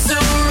felt so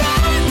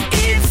wrong,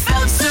 it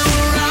felt so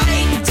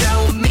right.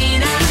 Don't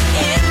mean I'm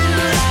in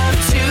love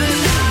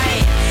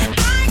tonight.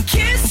 I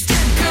kissed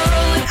a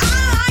girl and I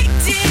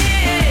liked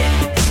it.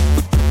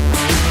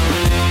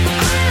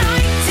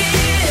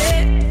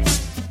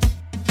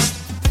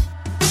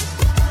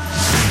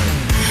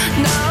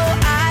 No,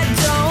 I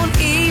don't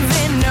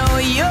even know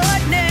your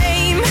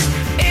name.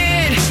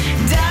 It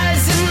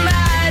doesn't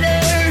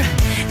matter.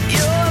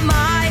 You're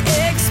my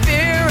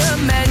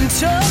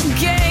experimental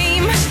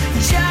game.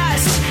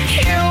 Just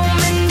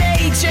human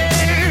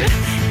nature.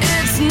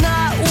 It's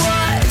not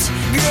what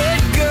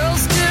good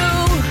girls do.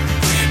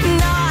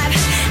 Not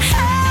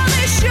how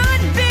they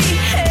should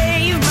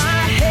behave.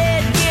 My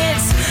head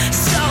gets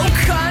so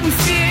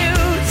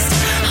confused.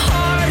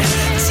 Hard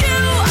to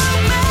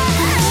obey.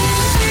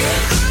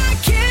 I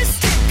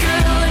kissed a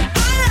girl and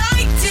I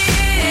liked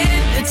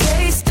it. The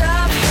taste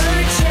of her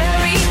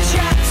cherry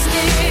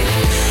chapstick.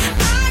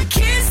 I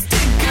kissed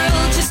a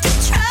girl just to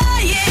try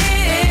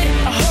it.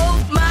 I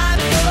hope my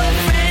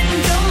boyfriend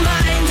don't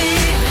mind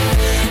it.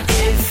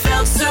 It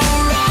felt so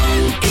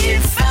wrong,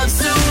 it felt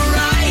so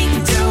right.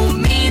 Don't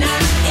mean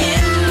I'm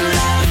in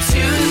love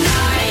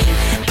tonight.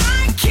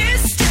 I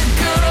kissed a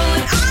girl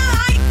and I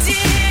liked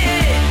it.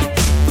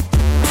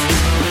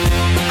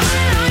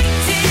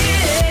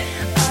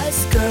 Us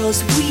girls,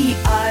 we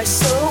are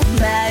so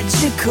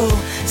magical.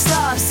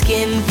 Soft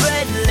skin,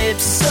 red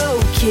lips, so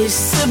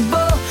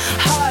kissable.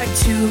 Hard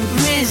to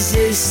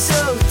resist,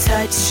 so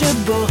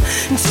touchable.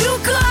 Too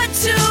good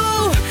to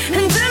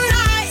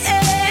deny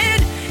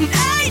it.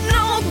 Ain't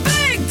no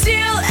big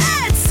deal,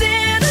 it's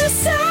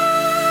innocent.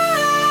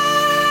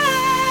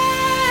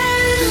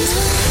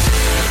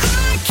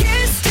 I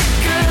kissed a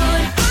girl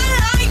and I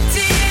liked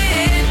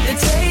it. The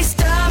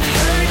taste of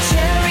her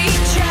cherry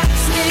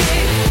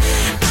chapstick.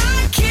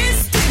 I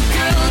kissed a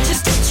girl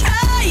just to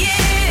try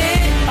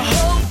it. I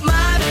hope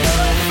my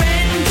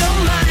boyfriend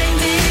don't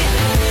mind it.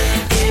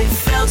 It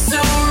felt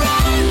so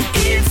wrong,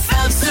 it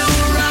felt so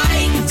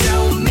right.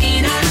 Don't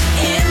mean I'm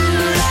in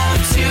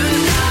love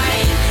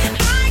tonight.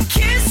 I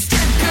kissed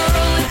a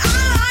girl and I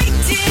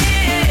liked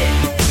it.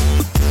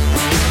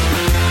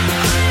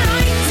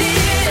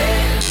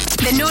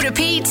 The no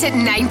repeat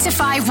 9 to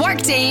 5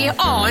 workday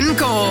on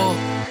Go.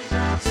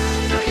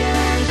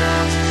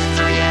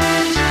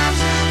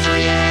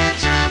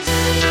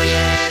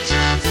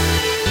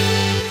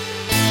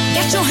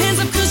 Get your hands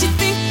up cause you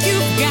think you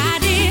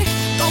got it.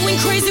 Going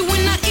crazy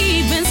when I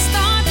even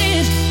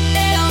started.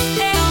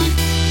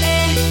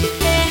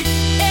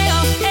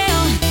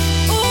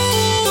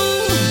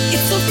 Ooh,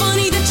 it's so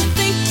funny that you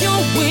think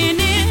you're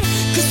winning.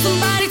 Cause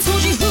somebody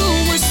told you who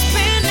was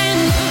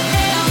spinning.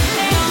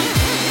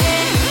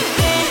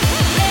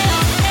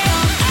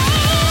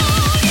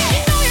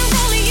 You know you're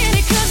only in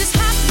it cause it's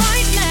hot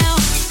right now.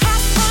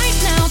 Hot right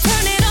now,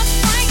 turn it up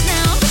right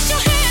now. Put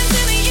your hands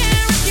in the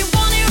air if you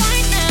want it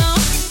right now.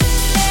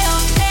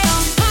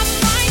 Hot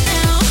right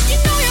now. You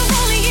know you're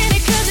only in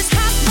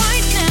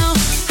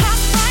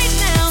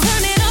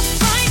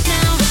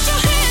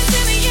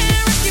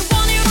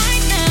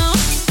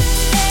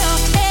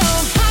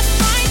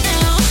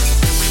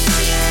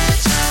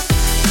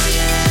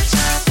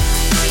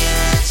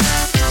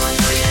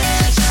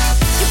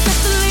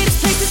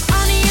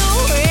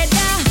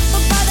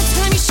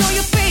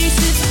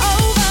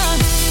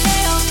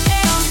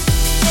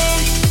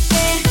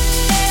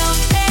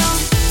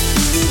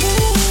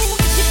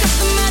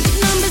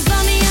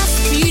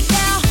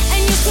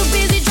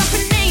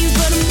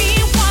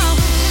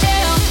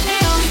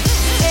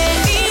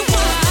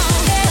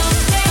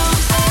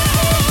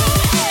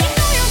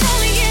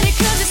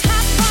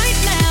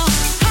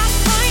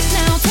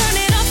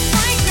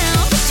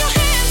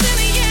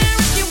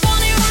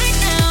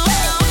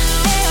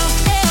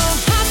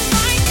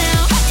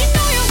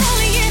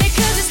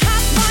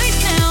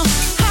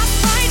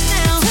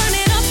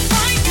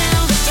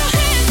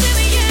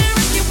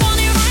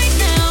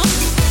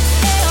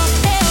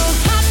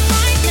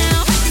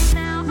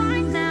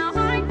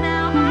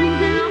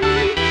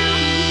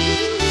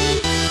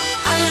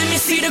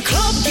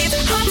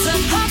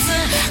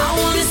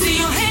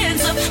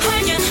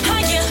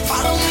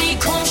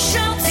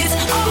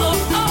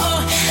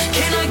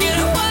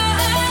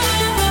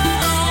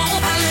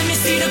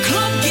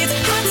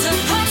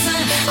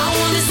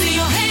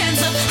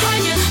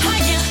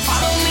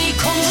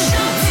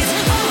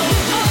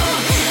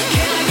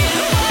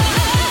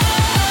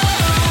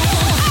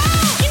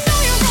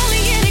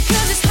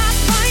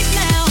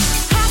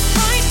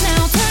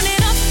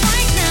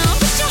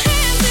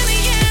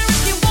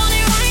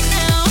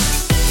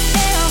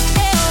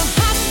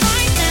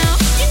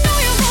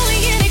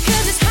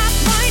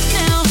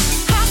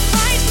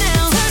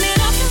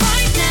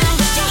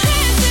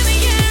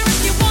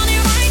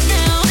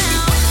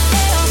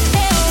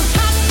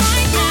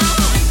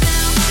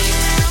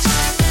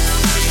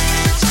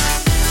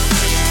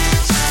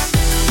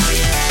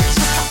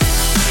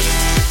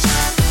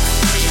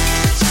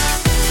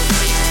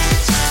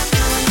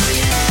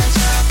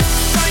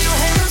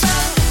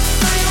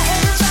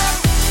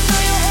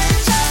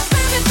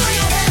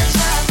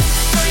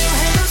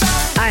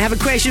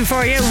question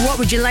for you. What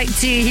would you like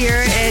to hear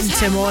in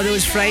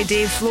tomorrow's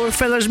Friday Floor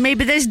Fillers?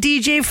 Maybe this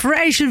DJ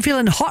fresh and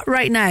feeling hot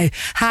right now.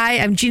 Hi,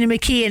 I'm Gina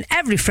McKie, and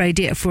every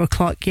Friday at 4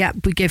 o'clock,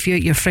 we give you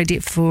your Friday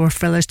Floor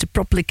Fillers to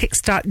properly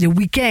kickstart the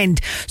weekend.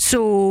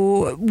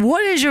 So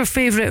what is your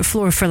favourite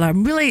floor filler?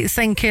 I'm really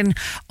thinking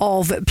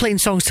of playing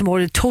songs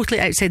tomorrow totally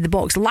outside the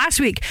box.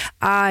 Last week,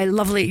 a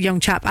lovely young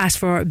chap asked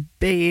for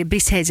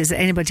bass heads. Is there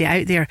anybody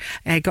out there?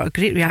 Got a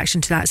great reaction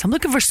to that. So I'm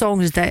looking for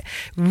songs that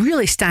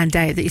really stand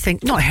out, that you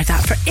think, not heard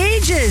that for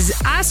ages.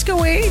 Ask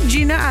away,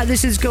 Gina at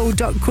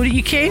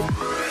thisisgo.co.uk.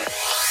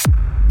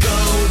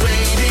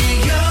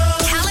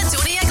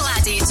 Caledonia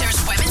Gladiators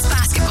women's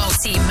basketball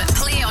team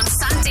play on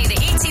Sunday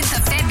the 18th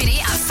of February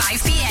at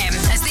 5 p.m.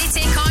 as they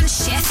take on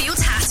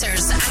Sheffield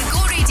Hatters, and Go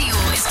Radio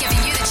is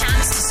giving you the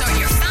chance to sort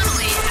your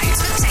family out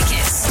with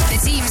tickets. The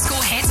teams go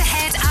head to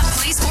head at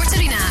Play Sports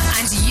Arena,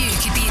 and you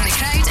could be in the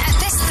crowd at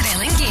this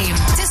thrilling game.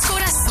 To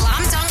score a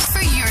slam dunk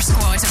for your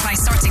squad by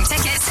sorting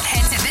tickets,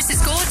 head to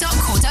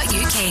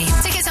thisisgo.co.uk.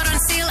 Tickets are on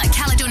sale at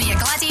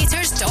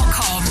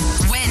caledoniagladiators.com.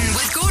 Win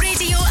with Go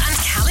Radio and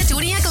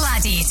Caledonia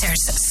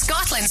Gladiators,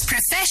 Scotland's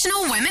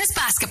professional women's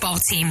basketball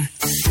team.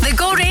 The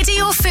Go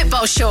Radio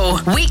Football Show,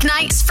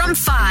 weeknights from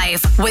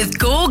 5 with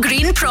Go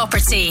Green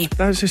Property.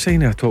 That's the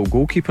sign of a top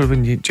goalkeeper.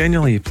 When you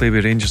genuinely play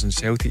with Rangers and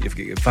Celtic, you've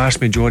got the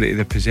vast majority of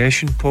the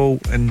possession, Paul,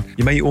 and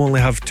you might only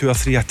have 2 or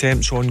 3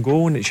 attempts on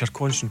goal, and it's your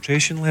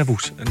concentration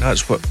levels, and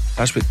that's what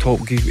top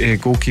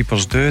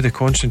goalkeepers do. They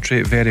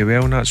concentrate very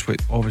well, and that's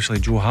what obviously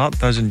Joe Hart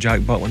does, and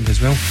Jack Butland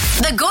as well.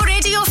 The Go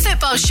Radio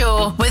Football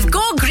Show with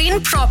Go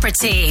Green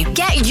Property.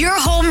 Get your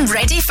home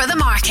ready for the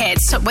market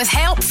with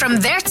help from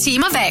their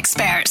team of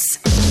experts.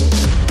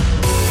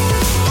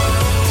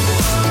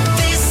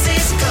 This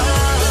is Go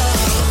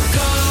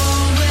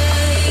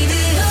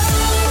Radio.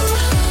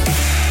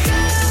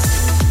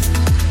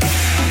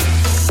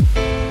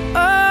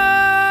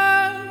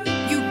 Oh,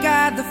 you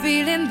got the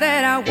feeling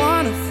that I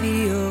wanna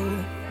feel.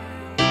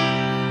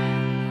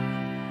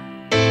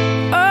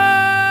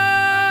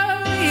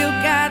 Oh, you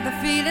got the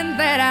feeling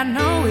that I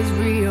know is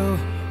real,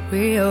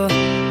 real,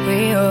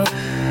 real.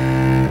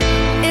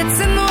 It's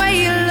in the way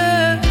you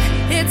look,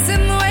 it's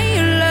in the way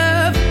you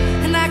love,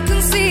 and I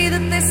can see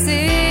that this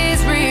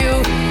is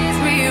real,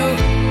 real.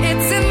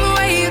 It's in the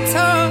way you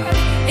talk,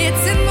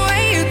 it's in the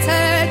way you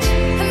touch,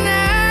 and I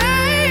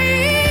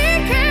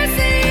can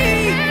see,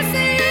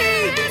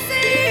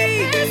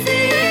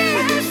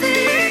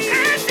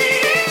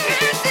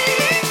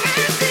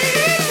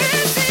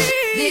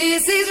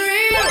 this is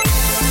real,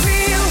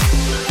 real,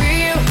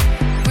 real,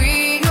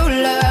 real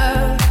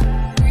love.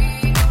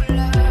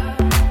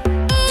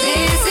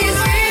 This is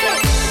real,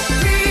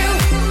 real,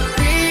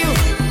 real,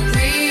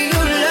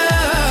 real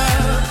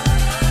love.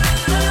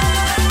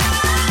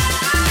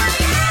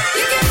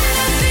 You give me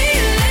that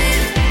feeling,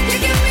 you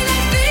give me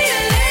that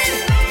feeling,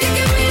 you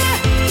give me that,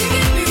 you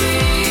give me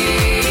real love.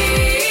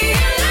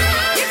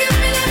 You give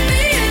me that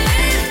feeling,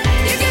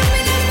 you give me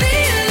that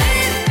feeling,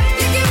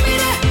 you give me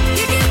that,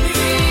 you give me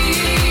real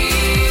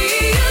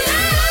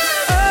love.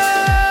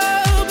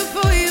 Oh,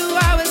 before you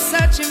I was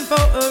searching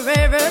for a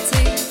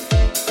rarity.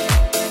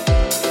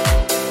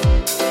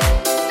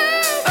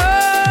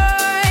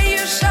 Oh,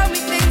 you showed me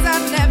things I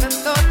never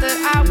thought that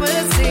I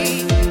would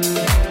see.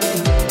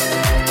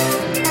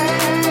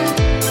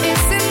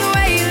 It's in the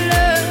way you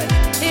look,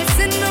 it's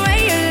in the way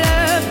you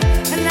love,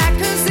 and I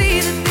can see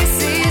that this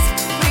is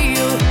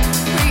real,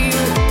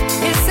 real.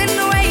 It's in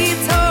the way you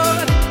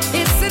talk,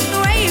 it's in the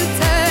way you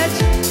touch,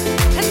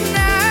 and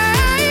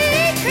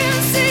I can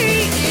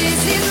see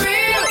this is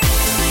real,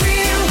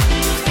 real,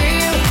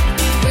 real,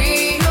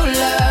 real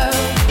love.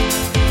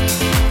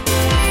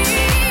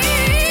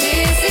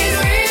 This is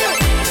real,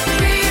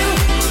 real,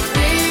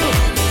 real,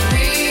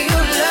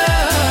 real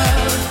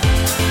love.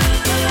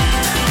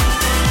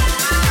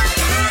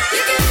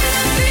 You give me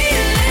that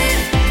feeling,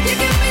 you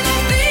give me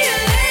that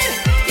feeling,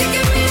 you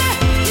give me that,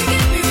 you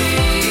give me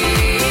real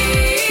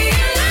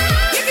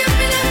love. You give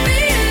me that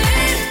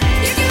feeling,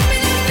 you give me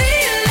that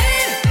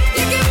feeling,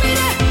 you give me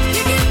that,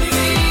 you give me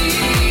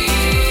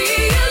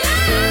real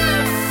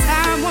love.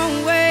 Time won't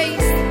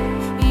waste,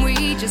 and we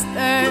just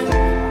learn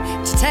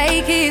to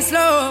take it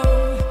slow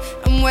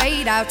and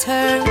wait our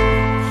turn.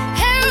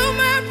 Hold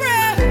my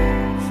breath,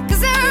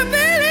 'cause I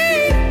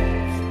believe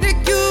that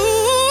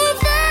you'll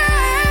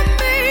find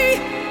me.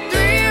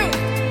 Real,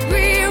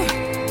 real,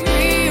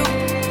 real,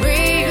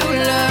 real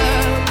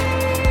love.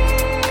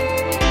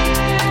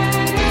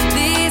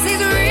 This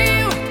is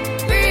real,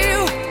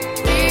 real,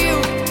 real,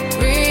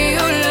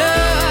 real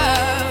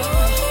love.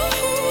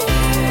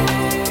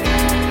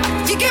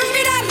 You give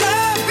me that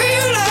love,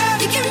 real love.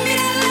 You give me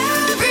that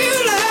love,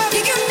 real love.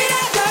 You give me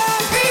that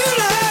love, real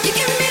love. You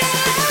give me that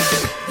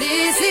love.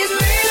 This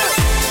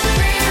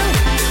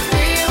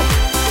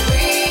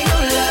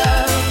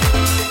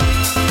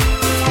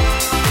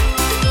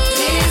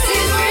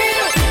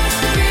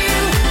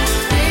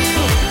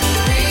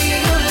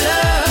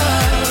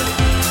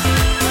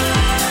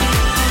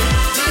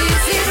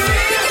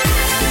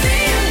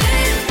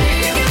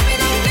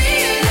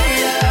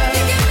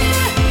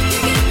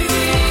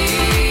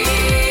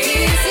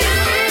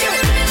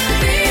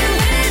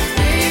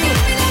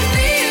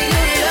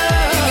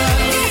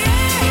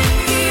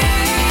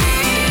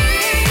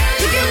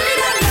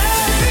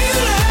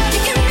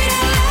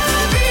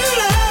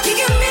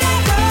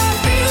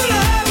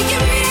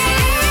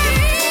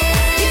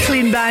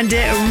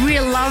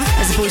love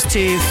as opposed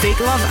to fake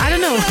love. I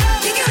don't know.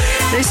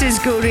 This is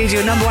Go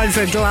Radio, number one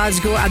for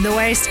Glasgow and the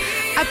West.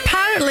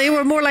 Apparently,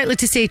 we're more likely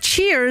to say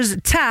cheers,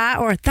 ta,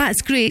 or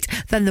that's great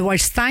than the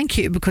words thank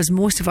you, because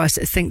most of us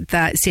think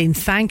that saying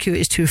thank you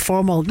is too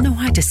formal. No,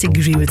 I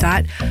disagree with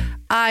that.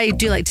 I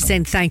do like to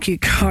send thank you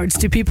cards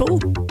to people.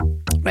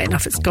 Right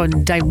enough, it's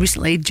gone down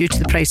recently due to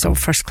the price of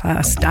first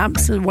class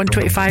stamps,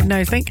 $1.25 now,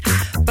 I think.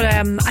 But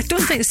I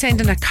don't think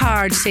sending a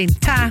card saying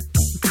ta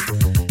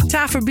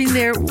for being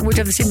there would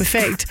have the same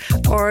effect.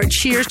 Or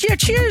cheers. Yeah,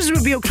 cheers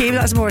would be okay, but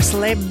that's more a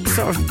celeb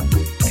sort of,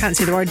 can't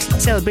say the word,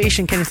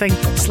 celebration kind of thing,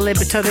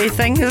 celebratory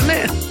thing, isn't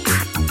it?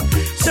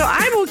 So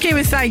I'm okay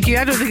with thank you.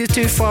 I don't think it's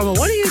too formal.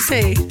 What do you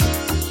say?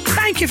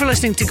 Thank you for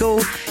listening to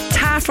Go.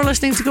 Ta for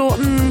listening to Go.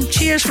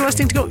 Cheers for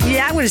listening to Go.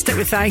 Yeah, I'm going to stick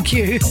with thank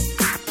you.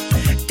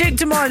 Dick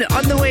Demond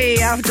on the way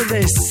after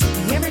this.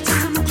 Every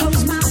time I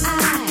close my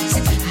eyes,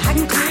 I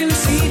can clearly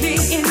see the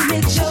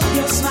image of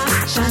your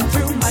smile shine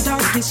through my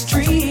darkest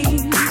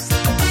dreams.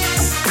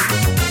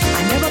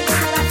 I never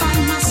thought I'd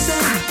find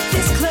myself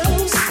this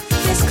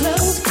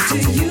close to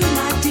you,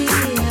 my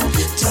dear.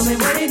 Tell me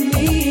what it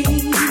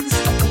means.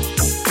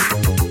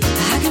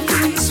 I can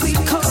feel your sweet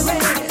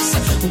caress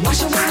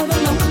wash away all the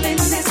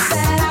loneliness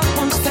that I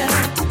once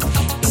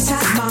felt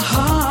inside my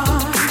heart.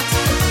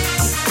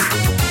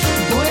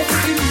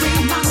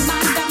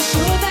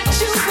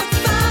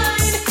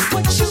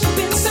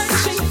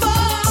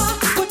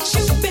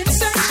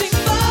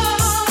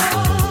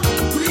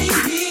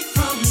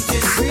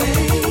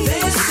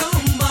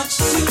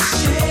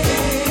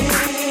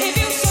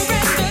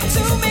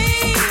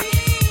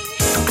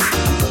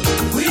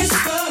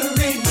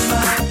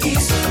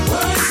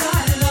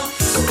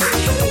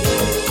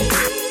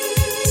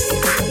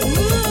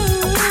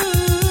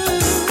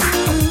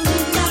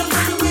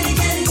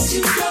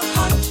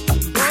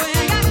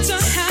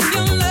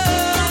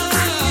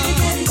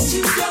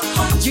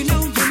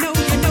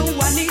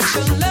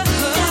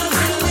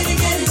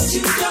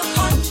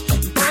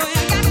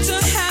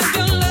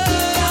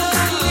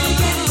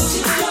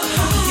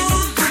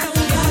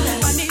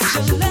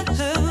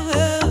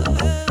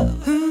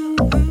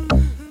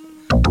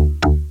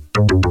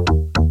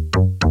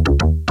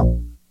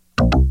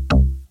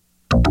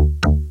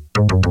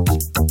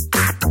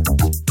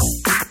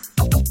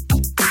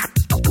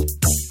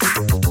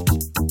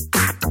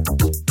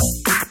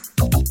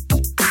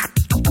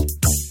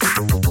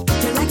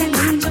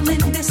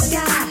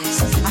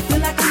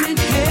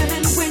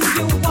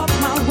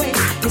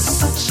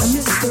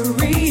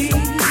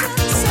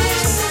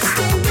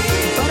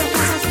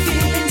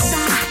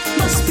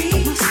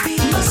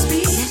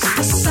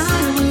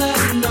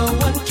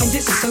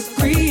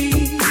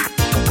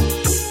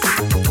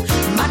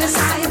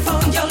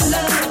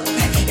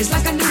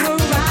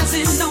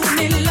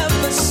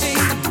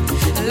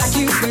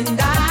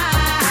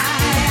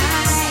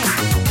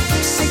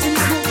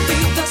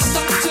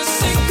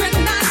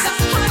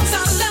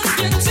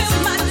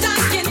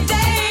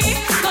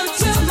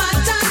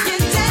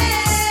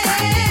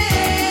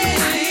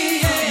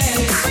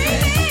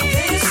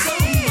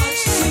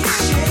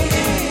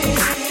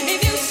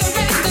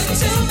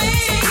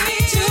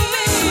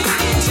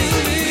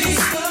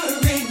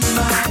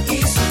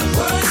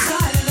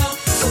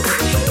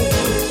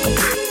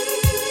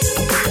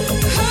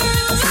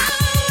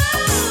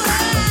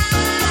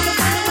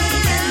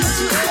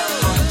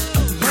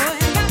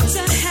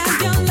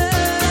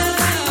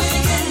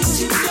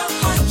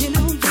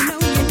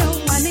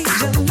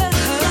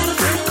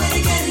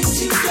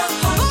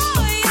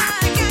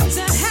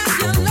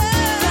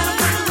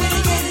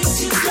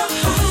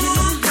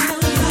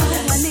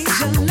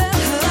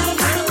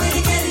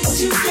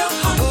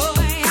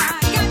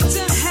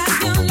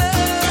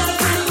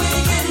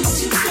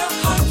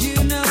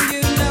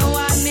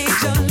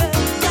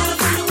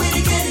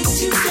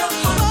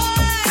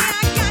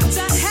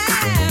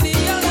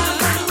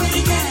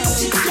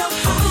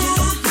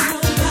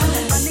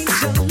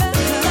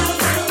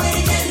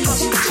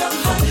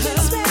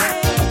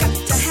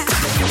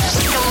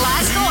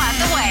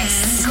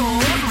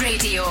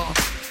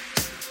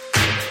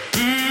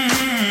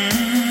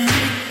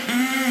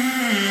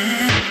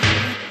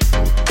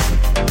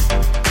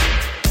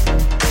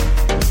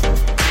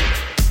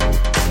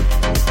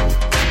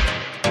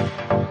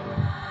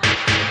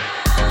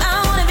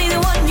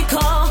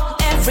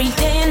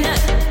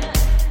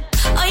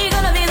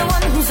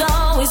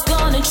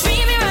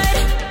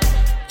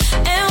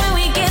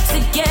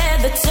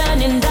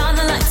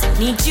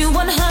 Need you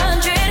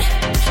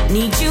 100,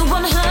 need you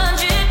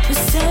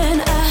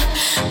 100%.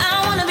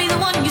 I wanna be the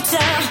one you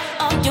tell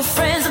all your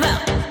friends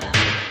about.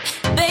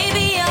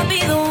 Baby, I'll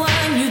be the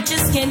one you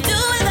just can't do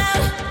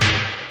without.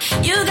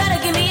 You gotta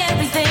give me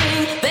everything,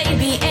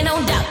 baby, ain't no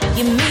doubt.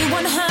 Give me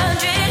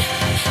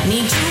 100,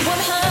 need you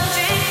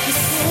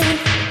 100%.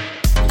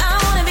 I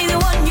wanna be the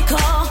one you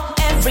call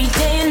every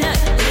day and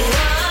night.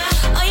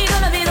 Are you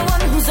gonna be the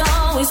one who's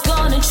always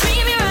gonna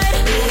treat me right?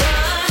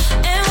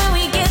 And when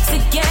we get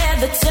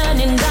together,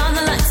 turning down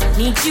the lights.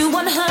 Need you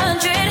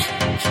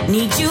 100,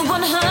 need you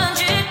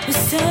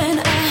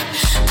 100%.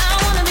 I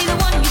wanna be the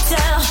one you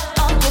tell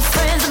all your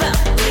friends about.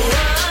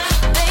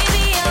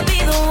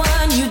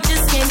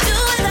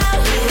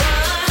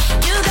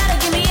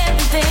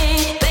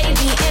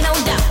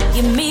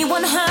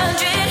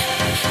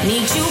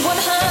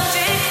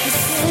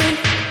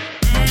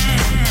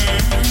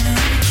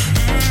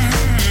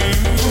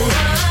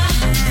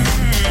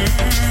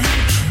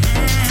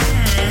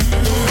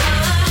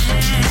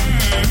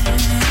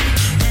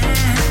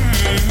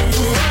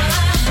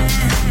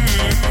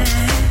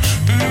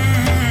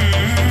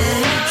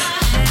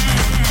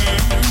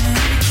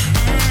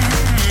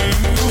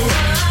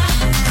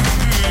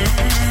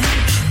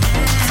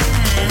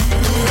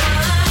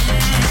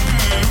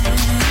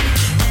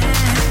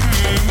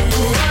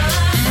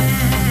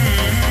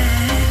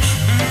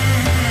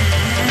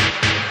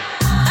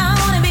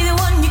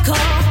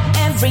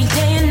 every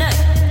day and night?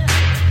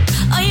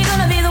 Are you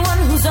gonna be the one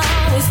who's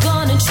always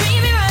gonna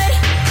treat me right?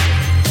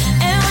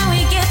 And when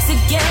we get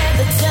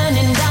together,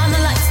 turning down the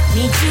lights,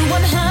 need you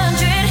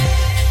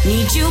 100,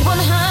 need you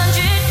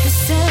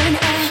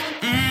 100%.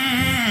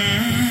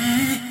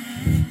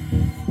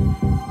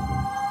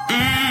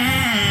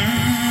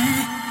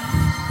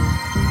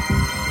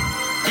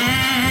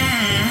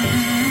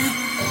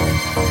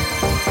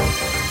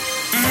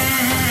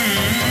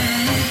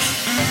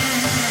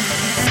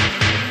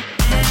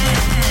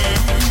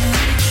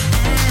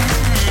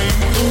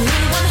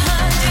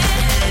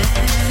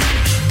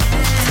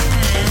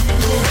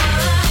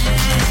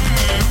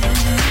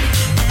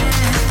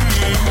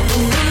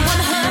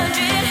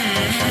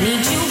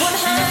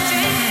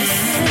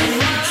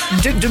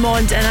 Duke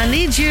Dumont, and I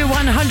need you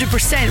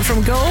 100%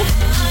 from Go.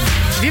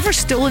 Have you ever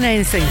stolen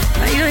anything?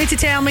 You don't need to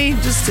tell me,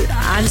 just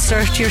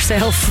answer to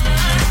yourself.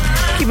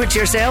 Keep it to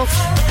yourself.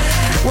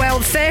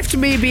 Well, theft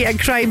may be a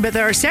crime, but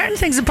there are certain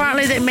things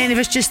apparently that many of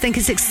us just think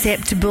it's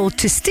acceptable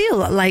to steal,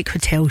 like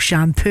hotel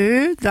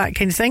shampoo, that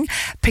kind of thing,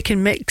 pick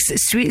and mix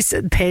sweets,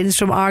 pens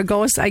from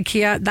Argos,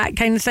 IKEA, that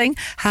kind of thing.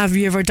 Have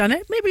you ever done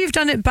it? Maybe you've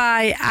done it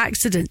by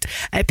accident.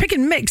 Pick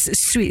and mix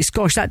sweets,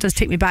 gosh, that does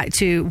take me back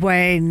to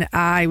when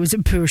I was a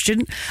poor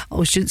student.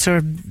 All students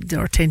are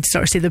tend to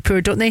sort of say they're poor,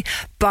 don't they?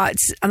 But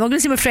I'm not going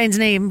to say my friend's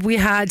name. We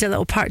had a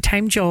little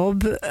part-time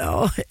job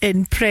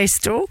in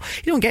Presto.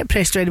 You don't get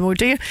Presto anymore,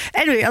 do you?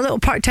 Anyway, a little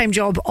part-time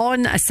job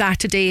on a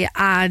Saturday,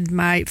 and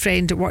my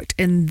friend worked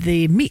in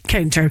the meat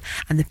counter,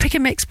 and the pick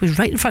and mix was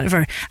right in front of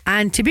her.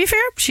 And to be fair,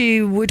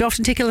 she would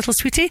often take a little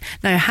sweetie.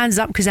 Now, hands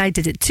up, because I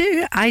did it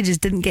too. I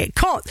just didn't get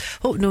caught.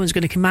 Hope no one's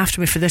going to come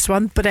after me for this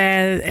one. But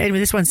anyway,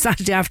 this one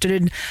Saturday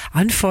afternoon,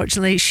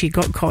 unfortunately, she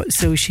got caught,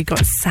 so she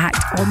got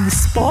sacked on the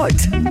spot.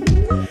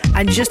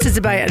 And just as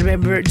about, I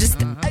remember,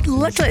 just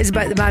literally as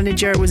about the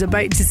manager was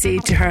about to say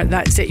to her,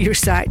 "That's it, you're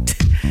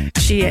sacked,"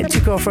 she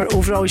took off her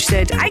overall. She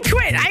said, I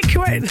quit.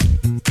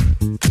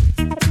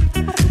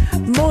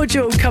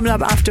 Mojo coming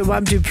up after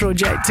Wamdu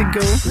Project to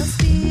Go. Must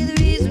be the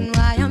reason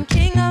why I'm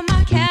king of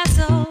my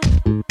castle.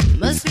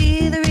 Must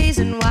be the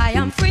reason why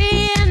I'm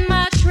free in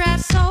my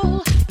trapped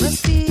soul.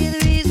 Must be the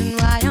reason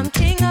why I'm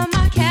king of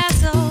my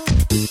castle.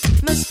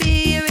 Must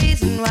be a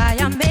reason why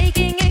I'm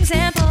making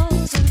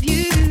examples of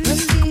you.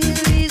 Must be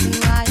the reason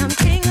why I'm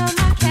king of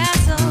my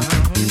castle.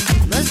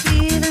 Must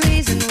be the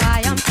reason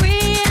why I'm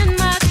free in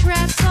my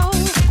trapped soul.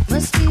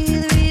 Must be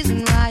the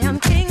reason why I'm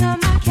king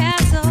of my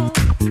castle.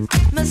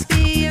 Must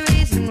be a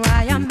reason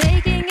why I'm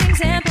making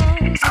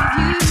examples of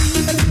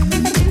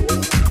you.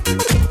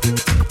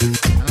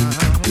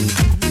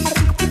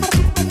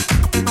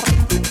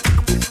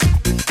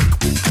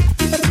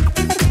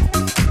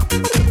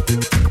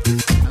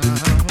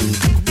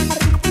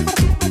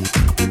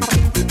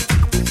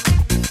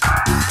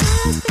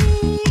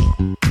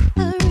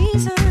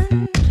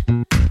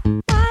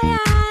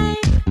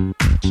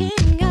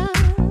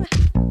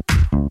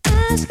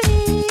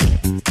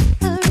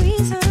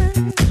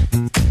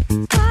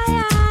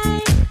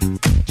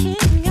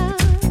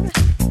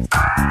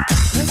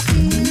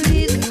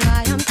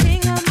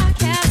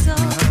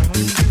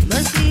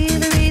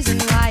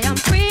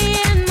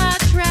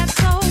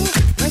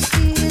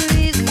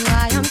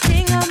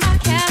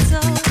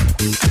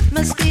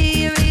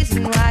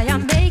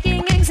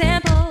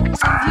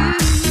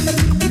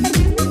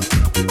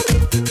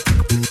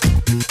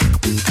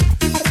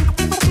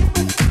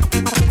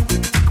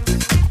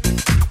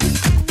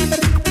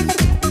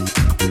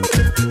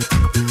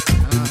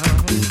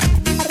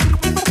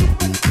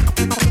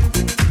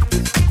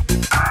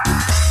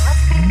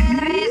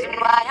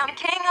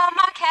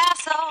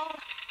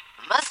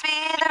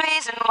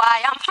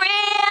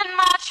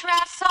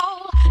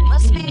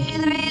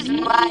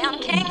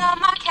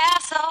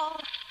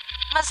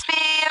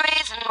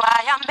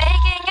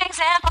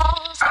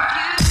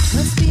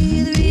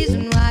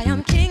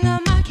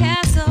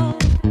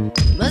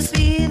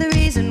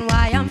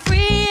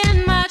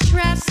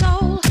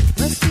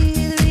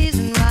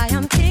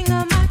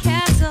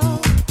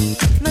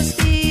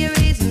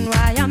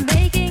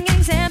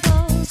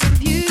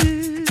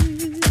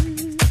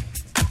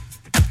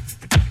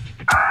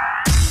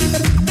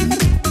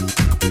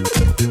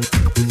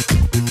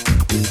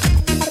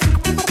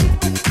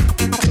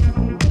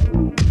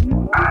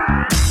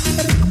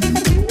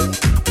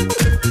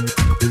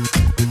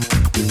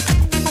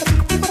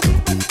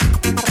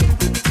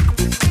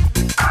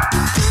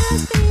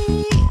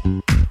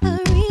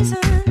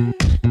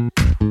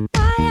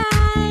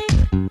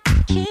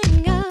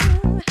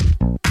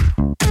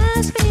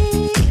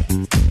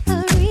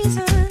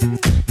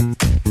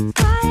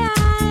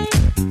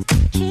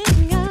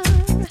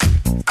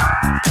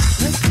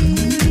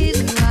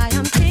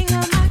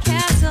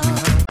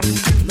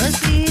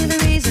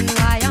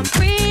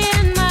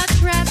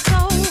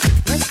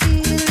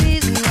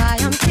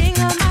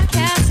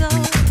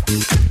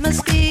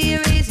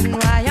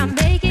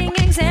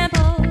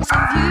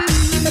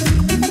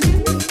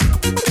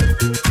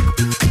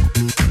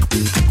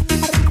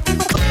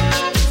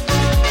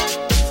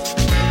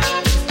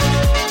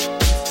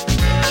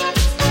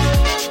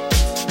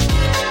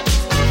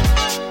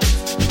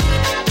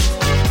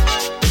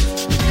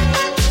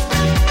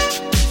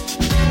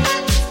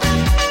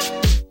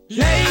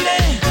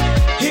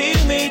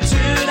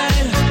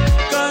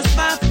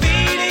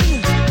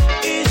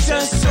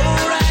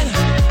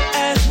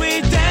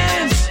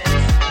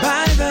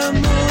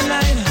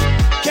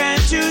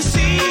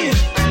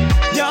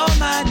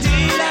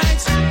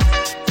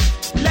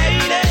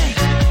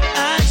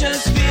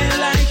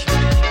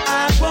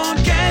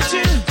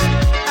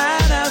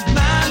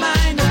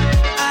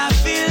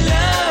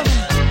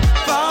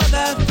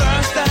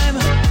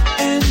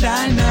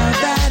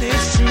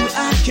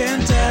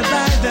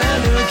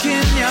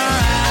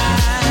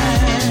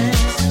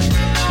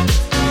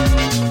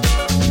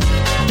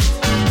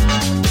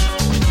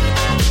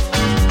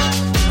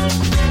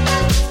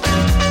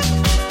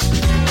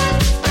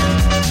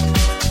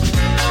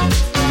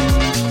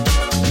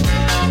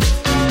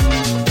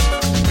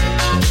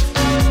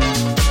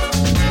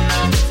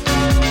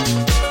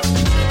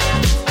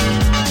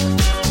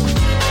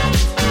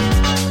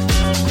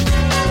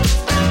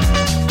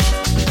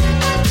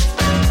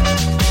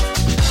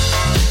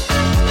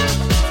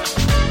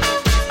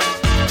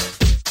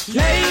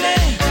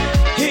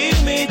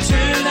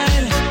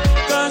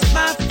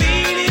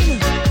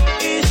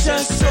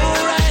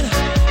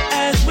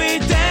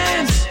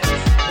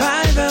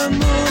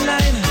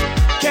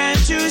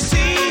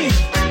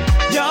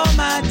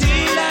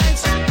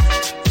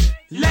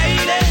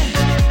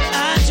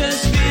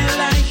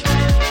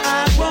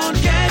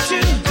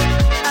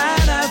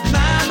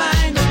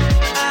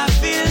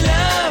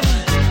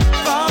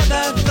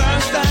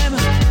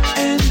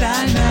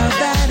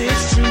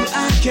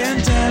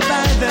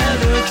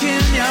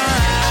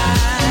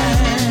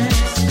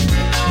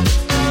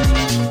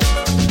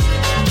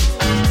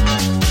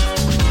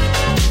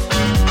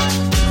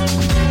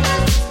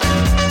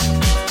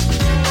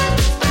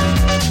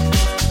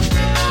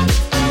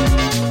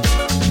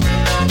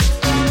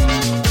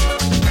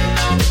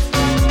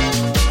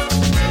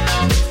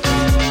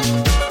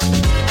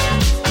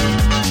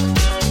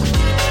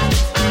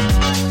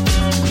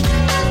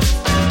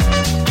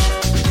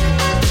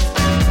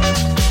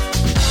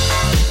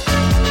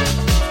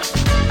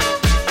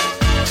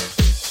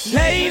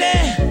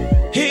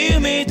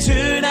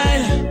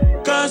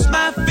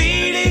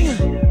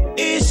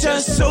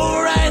 It's just so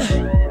right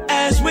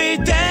as we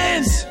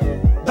dance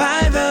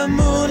by the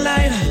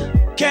moonlight.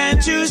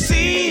 Can't you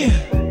see?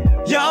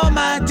 You're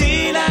my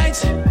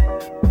delight.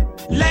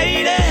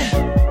 Lady,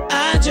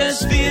 I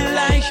just feel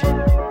like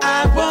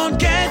I won't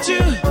get you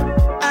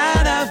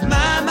out of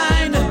my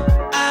mind.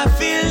 I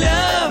feel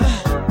love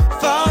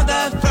for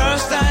the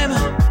first time,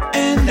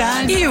 and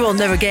I You will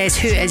never guess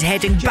who is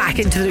heading back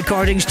into the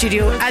recording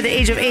studio at the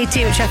age of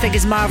 80, which I think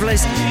is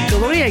marvellous.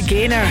 Gloria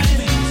Gaynor.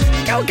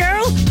 Go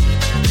girl!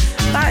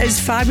 That is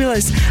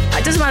fabulous.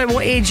 It doesn't matter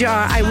what age you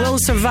are, I Will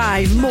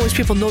Survive. Most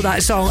people know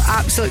that song.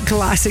 Absolute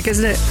classic,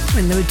 isn't it?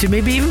 And they would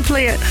maybe even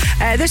play it.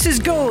 This is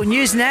Go.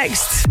 News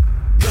next.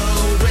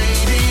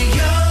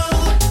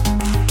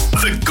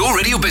 The Go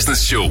Radio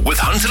Business Show with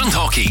Hunter and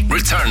Hockey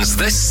returns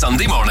this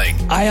Sunday morning.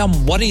 I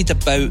am worried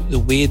about the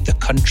way the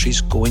country's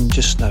going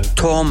just now.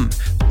 Tom,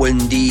 when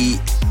the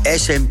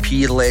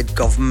SNP-led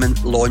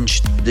government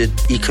launched the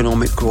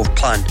economic growth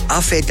plan,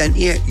 I fed into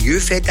it, you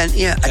fed into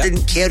it. I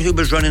didn't care who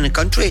was running the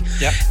country.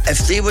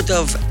 If they would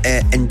have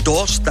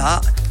endorsed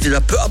that, if they'd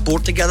have put a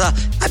board together,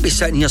 I'd be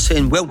sitting here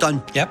saying, well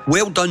done.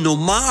 Well done, no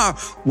matter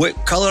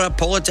what colour of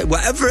politics,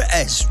 whatever it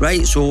is,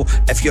 right? So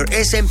if you're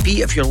SNP,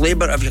 if you're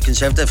Labour, if you're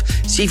Conservative,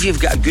 see if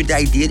you've got a good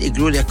idea to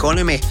grow the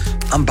economy,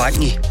 I'm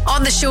backing you.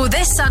 On the show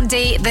this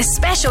Sunday, the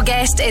special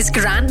guest is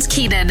Grant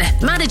Keenan,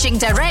 Managing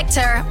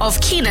Director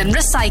of Keenan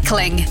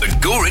Recycling. The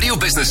Go Radio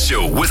Business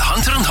Show with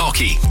Hunter and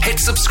Hockey. Hit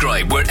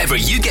subscribe wherever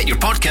you get your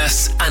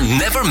podcasts and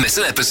never miss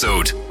an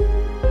episode.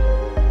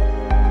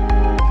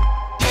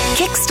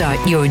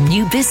 Kickstart your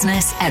new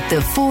business at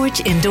the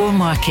Forge Indoor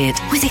Market.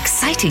 With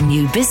exciting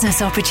new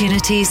business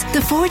opportunities,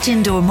 the Forge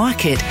Indoor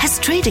Market has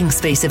trading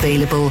space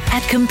available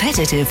at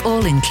competitive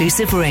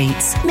all-inclusive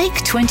rates. Make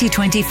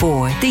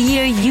 2024 the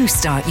year you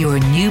start your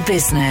new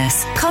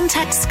business.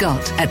 Contact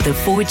Scott at the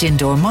Forge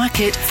Indoor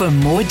Market for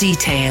more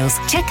details.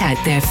 Check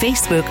out their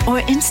Facebook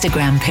or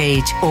Instagram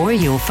page, or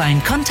you'll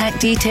find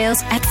contact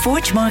details at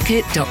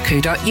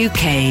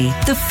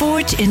forgemarket.co.uk. The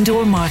Forge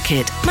Indoor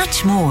Market,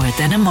 much more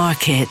than a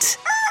market.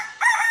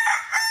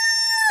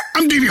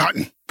 I'm Davey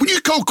Hutton. When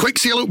you call Quick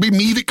Sale, it'll be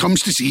me that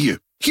comes to see you.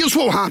 Here's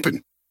what'll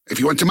happen. If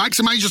you want to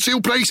maximise your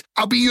sale price,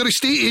 I'll be your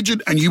estate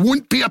agent and you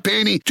won't pay a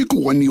penny to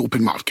go on the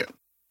open market.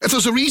 If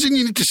there's a reason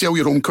you need to sell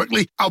your home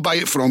quickly, I'll buy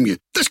it from you.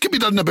 This could be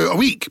done in about a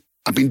week.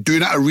 I've been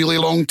doing it a really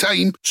long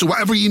time, so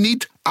whatever you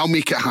need, I'll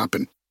make it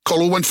happen. Call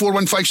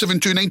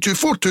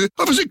 01415729242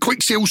 or visit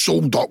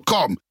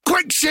quicksalesold.com.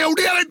 Quick Sale,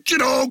 there it, you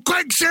know.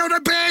 Quick Sale the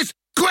best.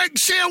 Quick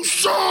Sale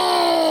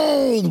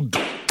Sold.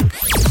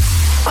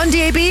 On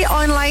DAB,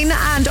 online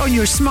and on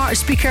your smart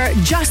speaker,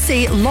 just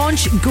say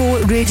Launch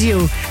Go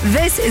Radio.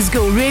 This is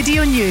Go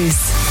Radio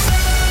News.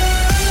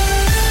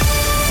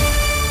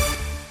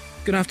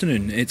 Good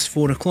afternoon, it's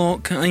 4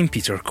 o'clock. I'm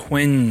Peter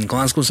Quinn.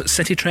 Glasgow's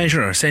City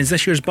Treasurer says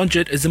this year's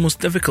budget is the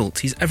most difficult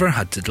he's ever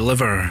had to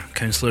deliver.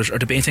 Councillors are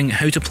debating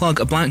how to plug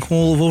a black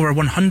hole of over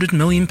 £100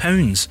 million,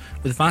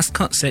 with vast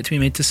cuts set to be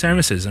made to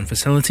services and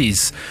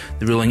facilities.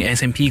 The ruling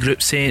SNP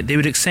group say they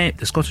would accept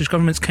the Scottish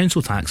Government's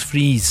council tax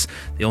freeze.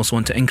 They also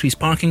want to increase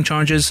parking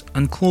charges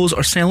and close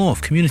or sell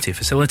off community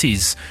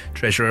facilities.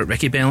 Treasurer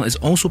Ricky Bell is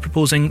also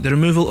proposing the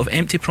removal of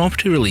empty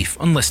property relief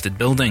on listed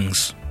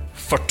buildings.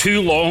 For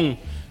too long,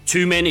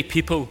 too many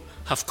people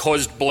have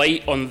caused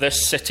blight on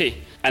this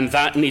city, and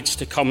that needs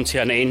to come to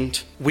an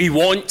end. We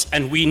want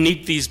and we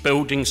need these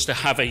buildings to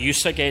have a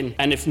use again,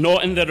 and if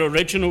not in their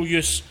original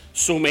use,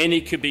 so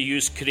many could be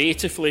used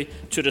creatively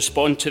to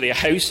respond to the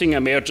housing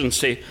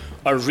emergency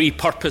or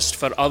repurposed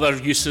for other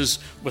uses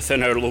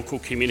within our local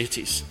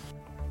communities.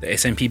 The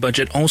SNP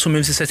budget also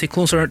moves the city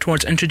closer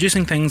towards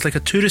introducing things like a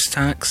tourist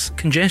tax,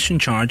 congestion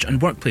charge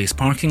and workplace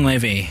parking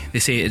levy. They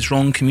say it's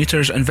wrong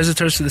commuters and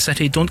visitors to the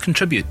city don't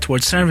contribute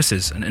towards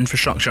services and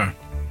infrastructure.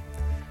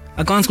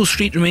 A Glasgow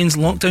street remains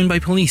locked down by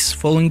police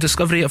following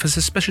discovery of a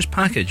suspicious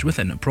package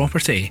within a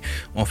property.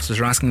 Officers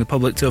are asking the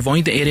public to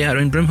avoid the area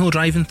around Broomhill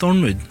Drive in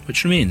Thornwood,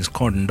 which remains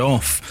cordoned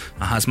off.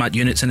 A hazmat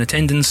unit's in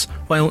attendance,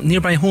 while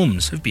nearby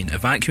homes have been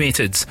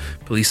evacuated.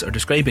 Police are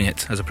describing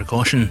it as a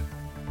precaution.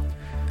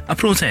 A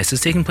protest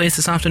is taking place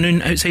this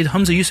afternoon outside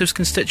Humza Yousaf's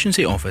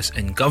constituency office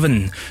in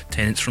Govan.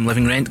 Tenants from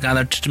Living Rent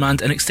gathered to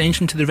demand an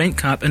extension to the rent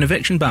cap and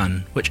eviction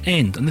ban, which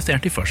end on the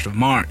 31st of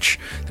March.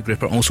 The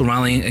group are also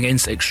rallying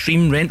against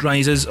extreme rent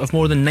rises of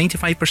more than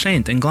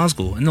 95% in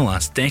Glasgow in the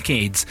last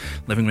decades.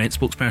 Living Rent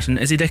spokesperson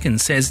Izzy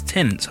Dickens says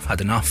tenants have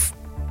had enough.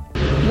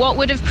 What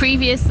would have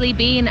previously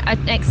been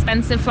an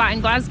expensive flat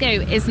in Glasgow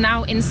is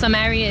now in some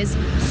areas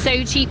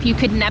so cheap you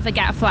could never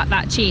get a flat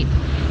that cheap.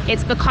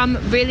 It's become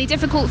really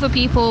difficult for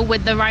people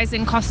with the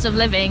rising cost of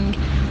living,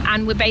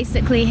 and we're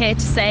basically here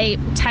to say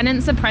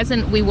tenants are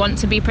present, we want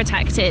to be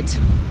protected.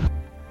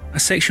 A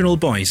 6-year-old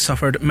boy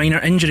suffered minor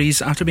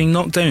injuries after being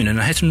knocked down in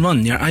a hit and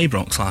run near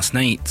Ibrox last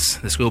night.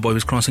 The schoolboy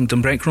was crossing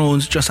Dumbreck Road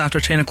just after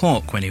 10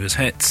 o'clock when he was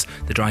hit.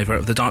 The driver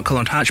of the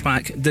dark-coloured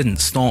hatchback didn't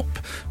stop.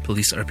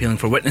 Police are appealing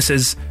for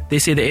witnesses. They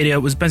say the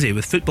area was busy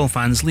with football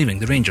fans leaving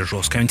the Rangers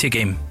Ross County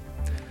game.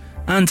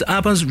 And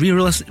ABBA's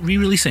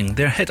re-releasing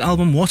their hit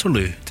album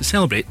Waterloo to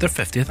celebrate their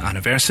 50th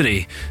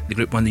anniversary. The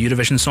group won the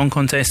Eurovision Song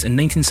Contest in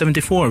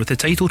 1974 with the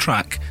title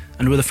track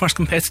and were the first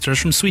competitors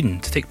from Sweden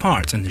to take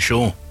part in the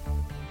show.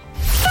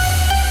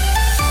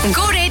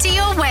 Go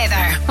Radio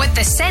weather with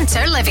the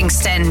Centre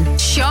Livingston.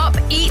 Shop,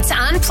 eat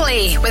and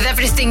play with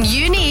everything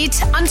you need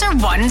under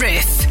one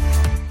roof.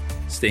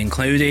 Staying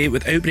cloudy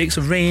with outbreaks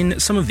of rain,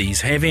 some of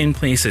these heavy in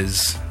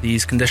places.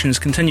 These conditions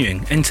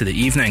continuing into the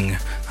evening.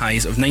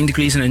 Highs of 9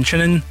 degrees in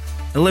Inchinnan,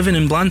 11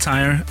 in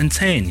Blantyre and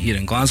 10 here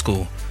in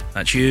Glasgow.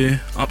 That's you,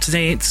 up to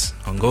date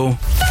on Go.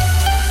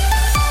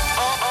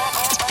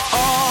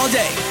 All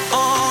day,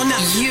 all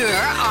night. Your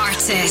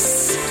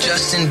artists.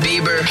 Justin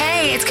Bieber.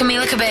 Hey, it's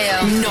Camila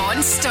Cabello.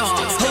 Non-stop.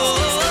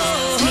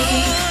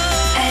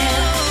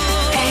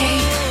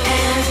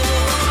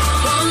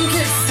 One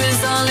kiss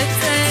is all it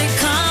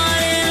takes.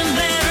 Caught in a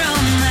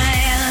bedroom,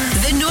 man.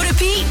 The No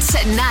Repeats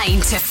at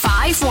 9 to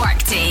 5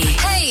 workday.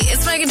 Hey,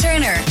 it's Megan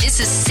Turner. This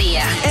is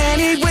Sia.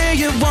 Anywhere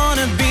you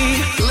wanna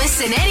be.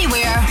 Listen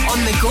anywhere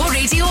on the Go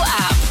Radio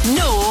app.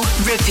 No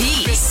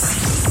Repeats.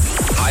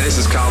 Hi, this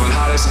is Calvin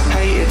Harris.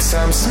 Hey, it's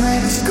Sam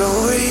Smith.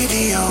 Go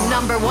Radio.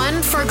 Number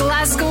 1 for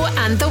Glasgow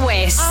and the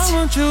West. I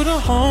want you to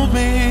hold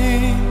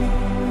me.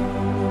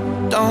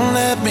 Don't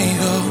let me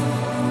go.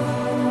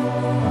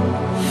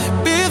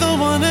 Be the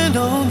one and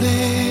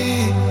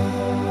only.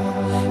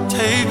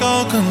 Take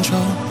all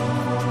control.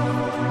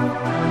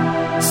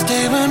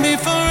 Stay with me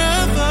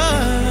forever.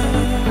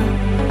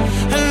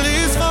 At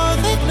least for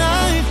the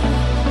night.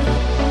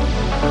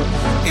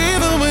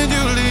 Even when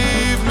you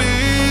leave me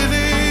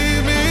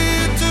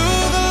to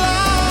the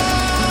light.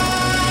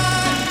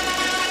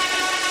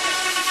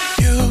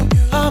 You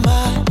are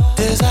my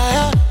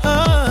desire.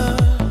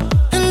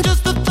 And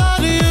just the thought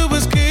of you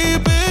was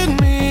keeping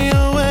me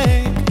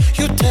awake.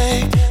 You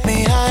take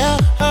me higher.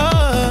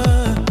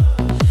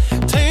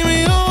 Take me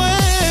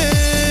away.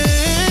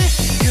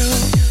 You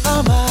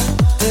are my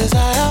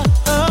desire.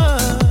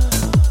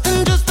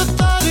 And just the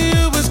thought of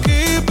you was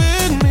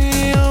keeping me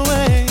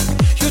awake.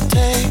 You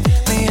take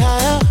me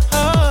higher.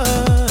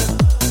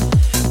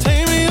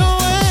 Take me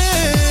away.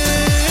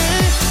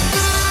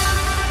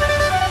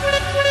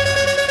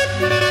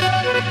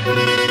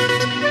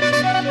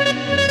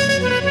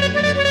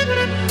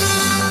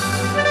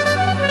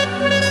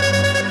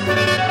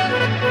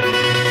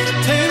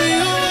 Take me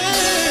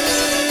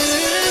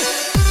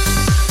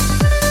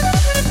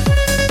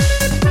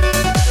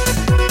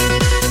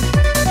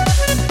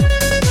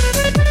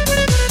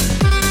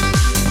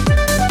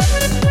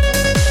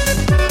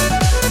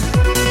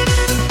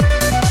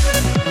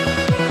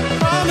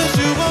Promise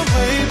you won't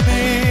wait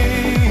me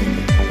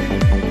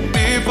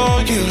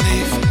before you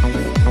leave.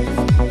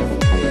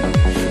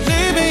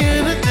 Leave me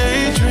in a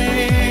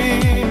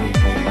daydream,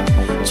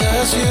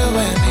 just you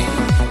and me.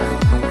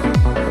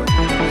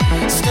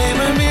 Stay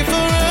with me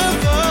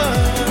forever,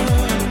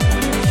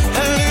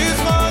 at least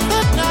for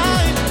the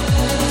night.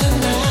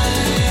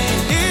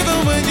 Even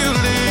when you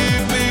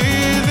leave me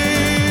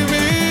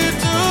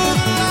to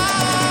the light.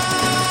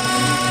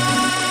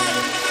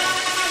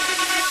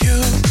 You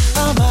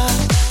are my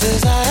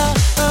desire.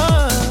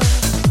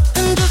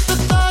 And just the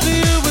thought of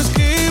you was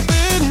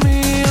keeping me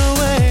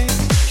awake.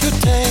 You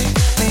take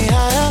me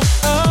higher.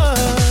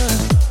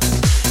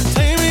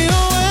 Take me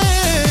away.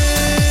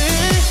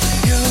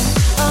 You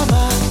are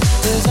my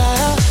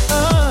desire.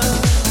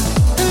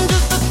 And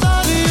just the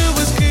thought of you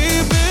was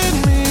keeping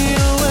me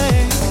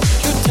awake.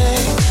 You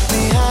take me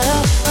higher.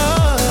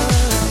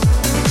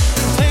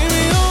 Take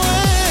me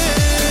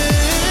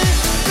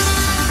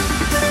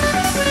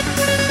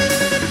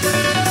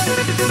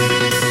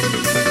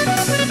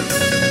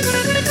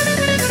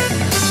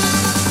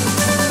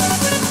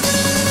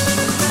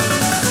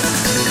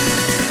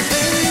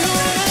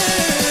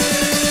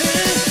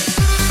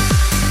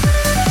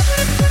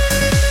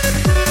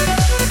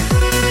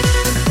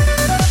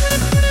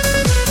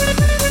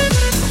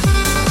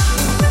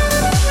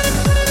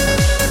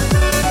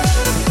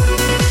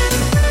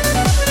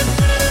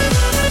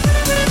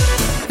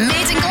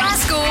Made in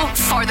Glasgow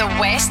for the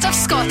west of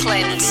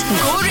Scotland.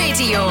 Go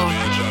Radio.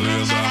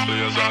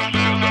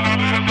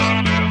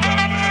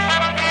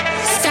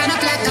 Stand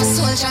up like a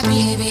soldier,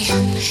 baby.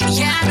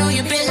 Yeah, I know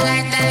you been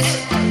like that.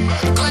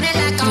 Gun it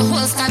like a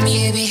holster,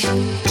 baby.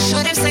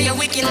 Show them say you're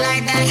wicked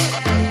like that.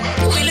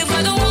 We live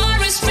where the war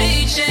is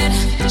raging,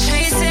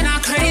 chasing our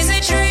crazy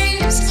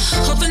dreams,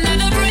 hoping that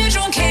the bridge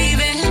won't cave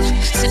in.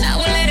 So now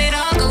we'll let it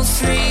all go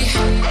free.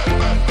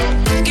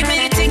 Give me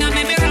the thing, I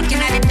made me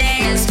rockin' at the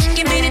dance.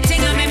 Give me the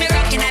thing, I made me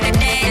rockin' at the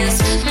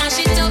dance. My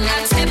shit don't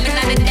like stepping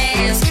at the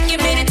dance.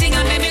 Give me the thing,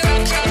 I made me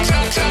rock.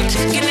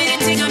 Give me the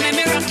thing, I made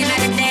me rockin'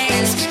 at the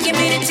dance. Give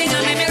me the thing, I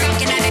made me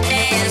rockin' at the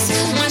dance.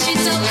 My shit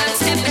don't like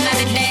stepping at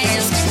the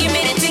dance. Give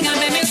me the thing, I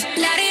made me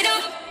light it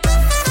up.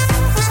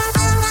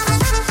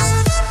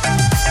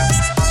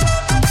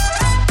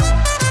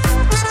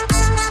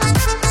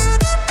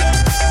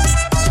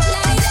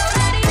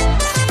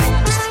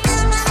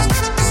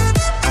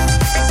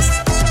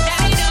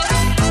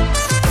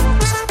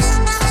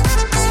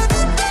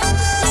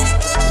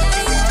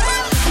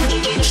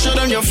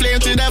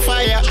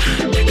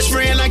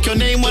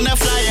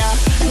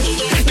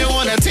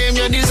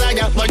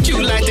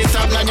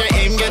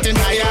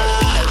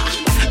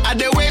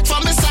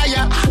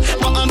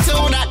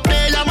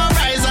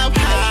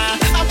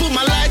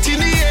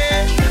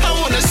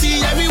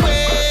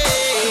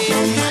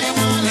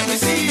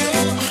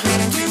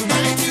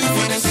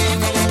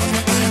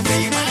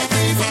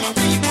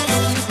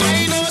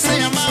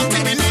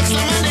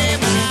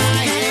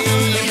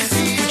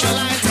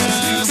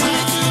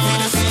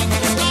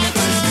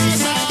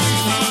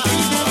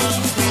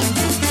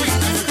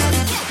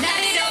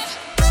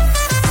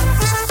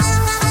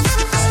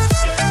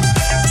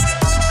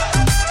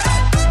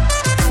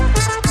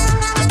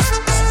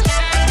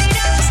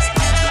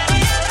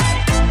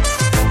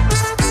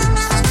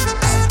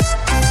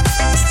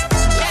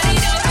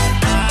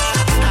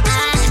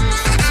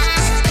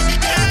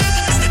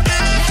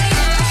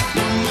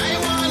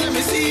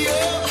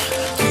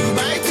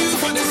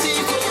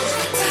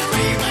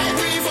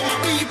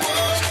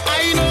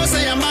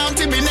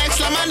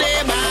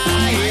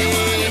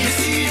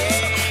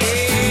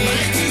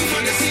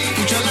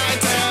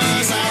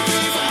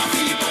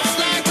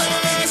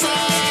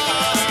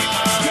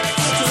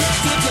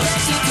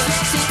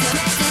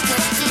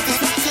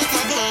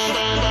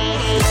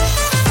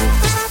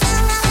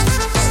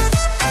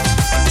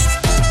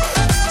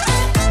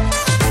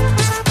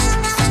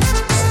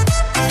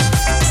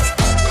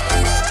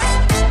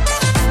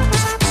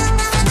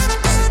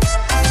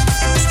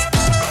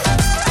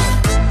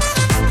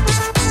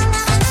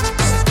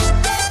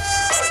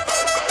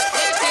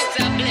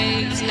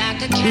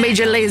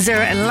 Major Lazer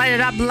and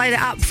Light It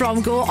Up from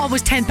Go.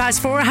 Almost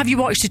 4:10. Have you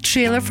watched the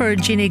trailer for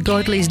Jeannie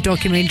Godley's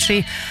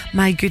documentary?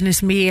 My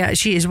goodness me,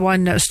 she is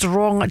one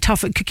strong,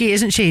 tough cookie,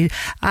 isn't she?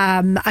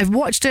 I've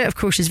watched it. Of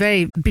course, she's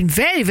been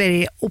very,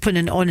 very open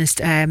and honest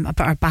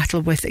about her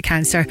battle with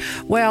cancer.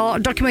 Well, a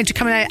documentary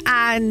coming out,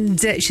 and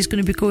she's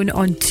going to be going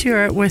on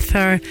tour with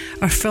her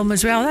film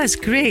as well. That's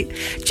great.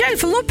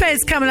 Jennifer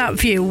Lopez coming up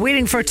for you.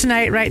 Waiting for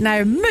tonight right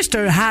now,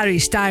 Mr. Harry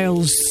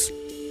Styles.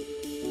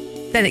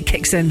 Then it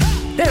kicks in.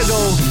 There we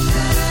go.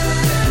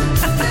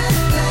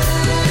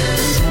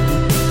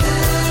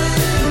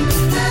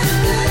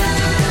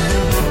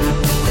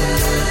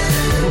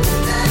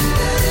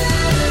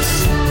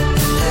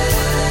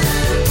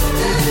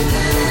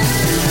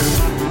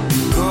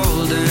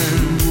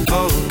 Golden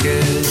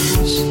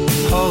focus,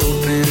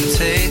 hoping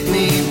take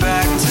me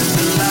back to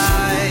the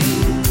light.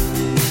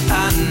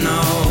 I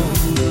know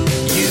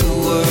you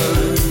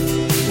were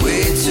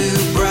way too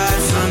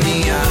bright for me.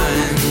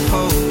 I'm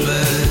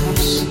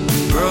hopeless,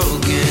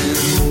 broken,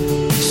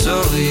 so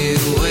you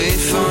wait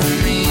for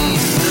me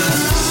in the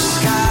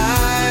sky.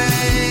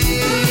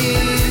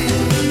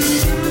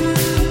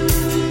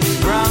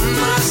 Brown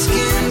my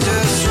skin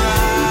just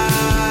right.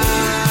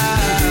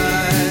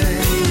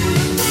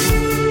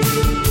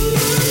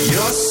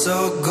 You're so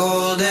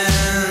golden.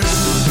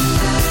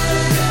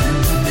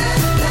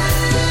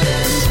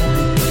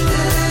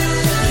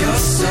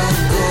 You're so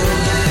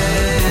golden.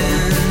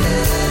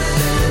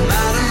 I'm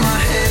out of my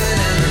head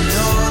and I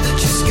know that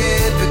you're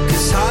scared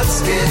because hearts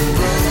get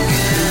broken.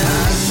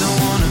 I don't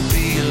wanna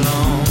be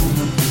alone.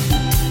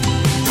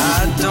 I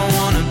don't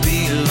wanna be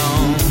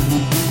alone.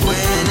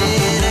 When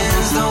it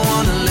ends, don't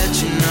wanna let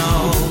you know.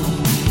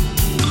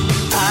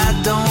 I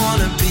don't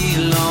wanna be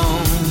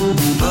alone,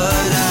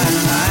 but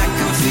I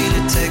can feel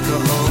it take a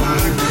hold.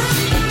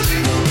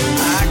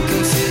 I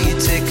can feel you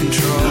take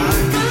control.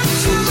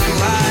 Who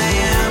I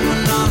am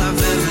and all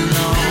I've ever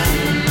known.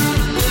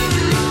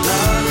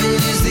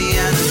 Loving is the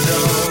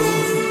antidote.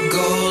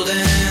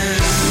 Golden.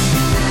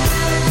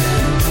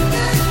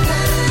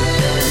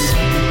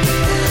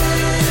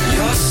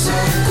 You're so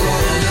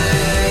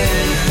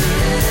golden.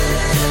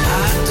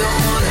 I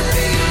don't wanna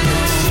be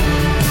alone.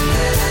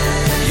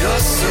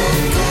 You're so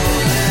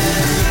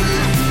golden.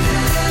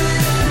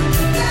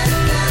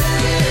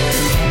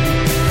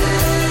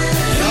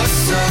 You're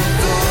so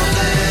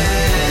golden.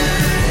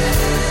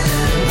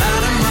 I'm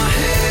out of my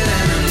head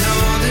and I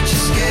know that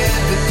you're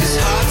scared because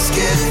hearts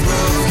get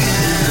broken.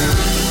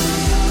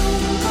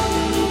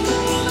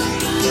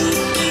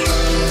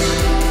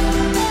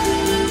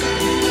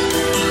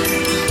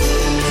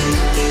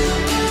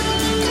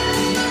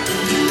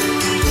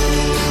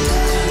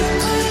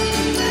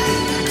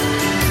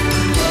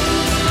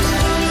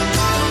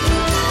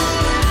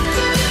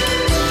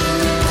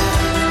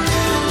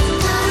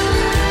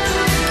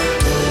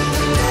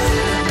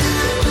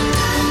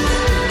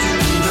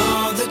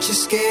 Know that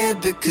you're scared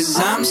because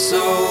I'm so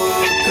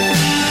open.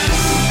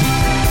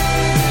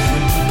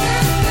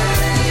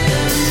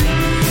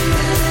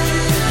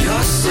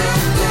 You're so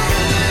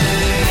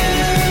golden.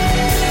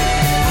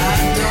 I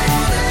don't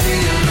wanna be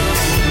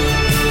alone.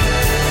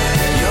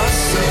 You're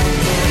so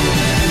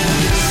golden.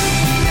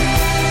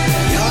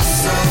 You're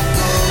so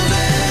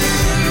golden.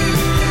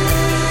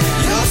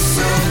 You're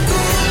so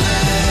golden.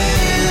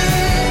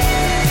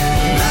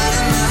 I'm out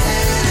of my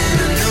head and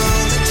I know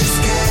that you're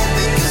scared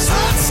because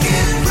hearts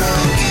get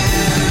broken.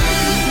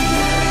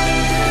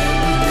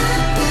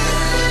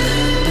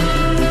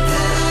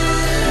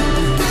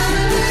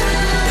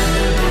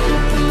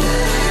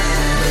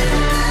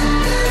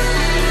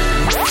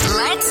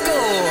 Let's go.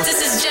 This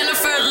is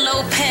Jennifer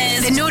Lopez.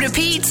 The no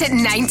repeat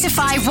 9 to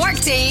 5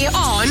 workday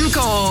on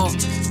Go.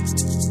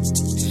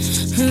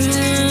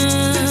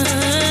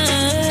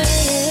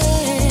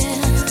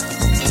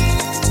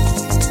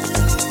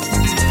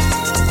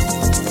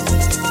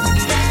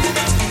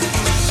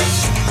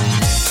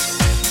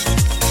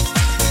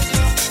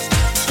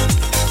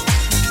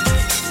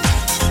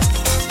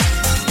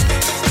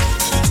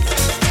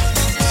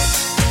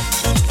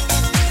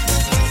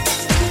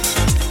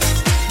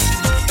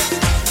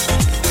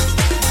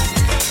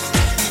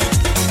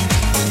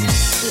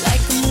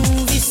 Like a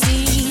movie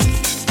scene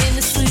in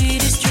the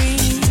sweetest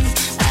dream,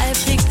 I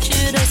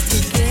pictured us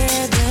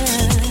together.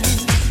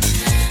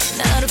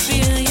 Now to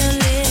feel your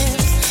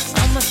lips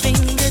on my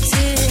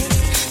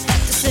fingertips,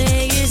 have to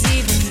say is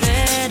even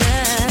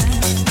better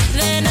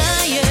than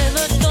I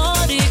ever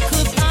thought it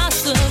could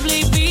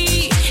possibly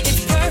be.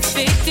 It's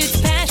perfect, it's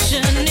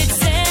passion, it's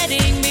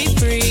setting me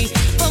free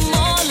from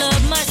all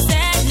of my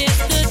sadness,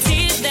 the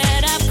tears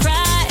that I've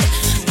cried.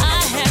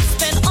 I have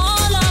spent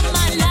all of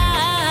my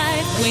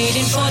life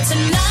waiting for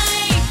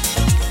tonight.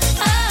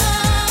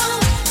 Oh,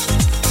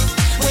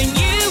 when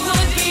you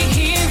would be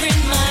here in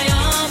my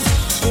arms,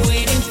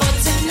 waiting for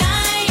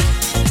tonight.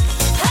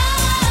 Oh,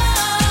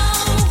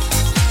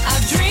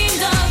 I've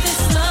dreamed of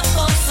this love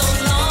for so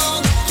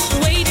long,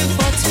 waiting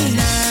for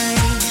tonight.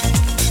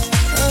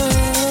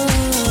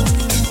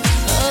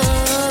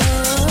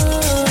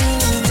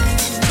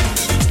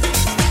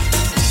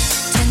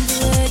 Tender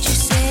words you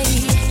say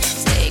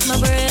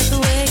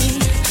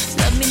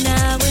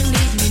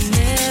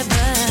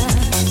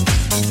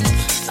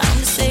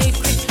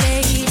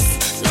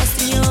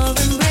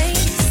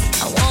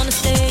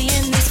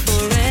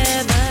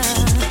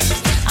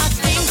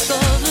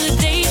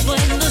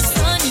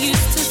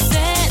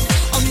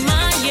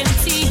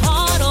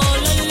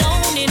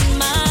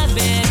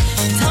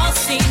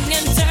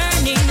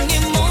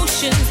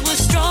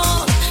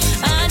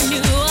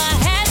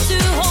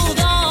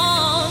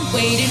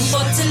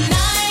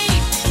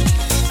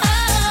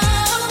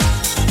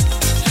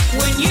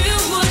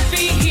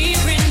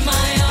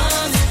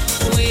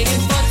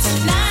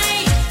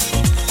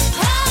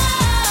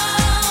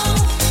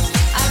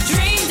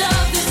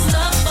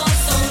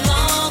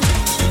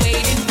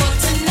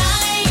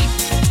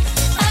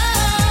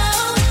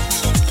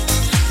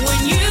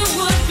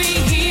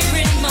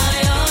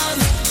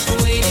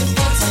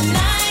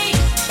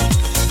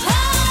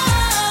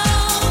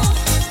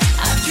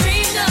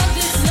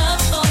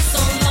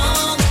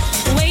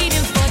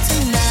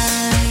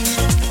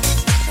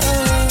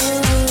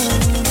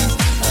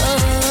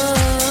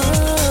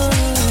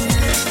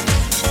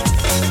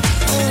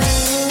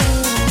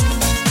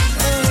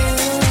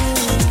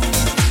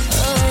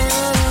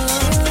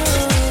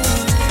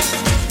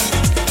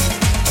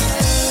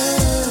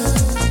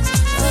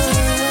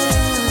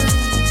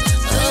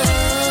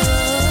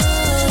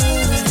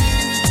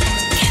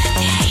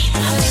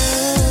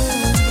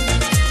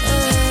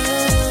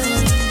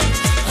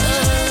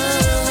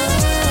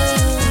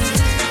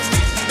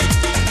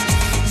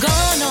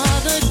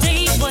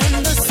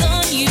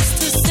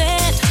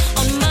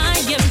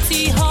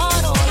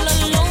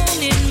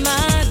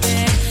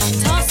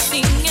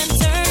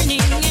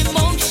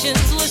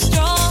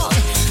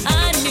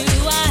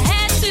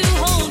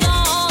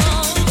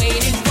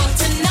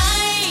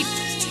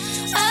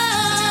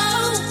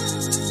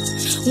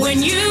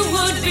when you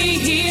would be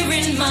here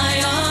in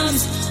my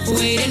arms,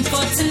 waiting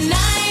for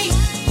tonight.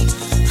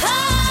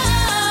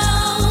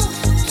 Oh,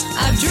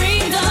 I've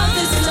dreamed of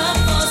this love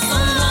for so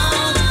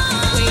long,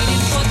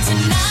 waiting for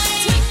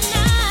tonight.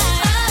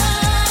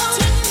 Oh,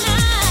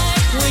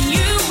 when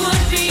you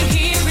would be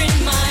here in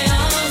my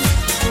arms,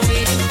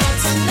 waiting for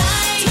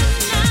tonight.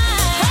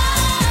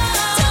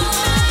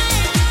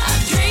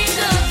 I've dreamed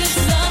of this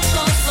love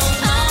for so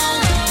long,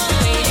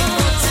 waiting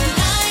for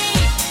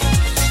tonight.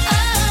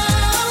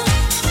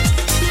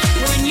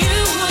 When you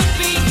would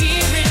be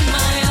here in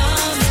my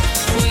arms,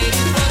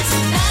 waiting for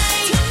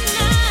tonight.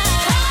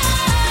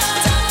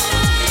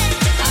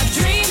 I've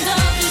dreamed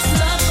of this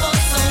love for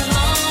so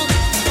long,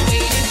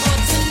 waiting for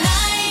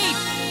tonight.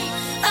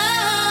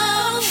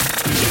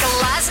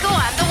 Glasgow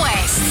and the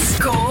West.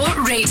 Go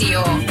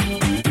Radio.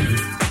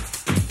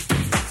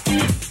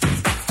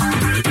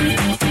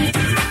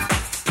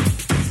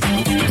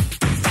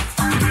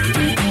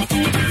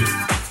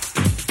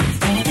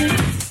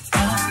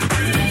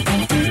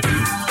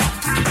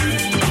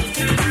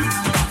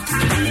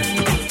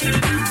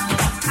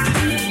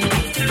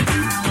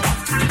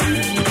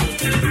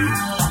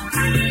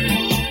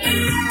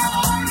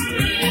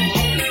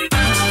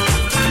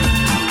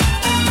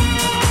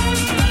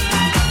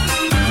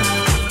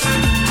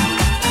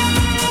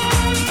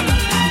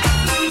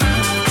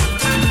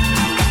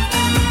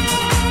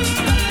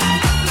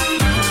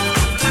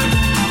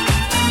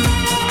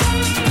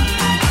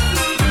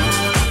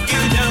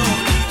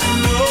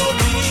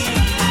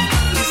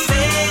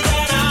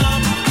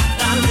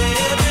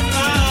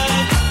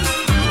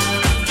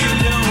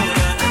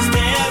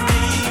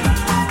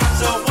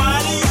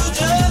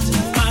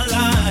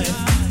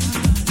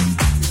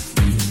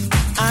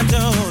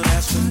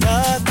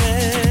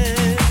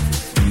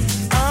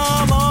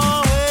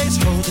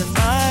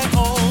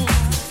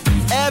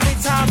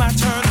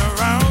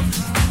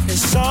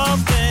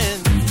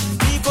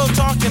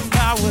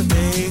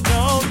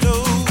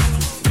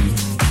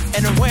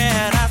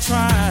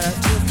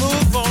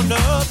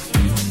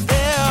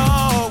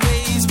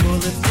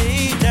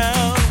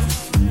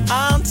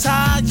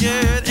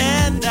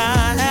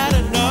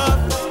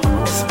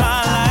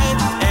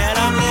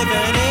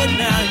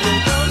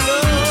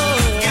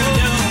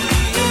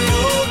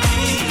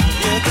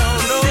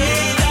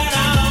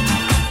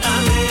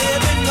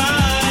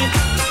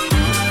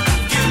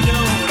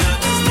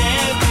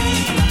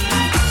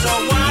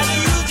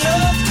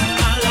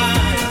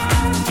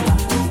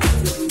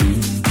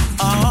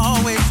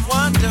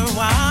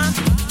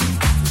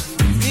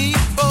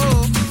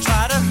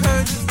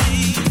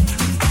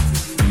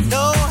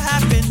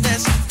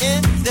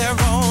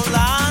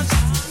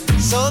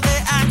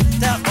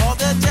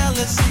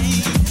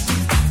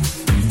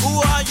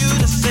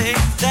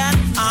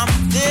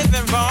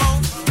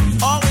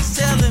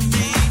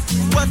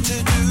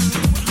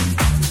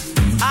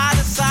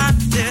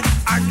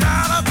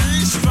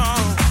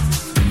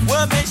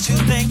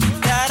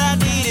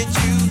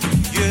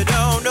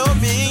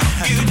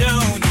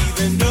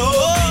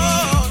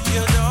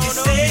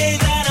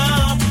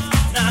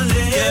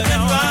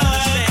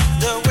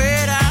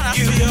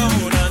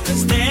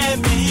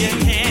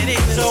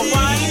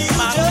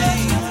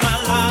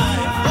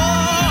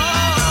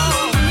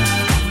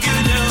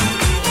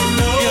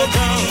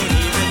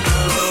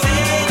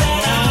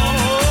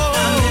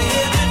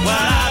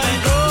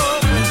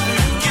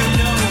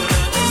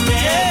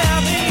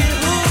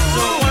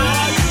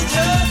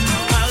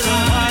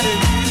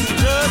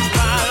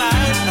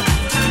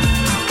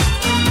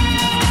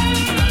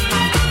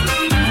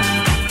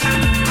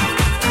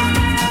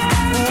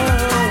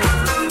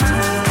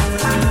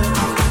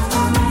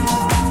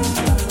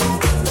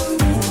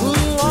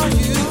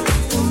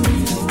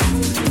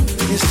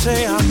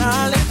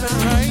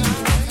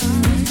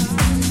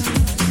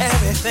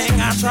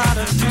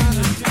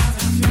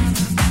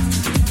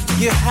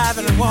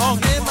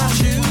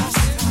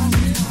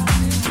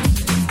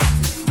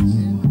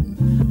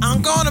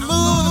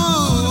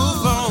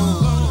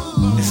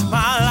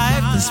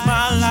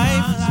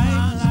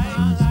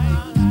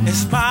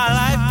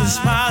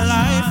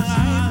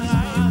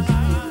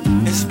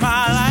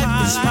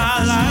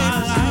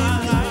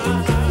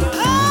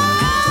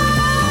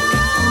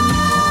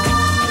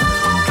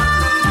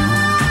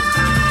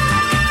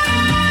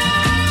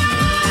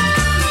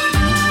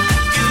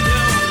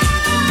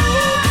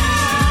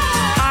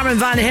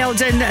 Van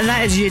Helden, and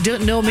that is You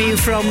Don't Know Me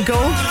from Go.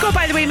 Go,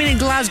 by the way, meaning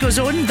Glasgow's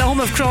own, the home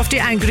of Crofty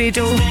and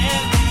Grado.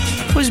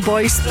 Those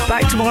boys,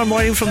 back tomorrow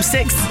morning from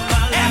 6.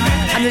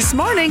 And this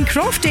morning,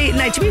 Crofty,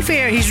 now to be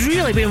fair, he's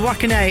really been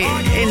working out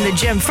in the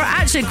gym for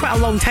actually quite a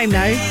long time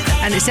now,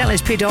 and it certainly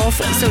has paid off,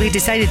 so he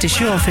decided to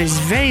show off his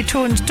very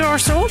toned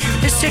torso,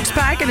 his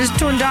six-pack and his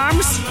toned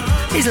arms.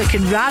 He's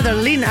looking rather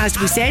lean, as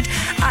we said.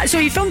 So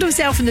he filmed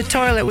himself in the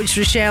toilet, which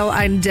Rochelle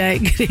and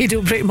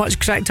Grado pretty much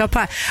cracked up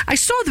at. I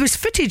saw there was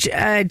footage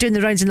doing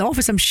the rounds in the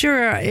office. I'm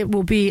sure it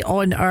will be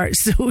on our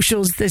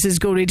socials. This is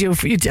Go Radio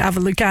for you to have a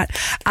look at.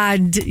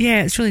 And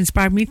yeah, it's really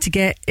inspired me to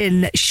get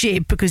in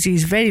shape, because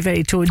he's very,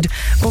 very toned.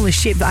 Only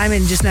shape that I'm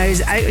in just now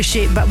is out of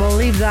shape, but we'll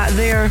leave that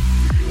there.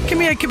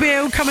 Camilla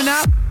Cabello coming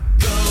up.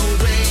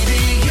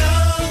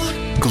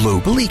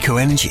 Global Eco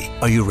Energy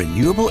are your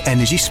renewable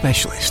energy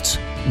specialists.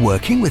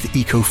 Working with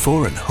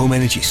Eco4 and Home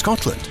Energy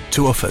Scotland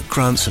to offer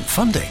grants and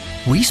funding,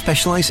 we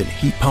specialise in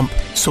heat pump,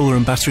 solar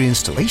and battery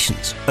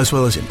installations, as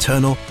well as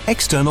internal,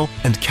 external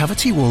and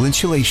cavity wall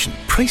insulation.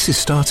 Prices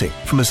starting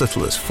from as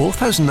little as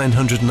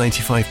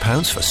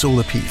 £4,995 for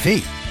solar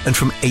PV and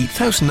from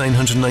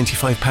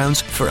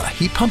 £8,995 for a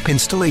heat pump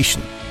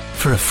installation.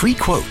 For a free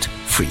quote,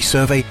 free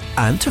survey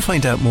and to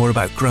find out more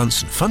about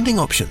grants and funding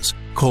options,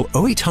 call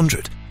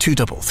 0800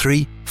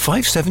 233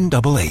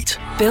 5788.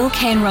 Bill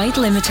Kenwright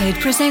Limited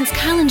presents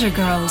Calendar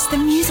Girls, the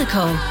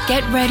musical.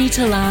 Get ready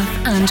to laugh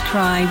and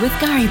cry with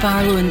Gary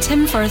Barlow and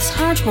Tim Firth's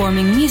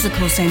heartwarming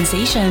musical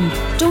sensation.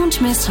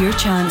 Don't miss your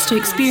chance to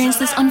experience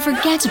this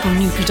unforgettable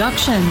new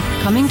production.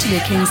 Coming to the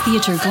King's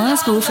Theatre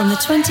Glasgow from the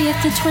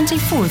 20th to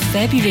 24th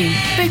February.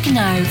 Book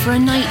now for a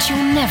night you'll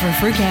never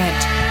forget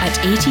at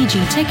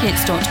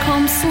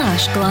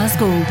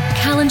atgtickets.com/Glasgow.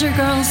 Calendar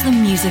Girls, the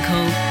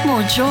musical.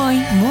 More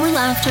joy, more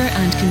laughter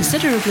and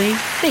considerably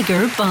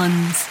bigger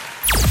buns.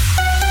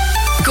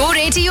 Go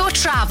Radio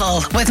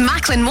Travel with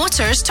Macklin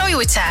Motors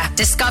Toyota.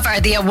 Discover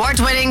the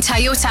award-winning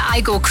Toyota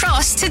Aygo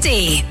Cross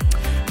today.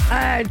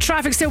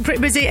 Traffic still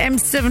pretty busy.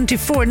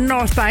 M74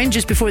 northbound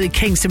just before the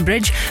Kingston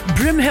Bridge.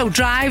 Broomhill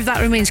Drive,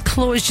 that remains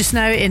closed just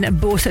now in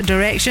both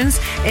directions.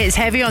 It's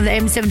heavy on the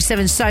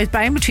M77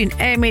 southbound between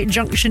M8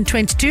 Junction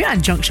 22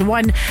 and Junction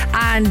 1.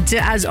 And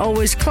as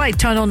always, Clyde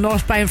Tunnel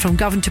northbound from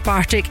Govan to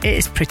Partick, it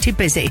is pretty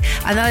busy.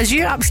 And that is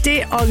you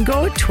upstate on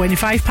Go,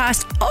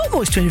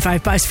 almost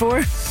 25 past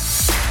 4.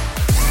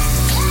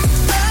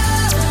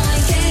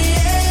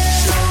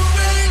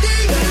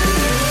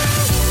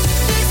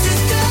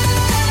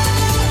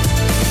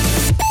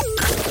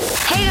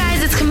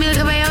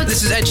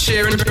 This is Ed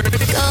Sheeran. Go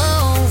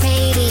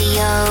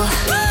radio.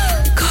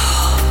 Go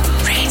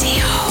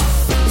radio.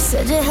 You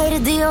said you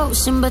hated the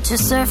ocean, but you're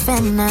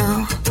surfing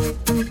now.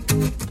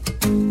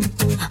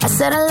 I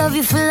said I love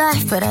you for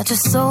life, but I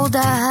just sold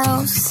our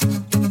house.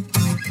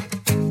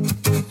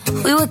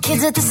 We were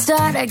kids at the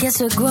start, I guess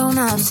we're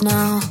grown-ups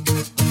now.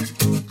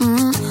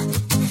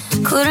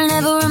 Couldn't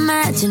ever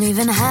imagine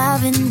even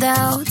having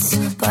doubts,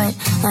 but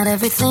not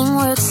everything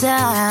works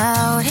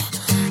out.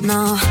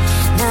 No,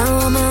 now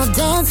I'm out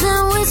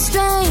dancing with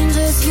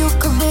strangers. You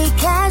could be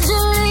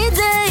casually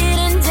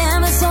dating.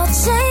 Damn, it's all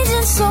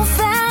changing so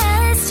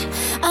fast.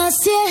 I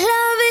still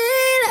love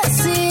it, I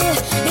see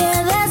it.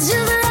 Yeah, that's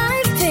just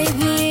life,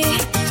 baby.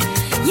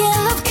 Yeah,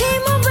 love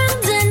came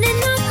around and it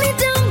knocked me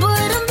down,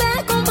 but I'm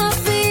back on my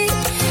feet.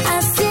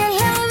 I still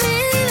love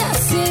it, I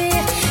see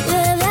it.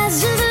 Yeah, that's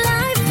just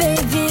life,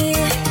 baby.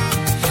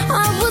 I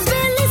was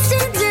barely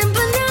standing,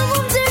 but now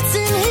I'm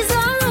dancing. He's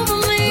all over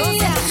me.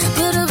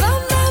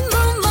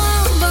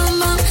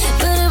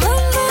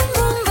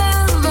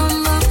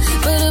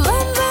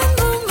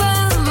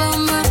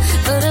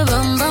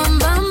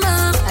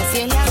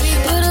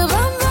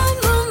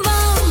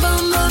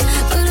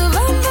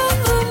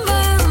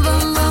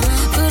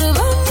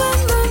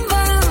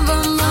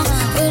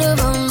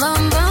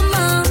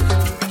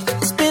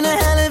 It's been a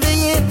hell of a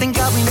year, thank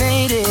God we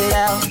made it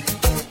out.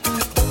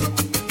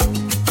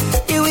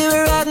 Yeah, we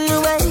were riding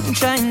away and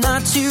trying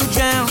not to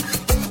drown.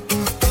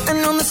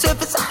 And on the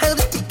surface I held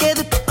it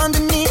together, but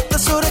underneath I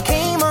sort of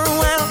came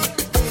unwound.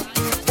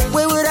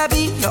 Where would I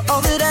be? You're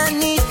all that I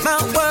need. My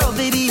world,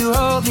 baby, you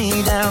hold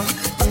me down.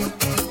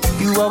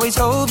 You always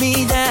hold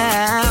me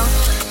down.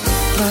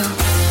 Well,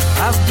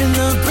 I've been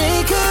the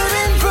breaker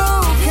and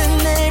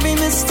broken. Every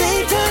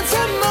mistake turned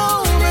to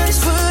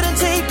moments. Wouldn't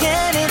take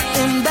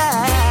anything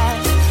back.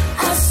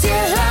 I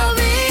still love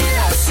it,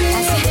 I see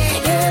it.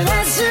 Yeah,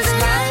 that's just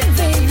life,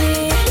 baby.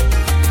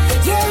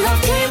 Yeah,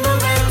 love came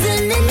around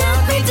and it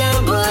knocked me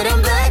down, but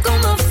I'm back on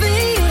my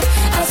feet.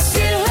 I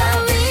still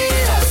love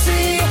it, I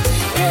see it.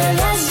 Yeah,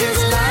 that's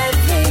just life,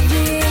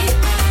 baby.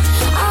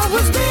 I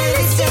was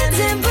barely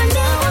standing, but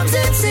now I'm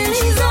dancing.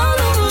 He's all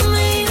over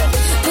me.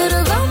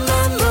 Ba-da-bum,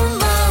 bum, bum,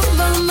 bum,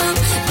 bum, bum.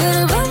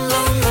 Ba-da-bum,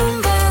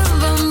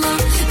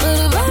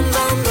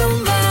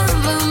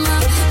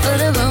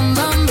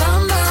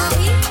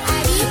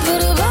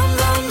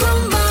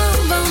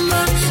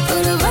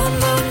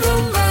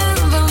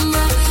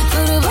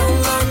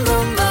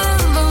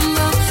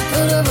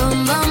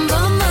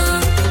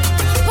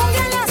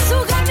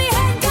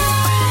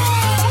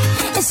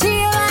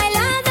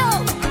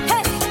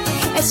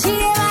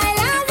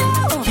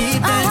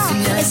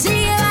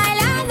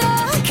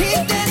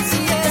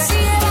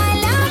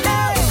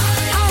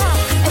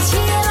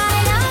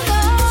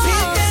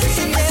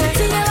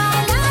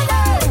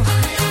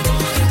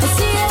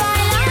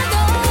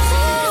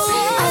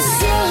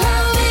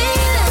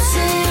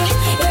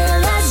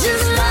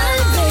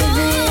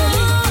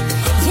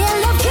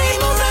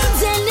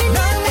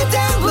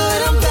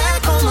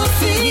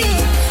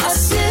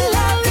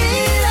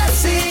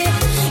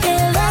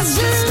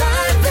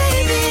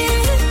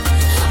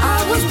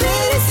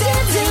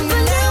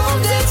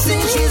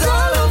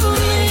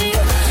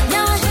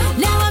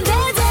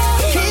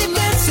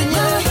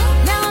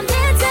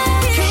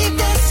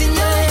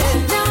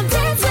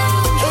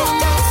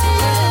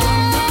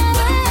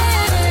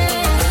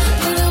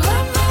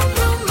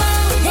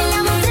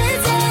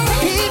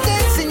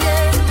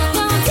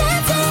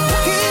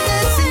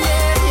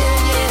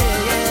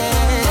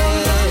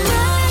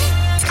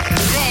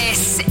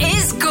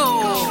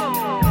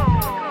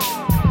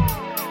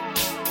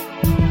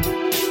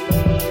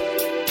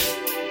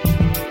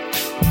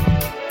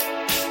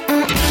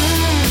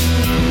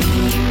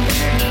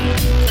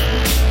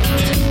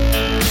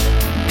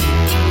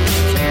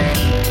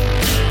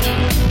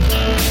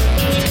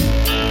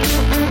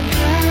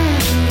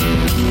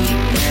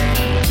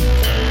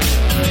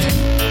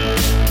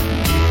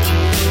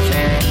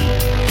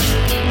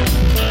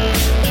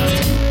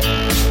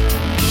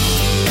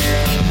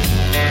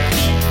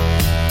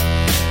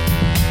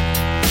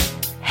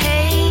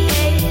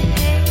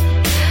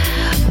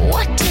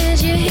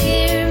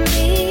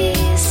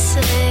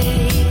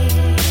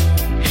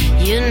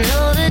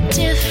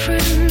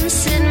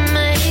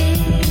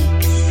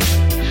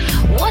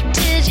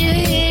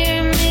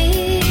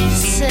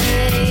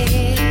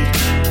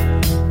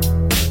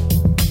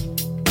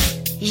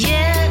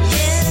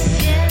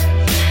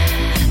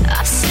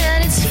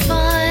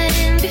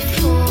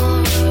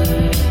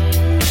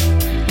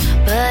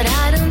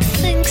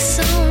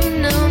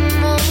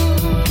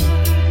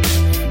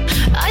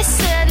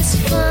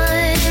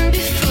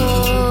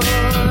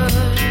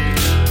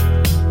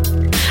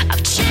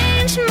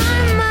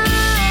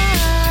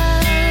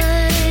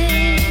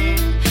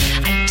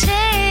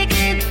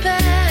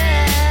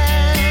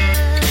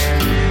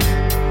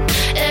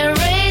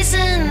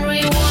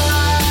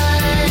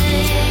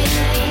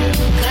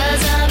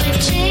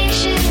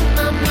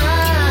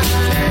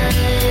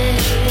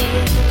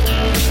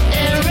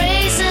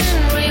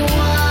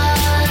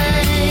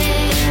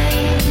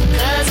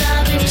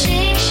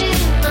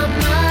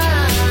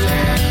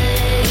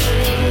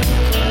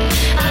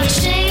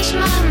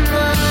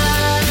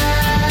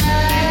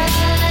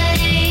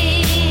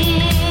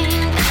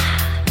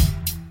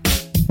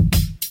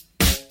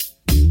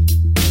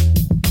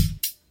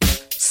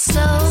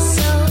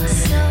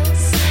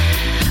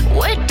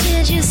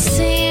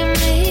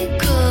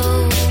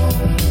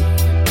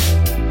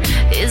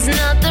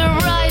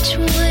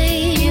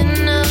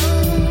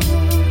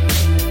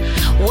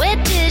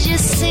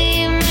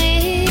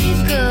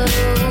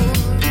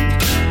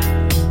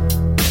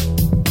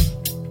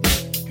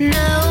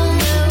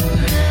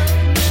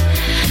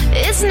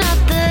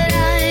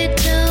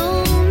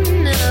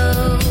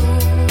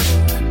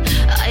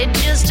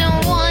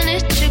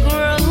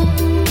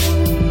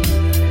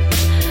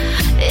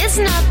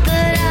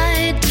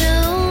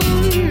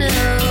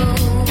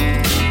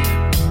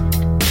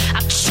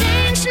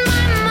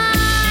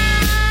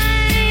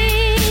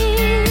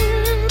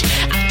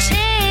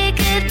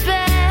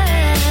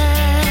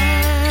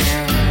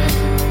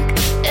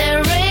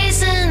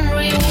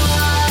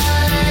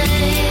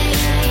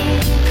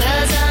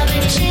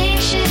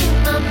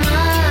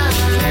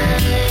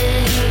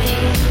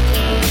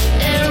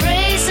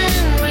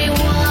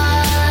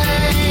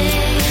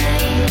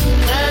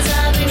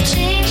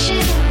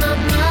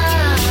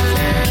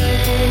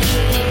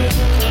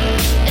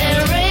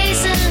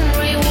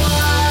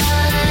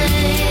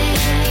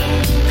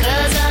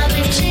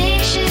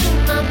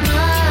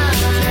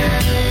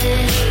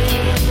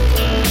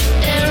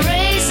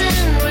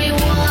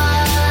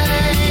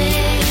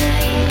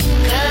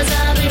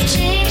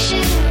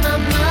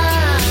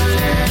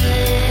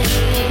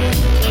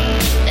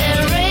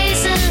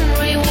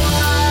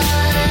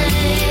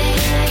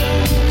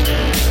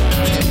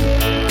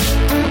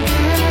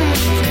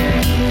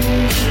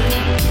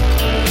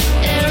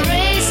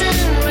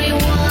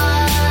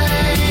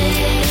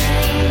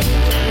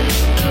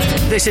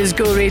 This is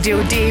Go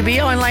Radio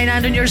DAB online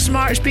and on your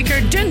smart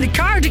speaker. Doing the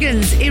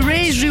Cardigans,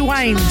 Erase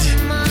Rewind.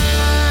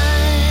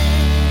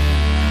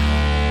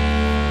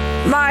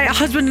 My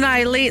husband and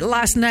I late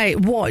last night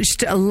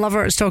watched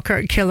Lover,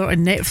 Stalker, Killer on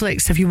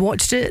Netflix. Have you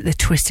watched it? The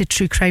twisted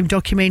true crime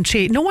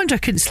documentary. No wonder I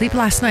couldn't sleep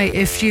last night.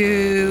 If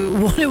you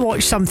want to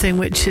watch something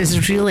which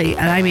is really,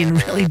 and I mean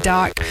really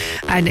dark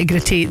and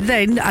gritty,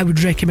 then I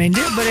would recommend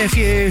it. But if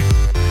you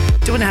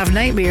don't want to have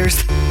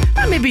nightmares,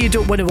 well, maybe you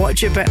don't want to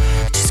watch it, but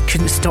I just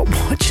couldn't stop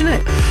watching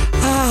it.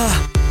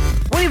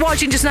 What are you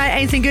watching just now?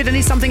 Anything good? I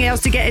need something else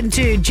to get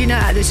into. Gina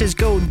at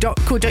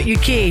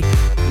thisisgo.co.uk.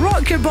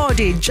 Rock Your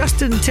Body.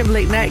 Justin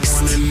Timberlake next.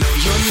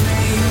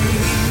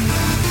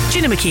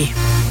 Gina McKie.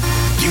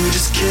 You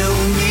just kill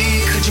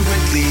me, could you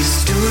at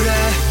least do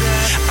that?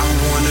 I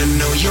wanna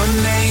know your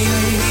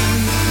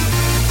name.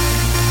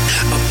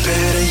 Or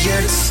better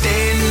yet,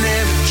 stay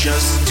there,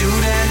 just do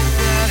that.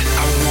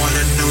 I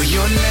wanna know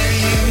your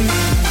name.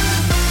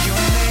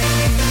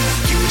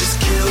 You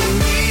just kill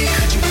me,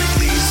 could you at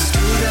least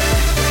do that?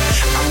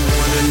 I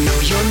wanna know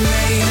your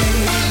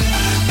name.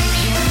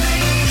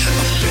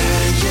 Or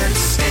better yet,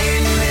 stay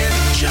there,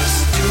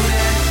 just do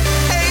that.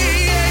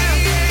 Hey, yeah.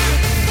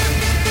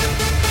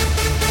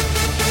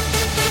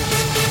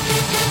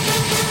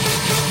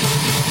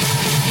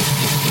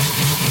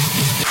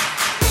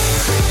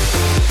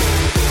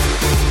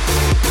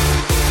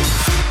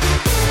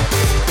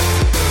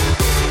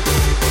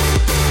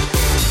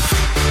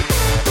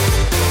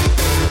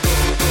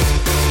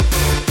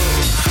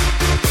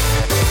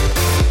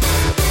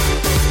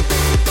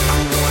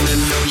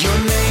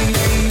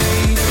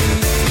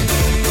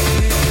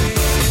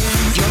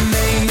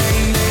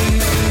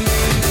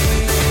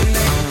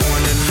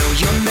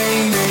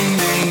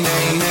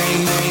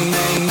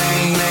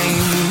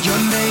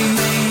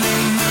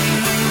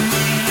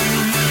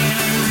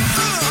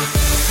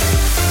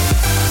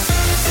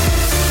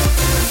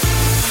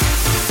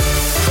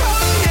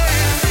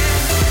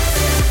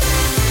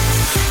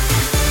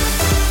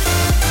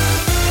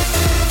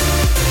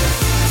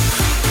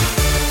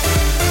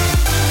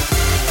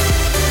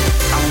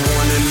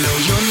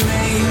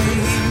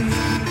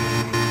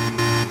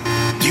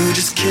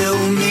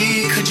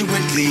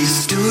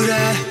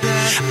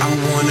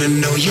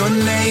 Your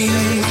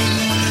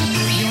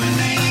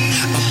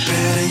name, or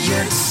better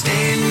yet,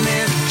 stay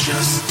there,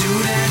 just do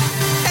that.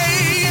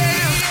 Hey,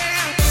 yeah.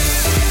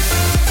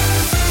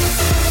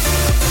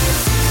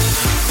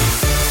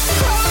 Oh,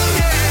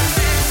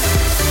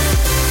 yeah.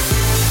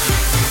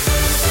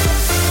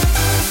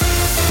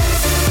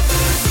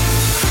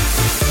 I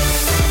wanna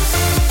know your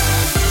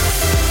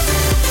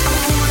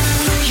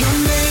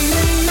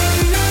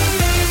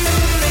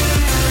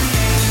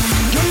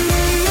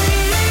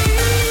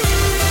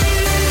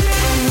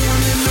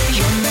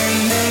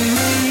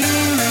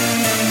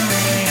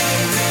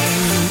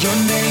name. Your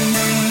name.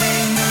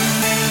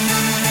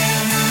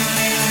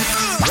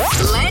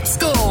 Let's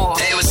go.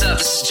 Hey, what's up?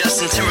 This is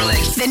Justin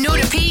Timberlake. The No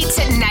Repeat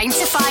 9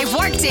 to 5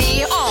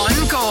 workday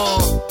on Go.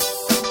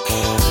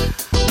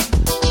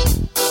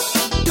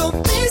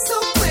 Don't be so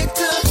quick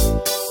to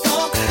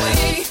walk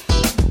away.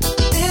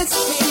 It's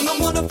me. I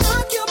wanna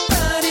rock your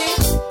body.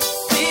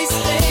 Please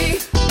stay.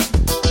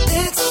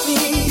 It's me.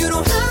 You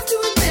don't have to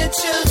admit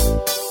you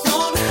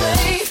want to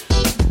play.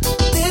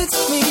 It's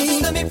me.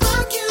 Let me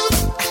rock you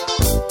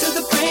to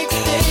the break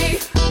of day.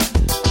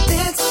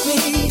 It's me.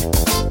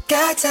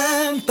 Got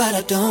time, but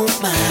I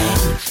don't mind.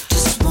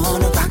 Just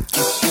wanna rock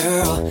you,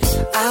 girl.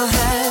 I'll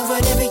have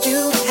whatever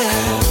you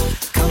have.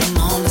 Come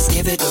on, let's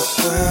give it a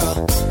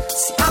whirl.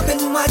 See, I've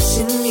been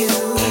watching you,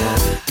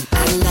 and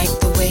I like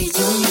the way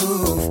you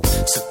move.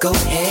 So go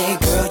ahead,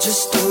 girl,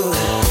 just do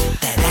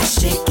that ass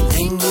shaking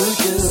thing you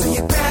do. So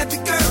you grab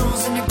your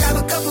girls and you grab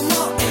a couple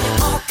more, and you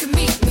all can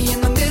meet me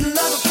in the middle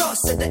of the floor.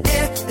 So the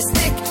air is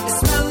thick, it's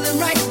smelling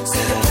right. So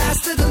you pass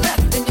to the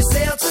left and you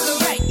sail to the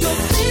right.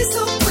 Don't be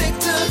so quick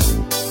to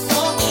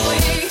walk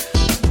away.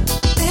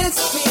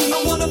 It's me. I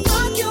wanna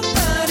rock your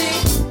body.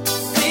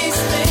 Please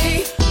stay.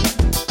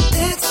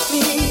 It's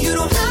me. You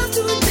don't have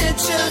to admit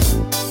you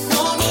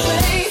want to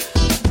play.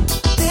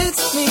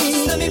 It's me.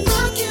 Let me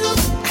rock you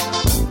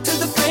to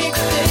the break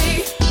of day.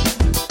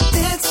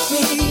 It's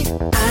me.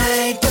 I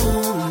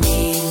don't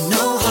need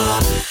no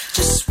heart.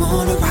 Just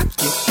wanna rock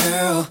you,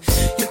 girl.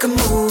 You can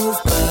move,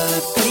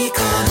 but be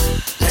calm.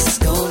 Let's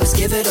go. Let's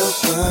give it a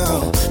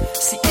whirl.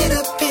 See, it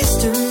appears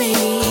to me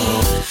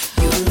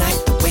you like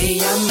the way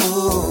I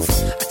move.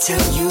 I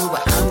tell you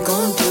what I'm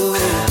gonna do.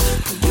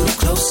 Pull you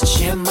close and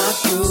share my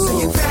groove. So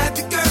you grab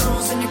your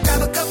girls and you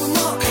grab a couple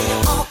more, and you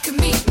all can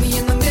meet me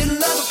in the middle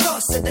of the floor.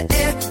 So the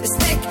air is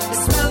thick,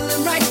 it's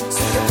smelling right.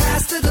 So you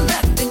pass to the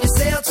left and you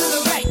sail to the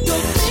right.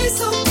 Don't be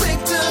so quick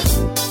to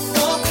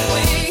walk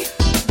away.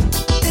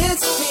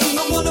 It's me. I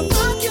wanna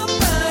rock your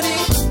body.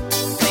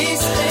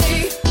 Please stay.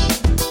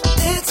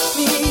 It's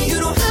me. You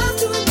don't have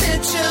to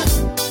admit you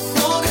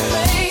want to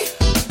play.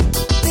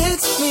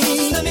 It's me.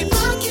 Let me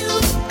rock you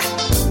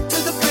to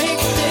the break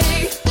of day.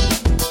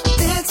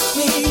 It's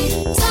me.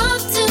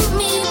 Talk to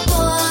me,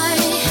 boy.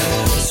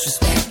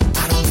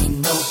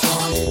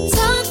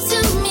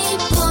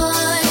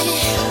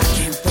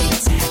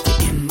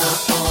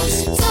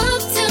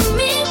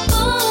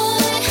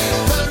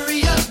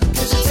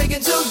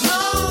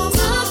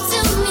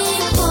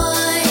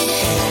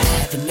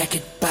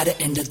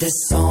 this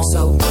song.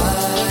 So what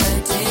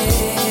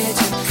did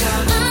you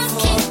come for? I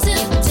came to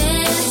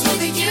dance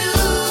with you.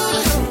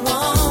 Don't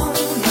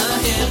wanna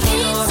hear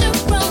more. Came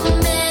to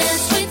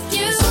romance with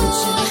you.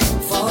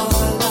 Searching for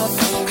love,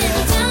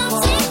 girl. Don't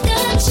take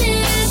a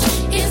chance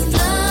if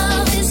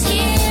love is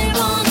here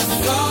on the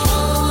floor,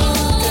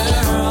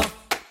 girl.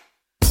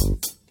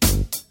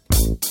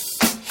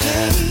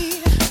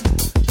 Hey,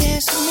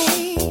 dance with me.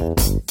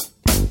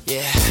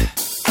 Yeah.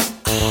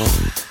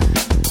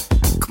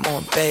 Come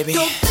on, baby.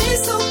 Don't be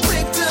so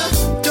quick to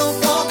don't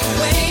walk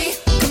away.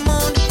 Come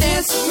on,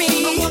 dance with me.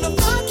 I wanna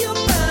rock your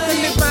body. Let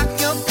me rock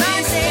your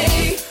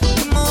body.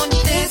 Come on,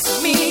 dance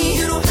with me.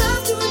 You don't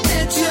have to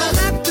admit you. Don't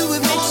have to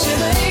admit you.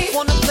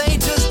 Wanna play?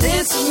 Just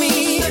dance with me.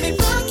 Let me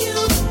rock you.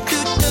 Do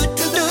do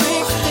do do.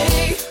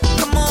 Hey,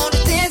 come on,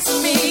 dance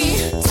with me.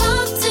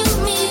 Talk to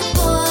me,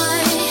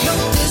 boy. No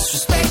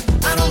disrespect.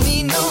 I don't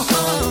mean no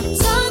harm.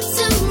 Talk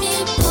to me,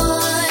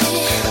 boy.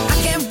 I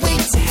can't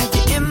wait to have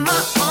you in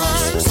my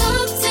arms.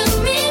 Talk to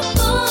me,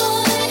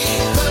 boy.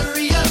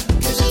 Hurry up,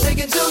 'cause you're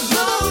taking too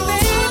long,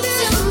 baby. Talk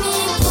to me,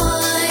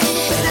 boy.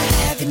 Better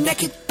have you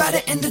naked by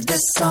the end of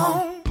this song.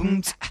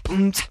 Boom,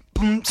 boom,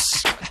 boom,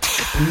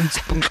 boom,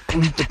 boom,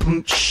 boom,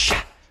 boom, sh.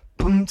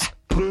 Boom,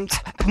 boom, boom,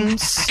 boom, boom, boom, boom,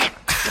 sh.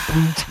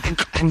 Boom, boom,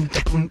 boom, boom,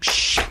 boom,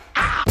 sh.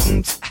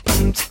 Boom,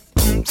 boom,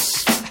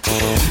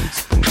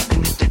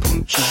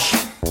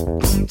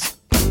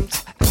 boom,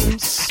 boom,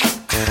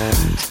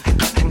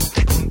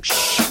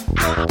 sh.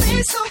 Don't be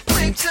so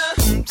quick to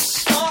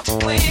walk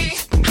away.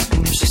 I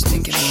was just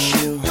thinking of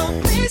you. Don't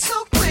be so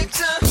quick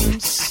to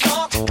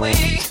walk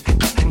away.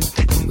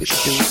 We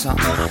should do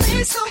something. Don't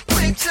be so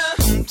quick to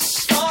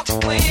walk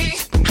away.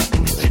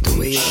 Like the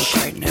way you look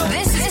right now.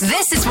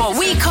 This is what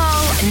we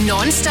call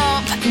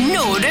non-stop,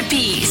 no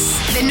repeats.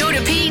 The no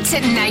repeat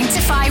 9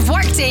 to 5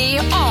 workday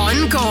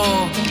on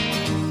Go.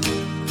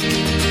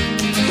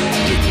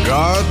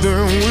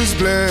 Garden was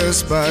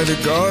blessed by the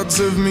gods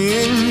of me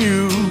and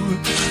you.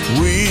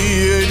 We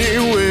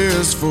headed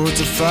west for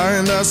to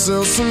find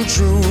ourselves some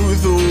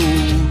truth. Oh,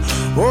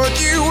 what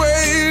you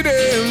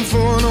waiting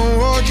for? No,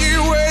 what you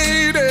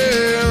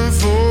waiting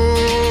for?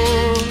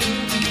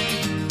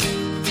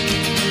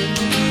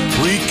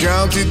 We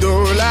counted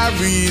all our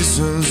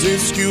reasons,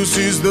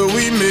 excuses that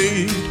we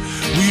made.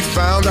 We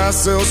found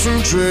ourselves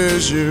some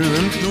treasure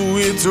and threw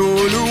it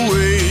all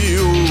away.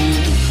 Oh,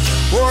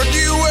 what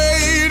you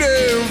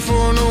waiting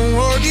for? No,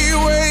 what you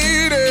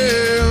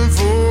waiting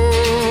for?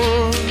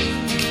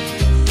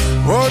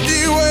 What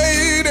you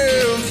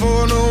waiting for?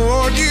 No,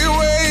 what you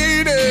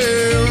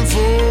waiting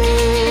for?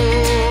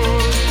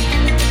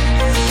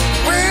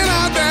 When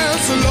I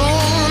dance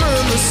alone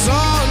and the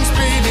sun's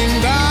beating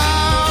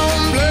down,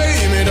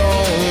 blame it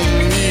on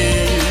me.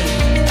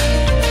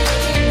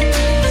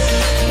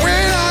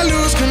 When I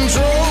lose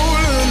control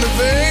and the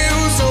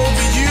veil's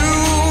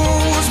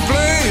overused,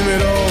 blame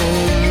it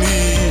on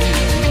me.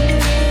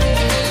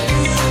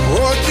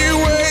 What you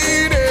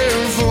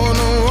waiting for?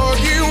 No, what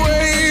you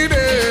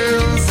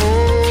waiting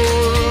for?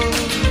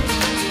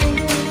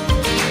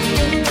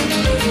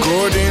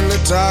 Caught in the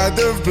tide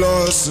of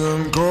blossom,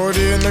 caught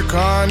in the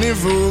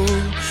carnival.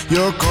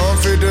 Your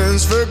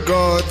confidence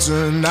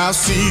forgotten, I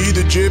see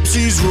the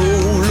gypsies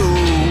roll. Oh,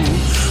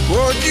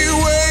 what you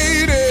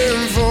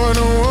waiting for?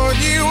 No, what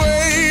you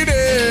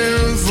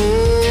waiting for?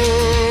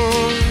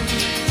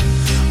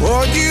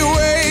 What you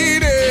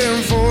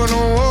waiting for?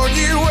 No, what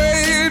you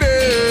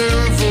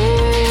waiting for?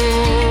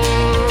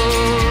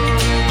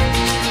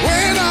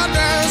 When I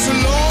dance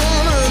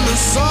alone and the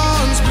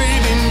sun's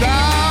bleeding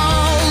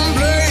down,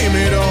 blame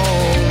it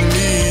on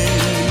me.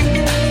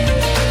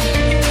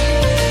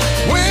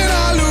 When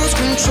I lose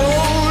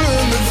control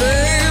and the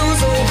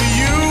veil's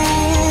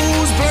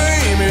overused,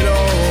 blame it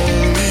on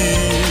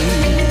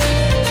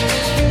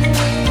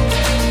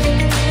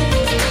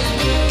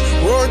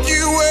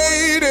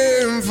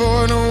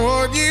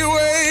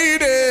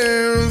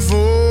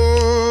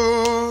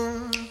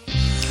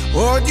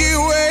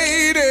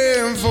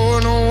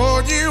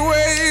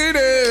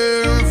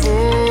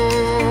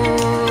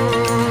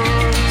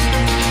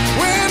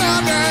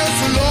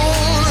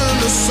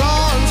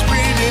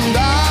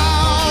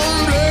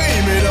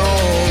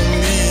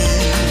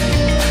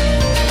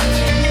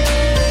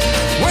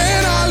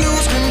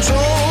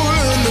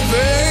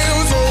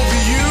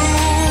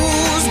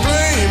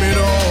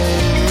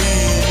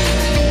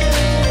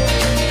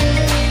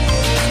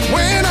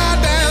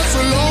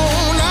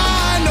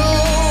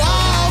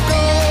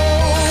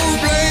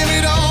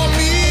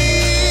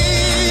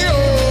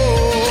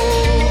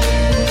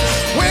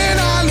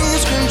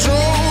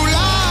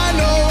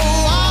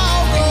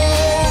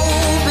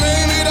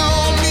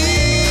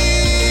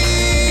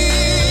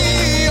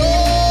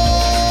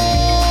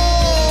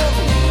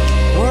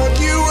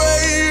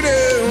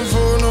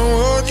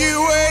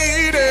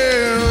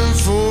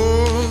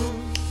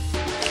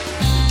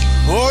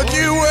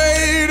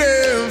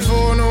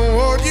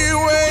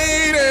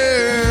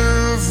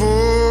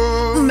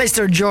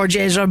Sir George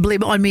Ezra,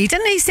 Blame It On Me.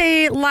 Didn't he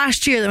say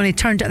last year that when he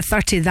turned at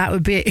 30, that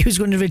would be it, he was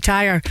going to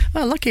retire?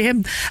 Well, lucky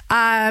him.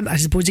 I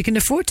suppose he can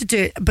afford to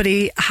do it, but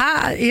he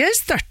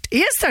is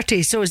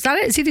 30, so is that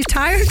it? Is he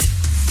retired?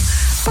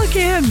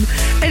 Lucky him.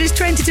 It is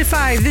 20 to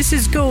 5. This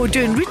is Go,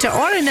 doing Rita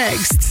Ora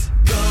next.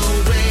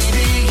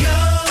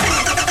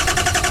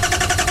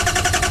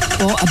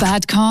 Bought a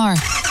bad car.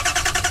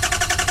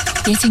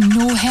 Getting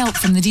no help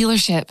from the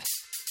dealership.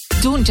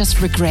 Don't just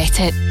regret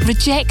it,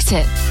 reject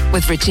it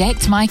with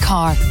Reject My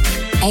Car.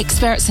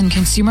 Experts in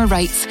consumer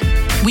rights,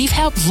 we've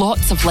helped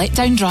lots of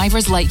letdown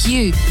drivers like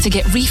you to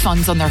get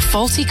refunds on their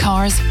faulty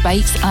cars,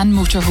 bikes and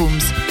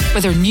motorhomes,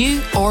 whether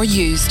new or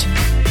used.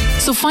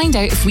 So find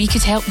out if we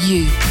could help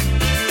you.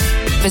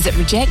 Visit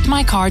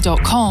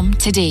rejectmycar.com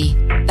today.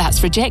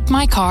 That's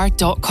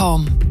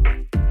rejectmycar.com.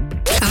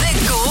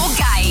 The Go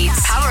Guide,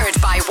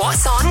 powered by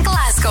What's On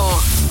Glasgow.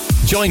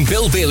 Join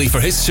Bill Bailey for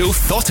his show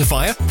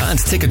Thoughtifier and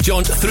take a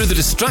jaunt through the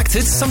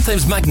distracted,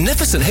 sometimes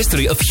magnificent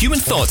history of human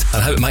thought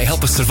and how it might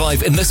help us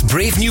survive in this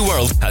brave new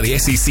world at the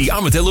SEC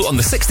Armadillo on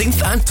the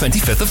 16th and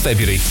 25th of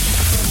February.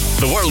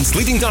 The world's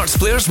leading darts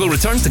players will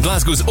return to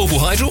Glasgow's Ovo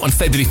Hydro on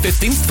February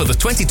 15th for the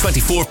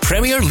 2024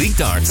 Premier League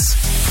Darts.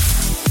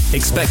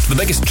 Expect the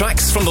biggest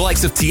tracks from the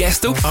likes of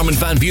Tiesto, Armin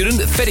van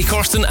Buuren, Ferry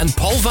Corsten and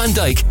Paul van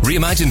Dyk,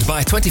 reimagined by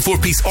a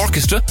 24-piece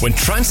orchestra when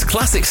Trance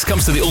Classics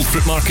comes to the Old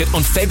Fruit Market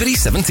on February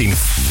 17th.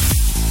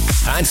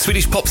 And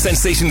Swedish pop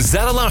sensation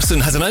Zara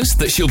Larsson has announced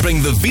that she'll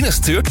bring the Venus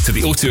Tour to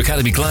the O2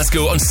 Academy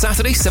Glasgow on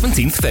Saturday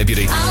 17th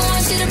February. I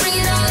want you to bring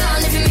it all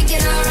on. If you make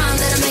it all wrong,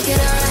 then I make it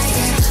all right.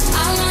 Yeah.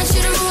 I want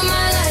you to rule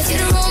my life, you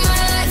to rule my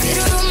life, you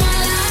to rule my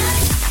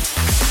life.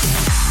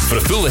 For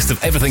a full list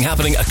of everything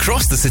happening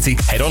across the city,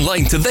 head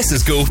online to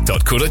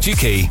thisisgo.co.uk.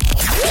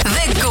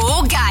 The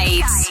Go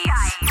Guides.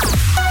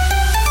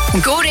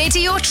 Go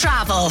Radio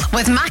Travel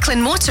with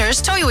Macklin Motors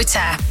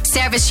Toyota.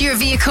 Service your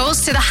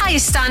vehicles to the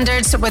highest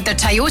standards with their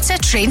Toyota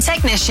trained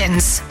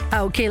technicians.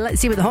 Okay, let's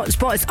see what the hot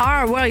spots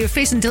are. Well, you're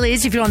facing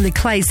delays if you're on the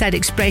Clydeside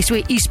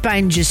Expressway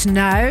eastbound just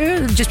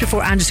now, just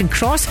before Anderson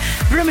Cross.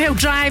 Broomhill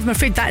Drive, I'm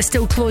afraid that's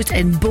still closed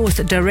in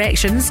both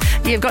directions.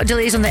 You've got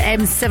delays on the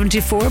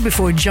M74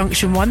 before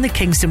Junction 1, the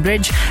Kingston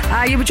Bridge.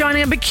 You'll be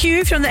joining a big queue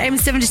if you're on the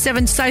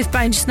M77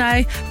 southbound just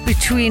now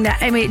between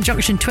M8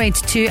 Junction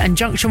 22 and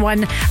Junction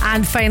 1.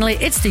 And finally,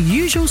 it's the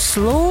usual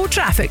slow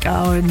traffic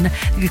on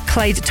the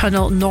Clyde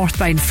Tunnel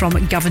northbound from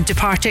Govan to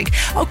Partick.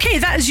 Okay,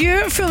 that is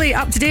you fully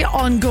up to date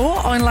on Go,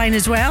 online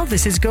as well.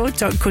 This is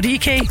go.co.uk. This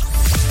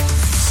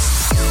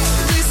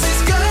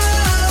is Go.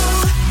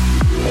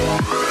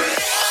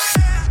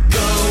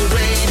 Go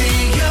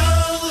Radio.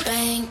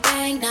 Bang,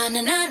 bang, na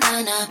na na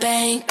na na.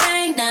 Bang,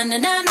 bang, na na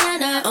na na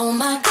na. Oh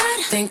my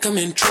God, think I'm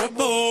in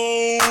trouble.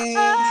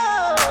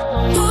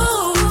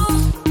 Ooh,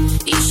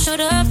 you showed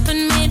up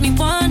and made me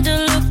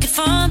wonder, looking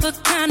fun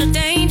but kinda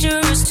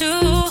dangerous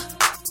too.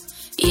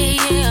 Yeah,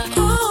 yeah.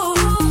 Ooh,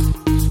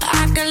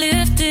 I got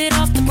lifted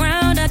off the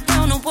ground. I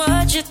don't know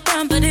what you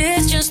done, but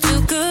it's just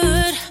too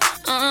good.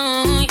 Yeah.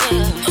 Ooh,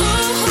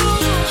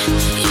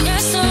 you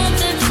got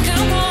something think I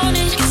want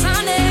it, 'cause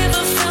I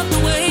never felt the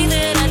way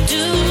that I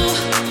do.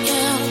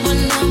 Yeah,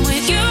 when I'm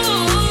with you,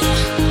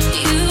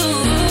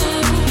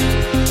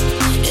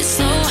 it's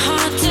so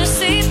hard to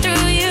see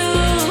through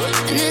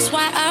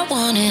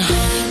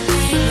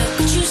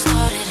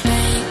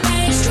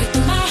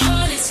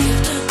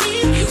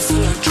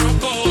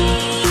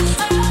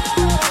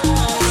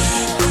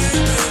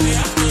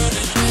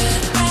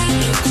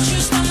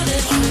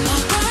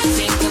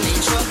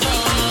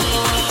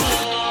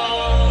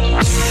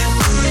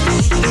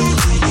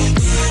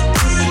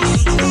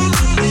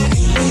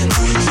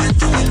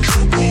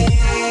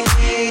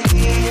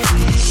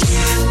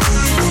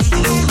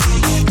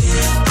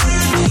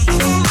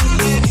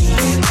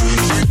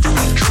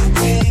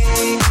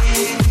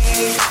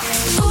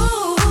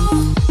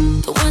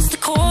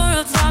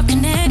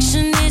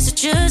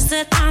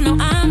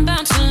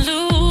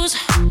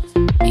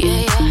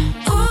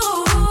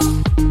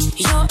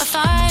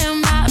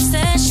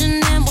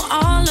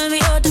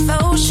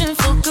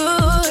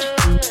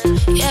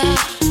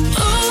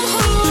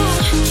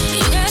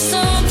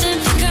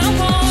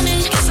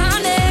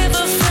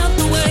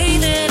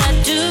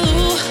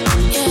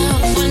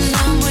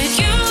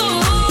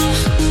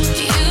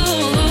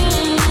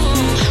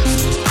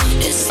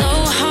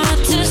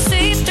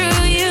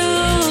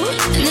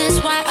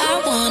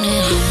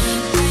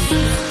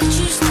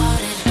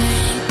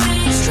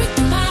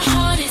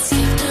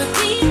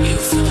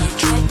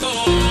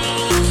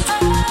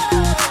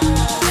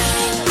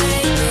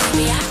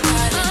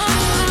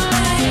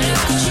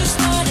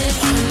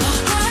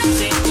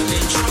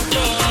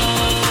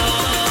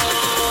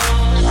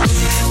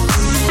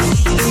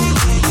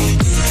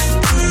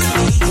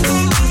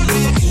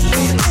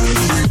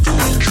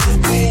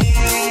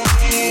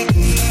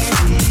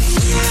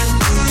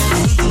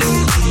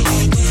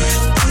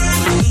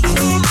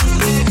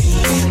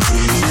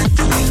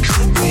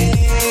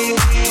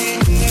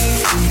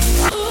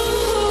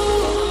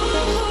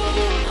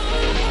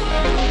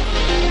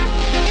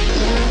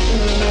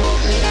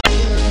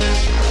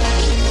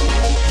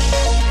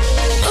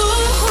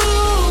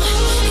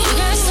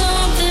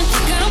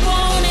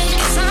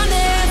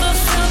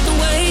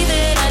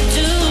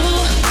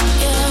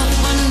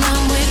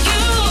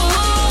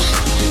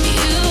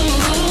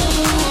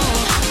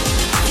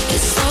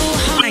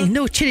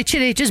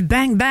literally just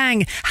bang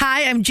bang.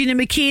 Hi, I'm Gina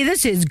McKie.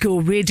 This is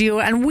Go Radio,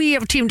 and we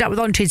have teamed up with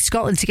On Trade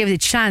Scotland to give you the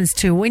chance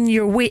to win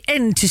your way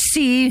in to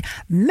see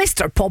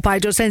Mr. Pop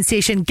Idol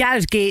sensation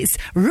Gareth Gates,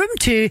 Room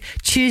 2,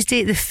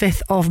 Tuesday the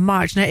 5th of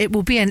March. Now, it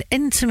will be an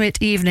intimate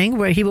evening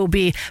where he will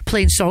be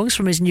playing songs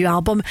from his new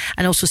album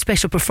and also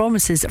special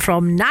performances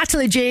from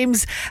Natalie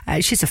James.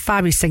 She's a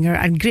fabulous singer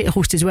and great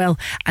host as well,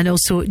 and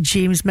also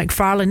James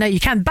McFarlane. Now, you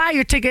can buy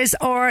your tickets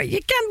or you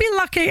can be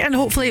lucky and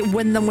hopefully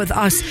win them with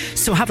us.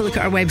 So have a look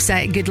at our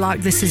website. Good luck.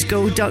 This is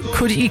go.co.uk.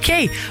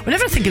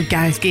 Whenever I think of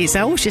Gareth Gates,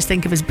 I always just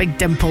think of his big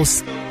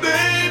dimples.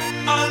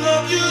 I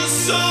love you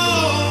so,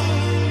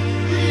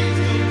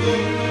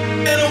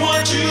 and I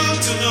want you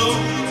to know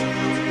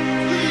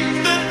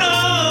that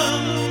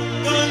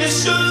I'm gonna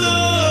miss your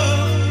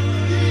love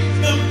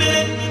the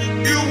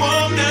minute you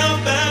walk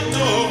out that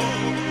door.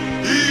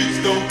 Please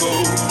don't go.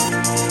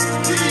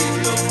 Please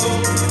don't go.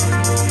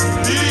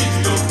 Please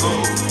don't go.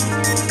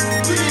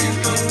 Please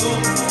don't go.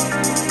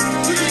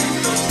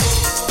 Please don't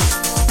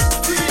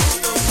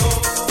go.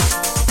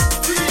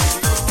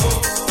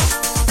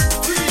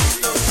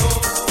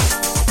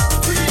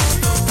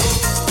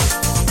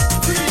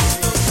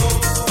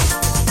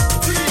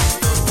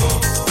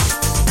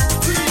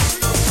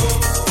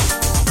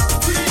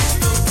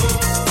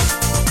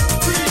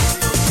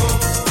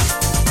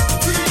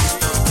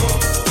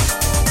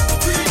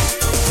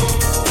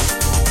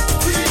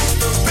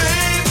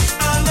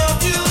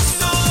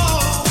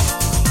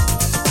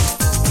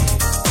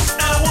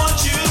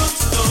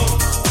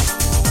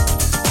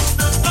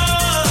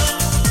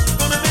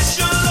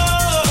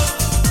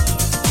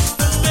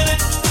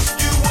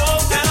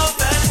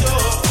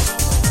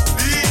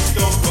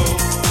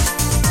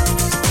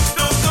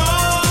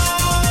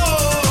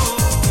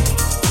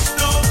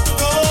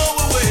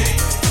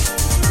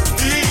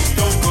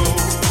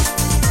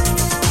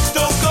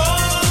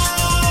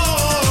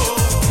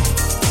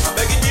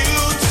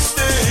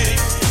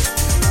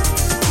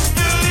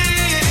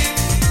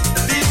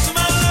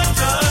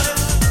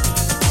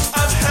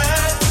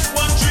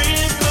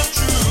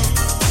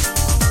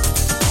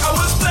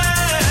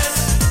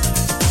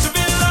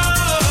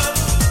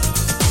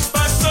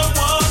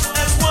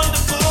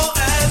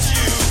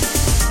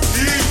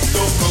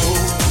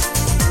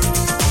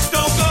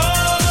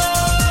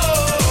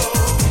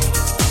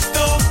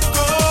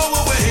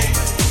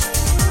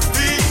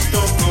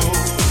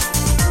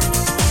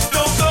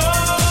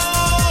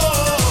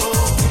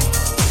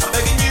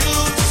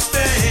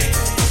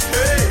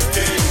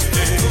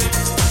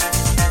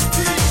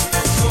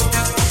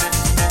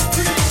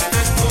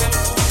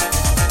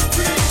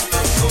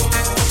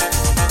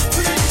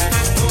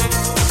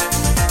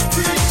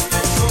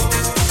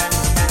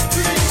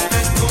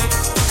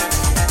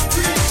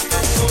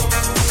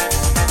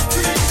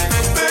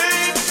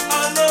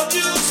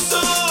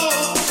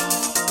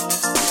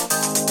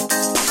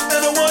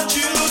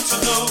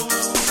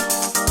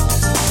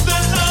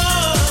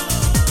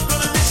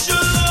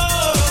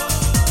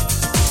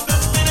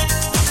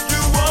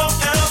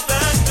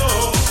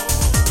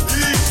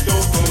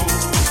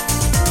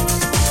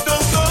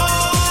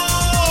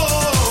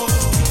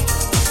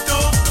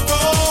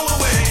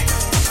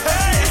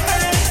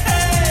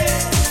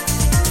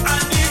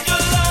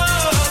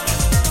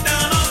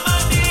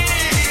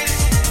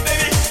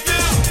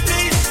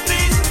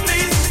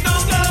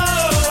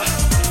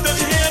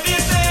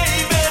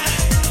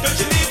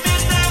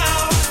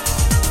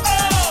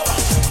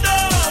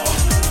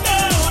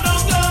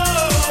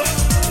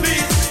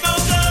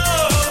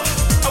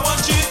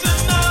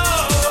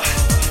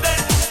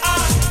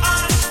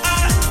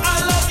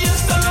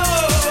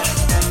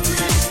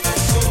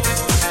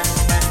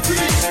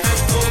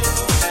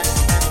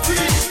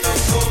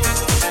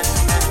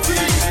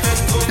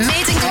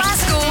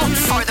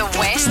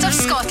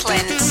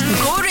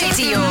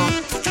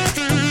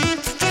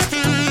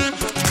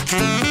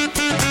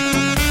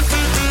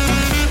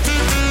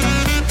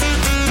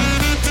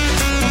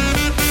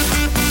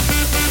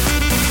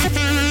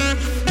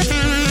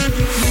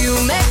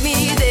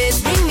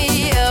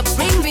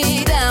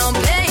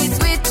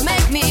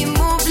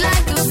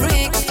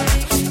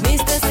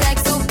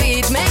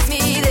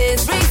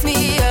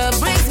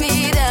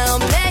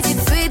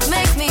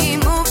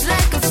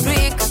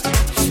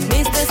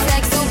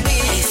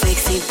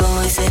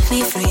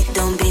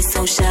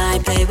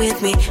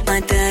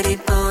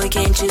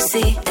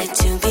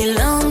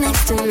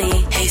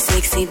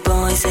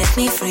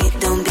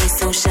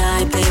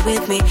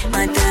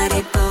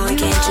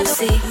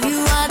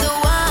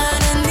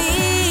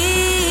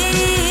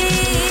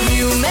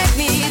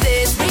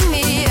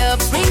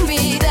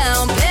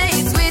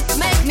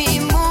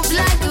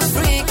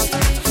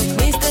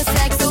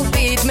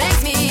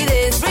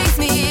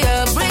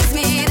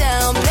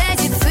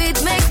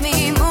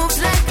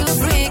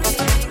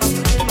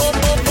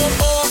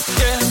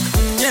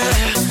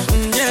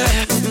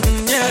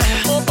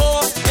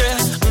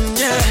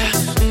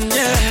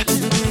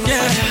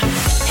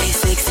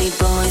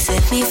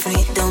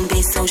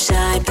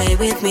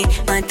 with me,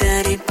 my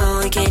dirty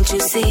boy. Can't you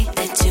see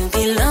that you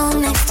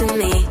belong next to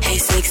me? Hey,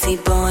 sexy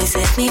boy,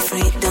 set me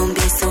free. Don't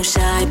be so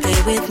shy,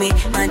 play with me.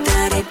 My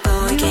dirty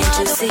boy, can't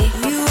you see?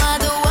 You are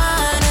the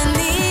one I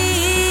need.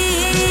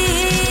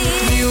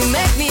 You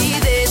make me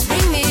this,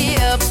 bring me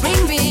up,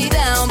 bring me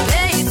down.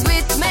 Play it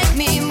sweet, make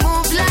me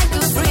move like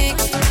a freak.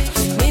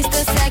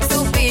 Mr.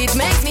 Saxo beat,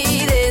 make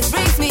me this,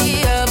 brings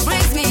me up,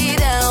 brings me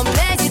down.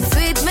 Play it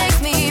sweet,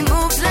 make me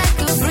move like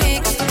a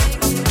freak.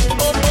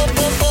 Oh,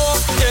 oh, oh, oh,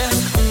 yeah,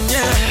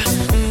 yeah,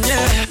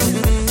 yeah,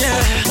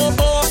 yeah. Oh,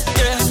 oh,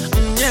 yeah,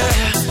 yeah,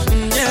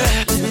 yeah,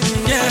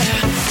 yeah,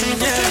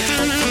 yeah,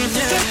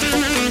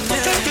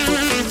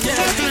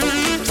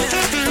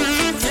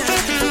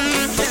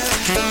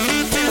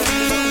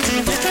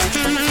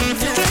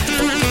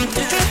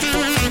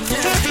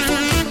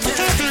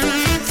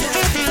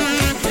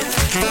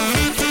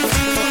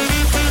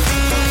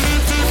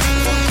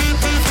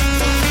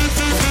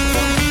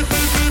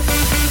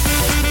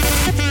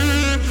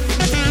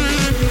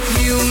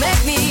 You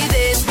make me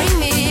this, bring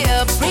me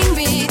up, bring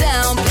me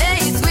down. Play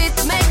it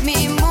sweet, make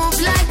me move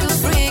like a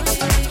freak.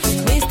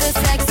 Mr.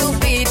 Saxo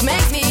beat,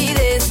 make me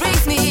this,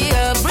 brings me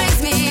up,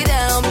 brings me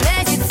down.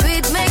 Play it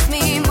sweet, make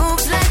me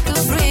move like a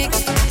freak.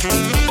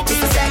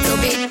 Mr. Saxo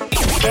beat.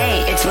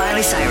 Hey, it's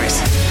Miley Cyrus.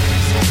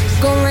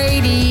 Go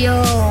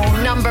Radio.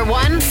 Number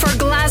 1 for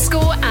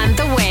Glasgow and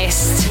the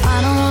West.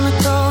 I don't wanna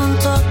go and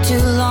talk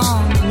too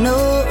long. I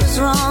know it was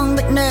wrong,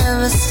 but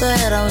never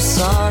said I was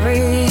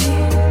sorry.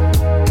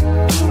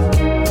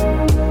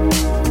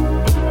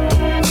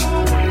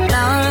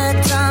 Now I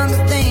had time to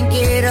think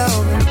it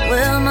over.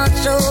 We're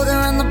much older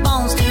and the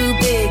bone's too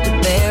big to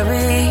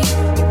bury.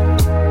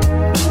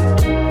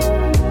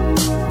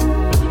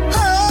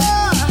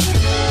 Oh,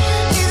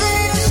 isn't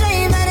it a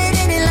shame that it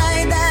ended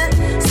like that?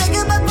 Say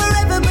goodbye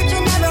forever, but you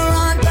never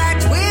run back.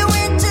 We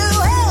went to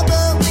hell,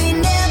 but we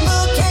never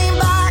came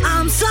back.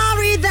 I'm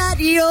sorry that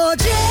you're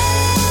jaded.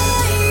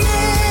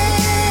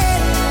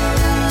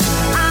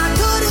 I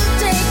could have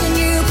taken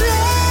you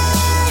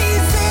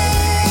places.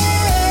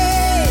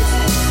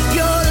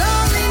 You're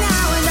lonely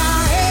now and I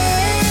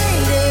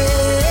hate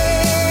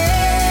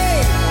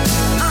it.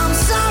 I'm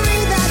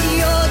sorry that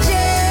you're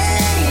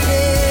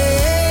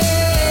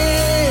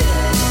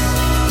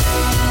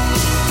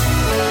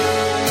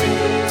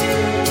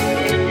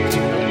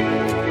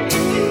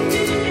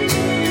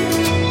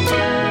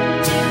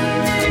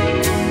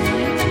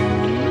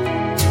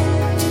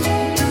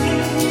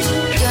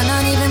You're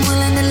not even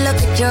willing to look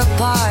at your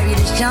part. You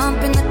just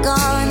jump in the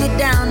car and you're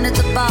down at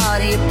the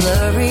body, you're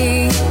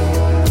blurry.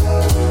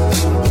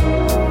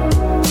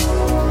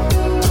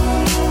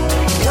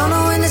 Don't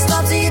know when to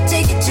stop, so you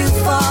take it too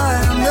far.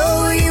 I don't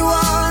know who you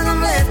are, and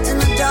I'm left in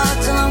the dark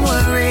till I'm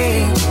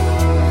worried.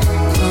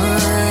 It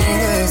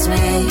hurts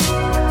me.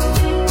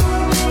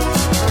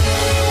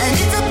 And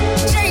it's a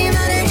shame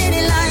that it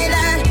ended like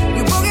that.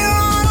 You broke your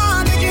own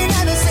heart, but you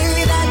never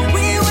say that.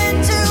 We went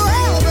to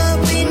hell, but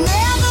we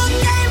never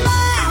came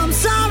back. I'm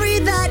sorry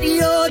that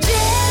you're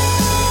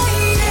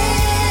jaded.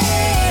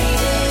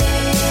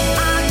 I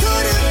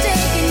could have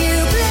taken you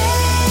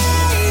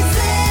places.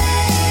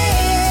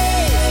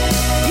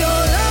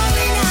 You're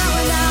lonely now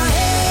and I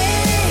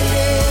hate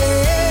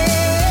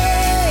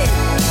it.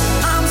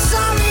 I'm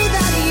sorry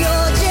that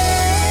you're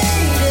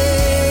jaded.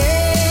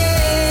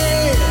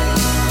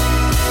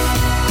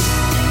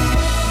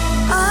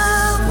 I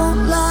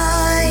won't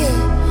lie, it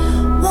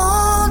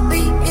won't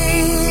be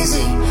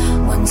easy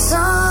when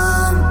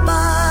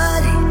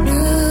somebody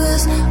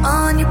new's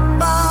on your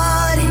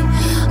body.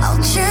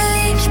 I'll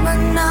change my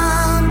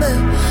number,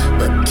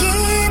 but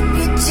keep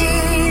your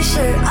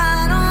t-shirt. I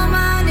don't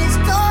mind, it's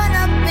torn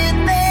up and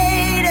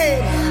faded.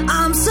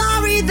 I'm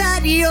sorry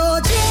that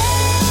you're jaded.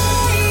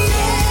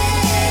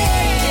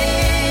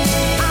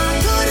 I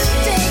could have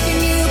taken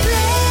you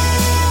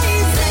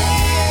places.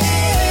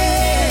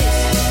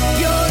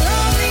 You're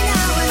lonely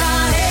now and I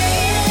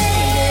hate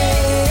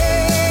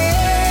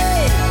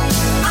it.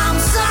 I'm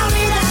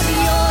sorry that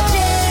you're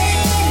jaded.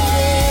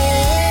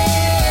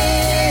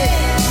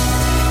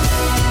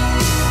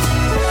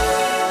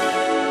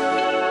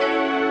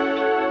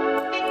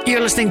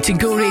 You're listening to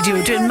Go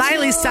Radio, doing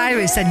Miley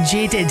Cyrus and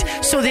Jaded.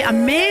 So the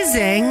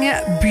amazing,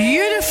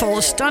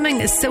 beautiful,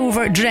 stunning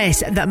silver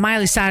dress that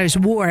Miley Cyrus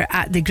wore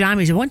at the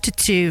Grammys, I wanted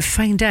to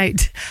find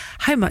out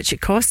how much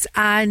it cost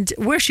and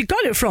where she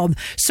got it from.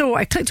 So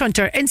I clicked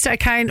onto her Insta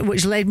account,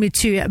 which led me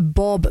to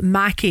Bob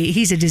Mackie.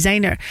 He's a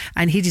designer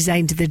and he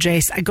designed the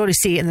dress. I got to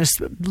say, and there's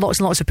lots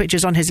and lots of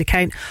pictures on his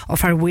account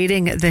of her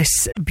wearing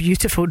this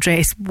beautiful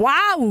dress.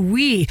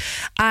 Wow-wee.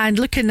 And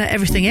looking at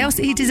everything else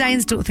that he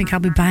designs, don't think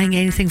I'll be buying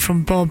anything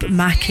from Bob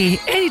Mackie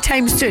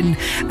anytime soon.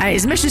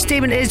 His mission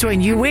statement is,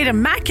 when you wear a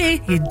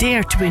Mackie, you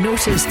dare to be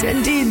noticed.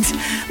 Indeed.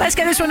 Let's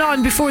get this one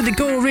on before the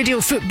Go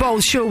Radio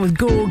football show with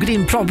Go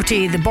Green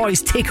Property. The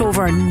boys take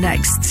over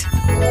next. Spinning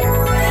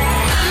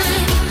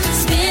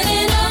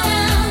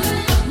around,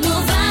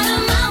 move out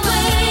of my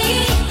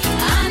way.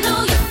 I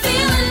know you're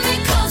feeling me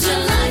 'cause you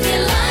like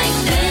it like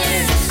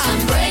this. I'm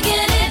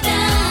breaking it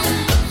down,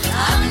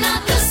 I'm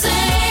not the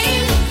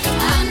same.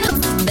 I'm not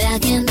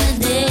back in the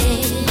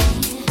day.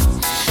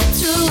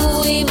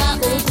 True, my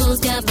old clothes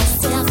got me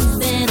still.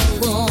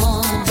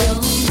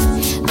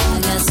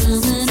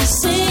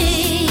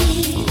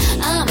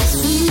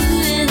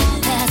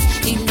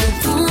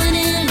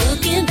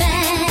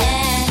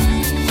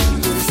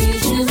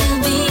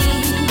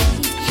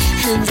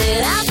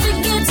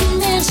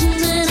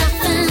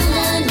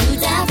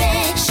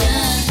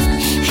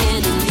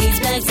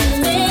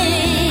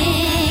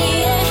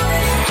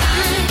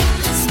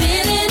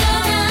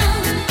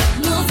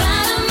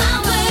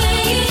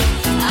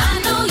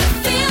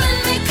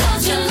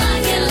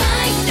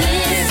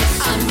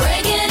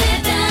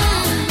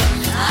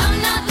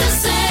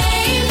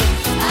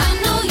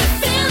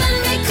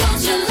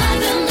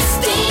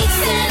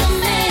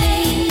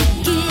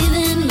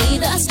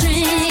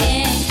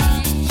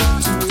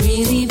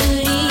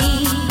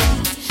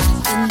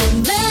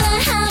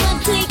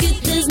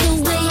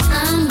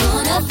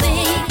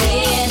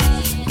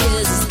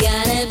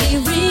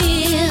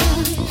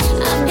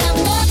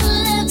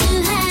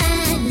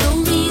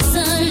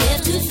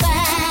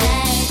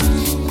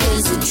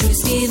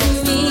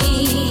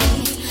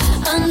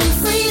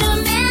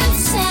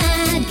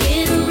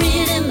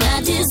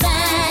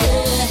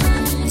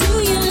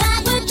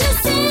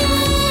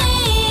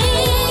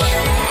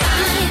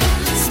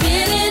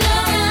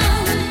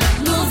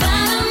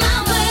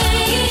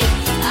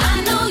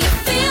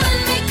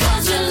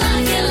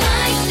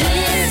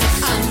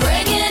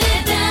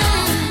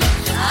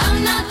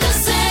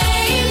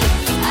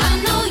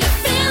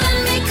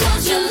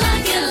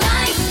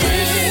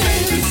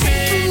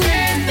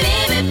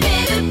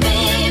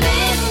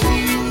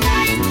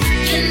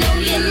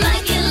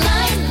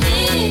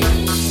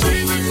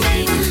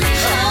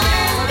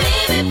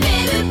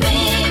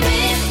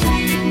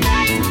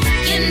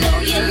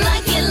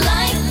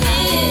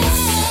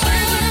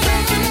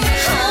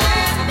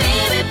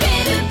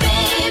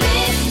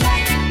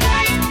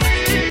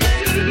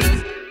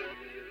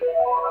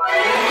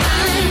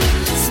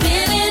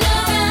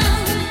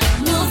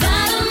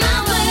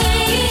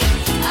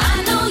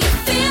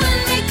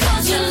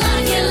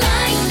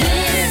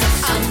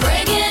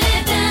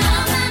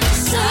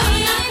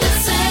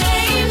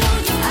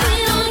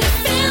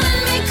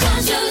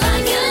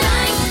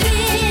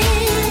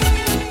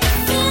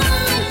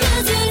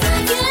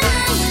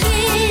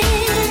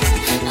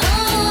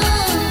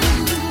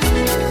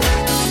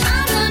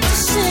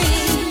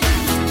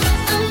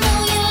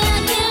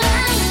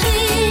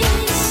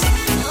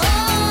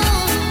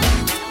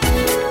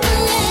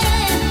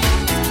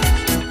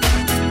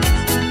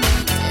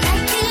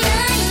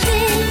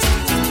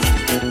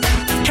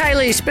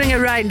 spinning it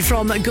round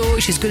from Go.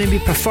 She's going to be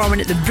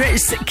performing at the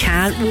Brits.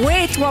 Can't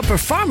wait what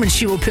performance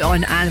she will put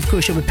on. And of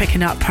course, she'll be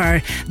picking up her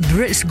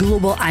Brits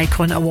Global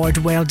Icon Award.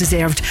 Well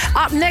deserved.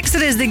 Up next,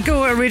 it is the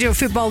Go Radio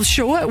Football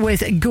Show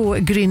with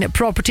Go Green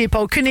Property.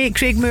 Paul Cooney,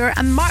 Craig Moore,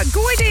 and Mark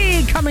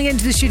Goidy coming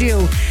into the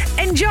studio.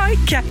 Enjoy.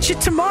 Catch you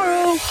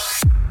tomorrow.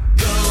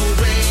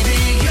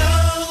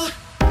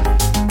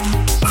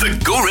 The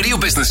Go Radio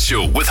Business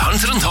Show with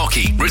Hunter and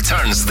Hockey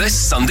returns this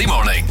Sunday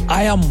morning.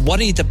 I am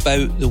worried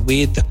about the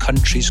way the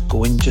country's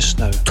going just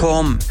now.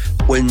 Tom,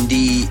 when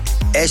the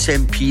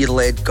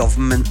SNP-led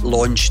government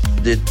launched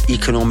the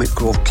economic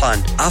growth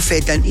plan, I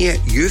fed into it,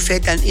 you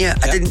fed into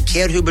it. I didn't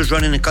care who was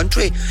running the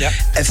country.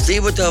 If they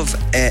would have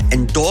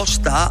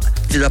endorsed that,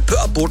 they'd have put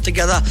a board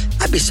together,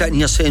 I'd be sitting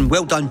here saying,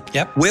 well done.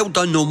 Well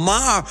done, no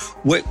matter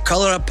what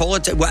colour of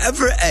politics,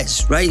 whatever it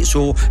is, right?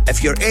 So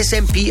if you're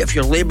SNP, if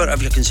you're Labour,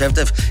 if you're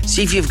Conservative,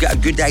 see if you've got a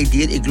good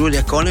idea to grow the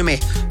economy,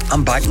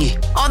 I'm backing you.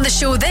 On the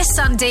show this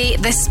Sunday,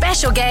 the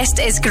special guest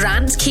is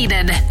Grant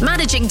Keenan,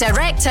 Managing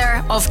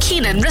Director of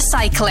Keenan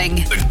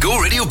Recycling. The Go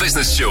Radio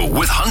Business Show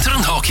with Hunter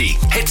and Hockey.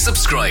 Hit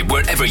subscribe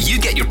wherever you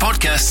get your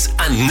podcasts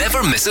and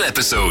never miss an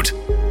episode.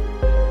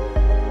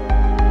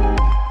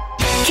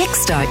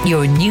 Kickstart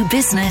your new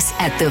business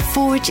at the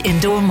Forge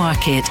Indoor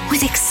Market.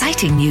 With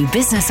exciting new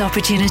business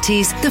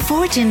opportunities, the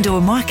Forge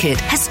Indoor Market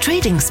has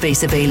trading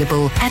space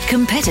available at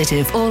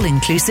competitive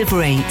all-inclusive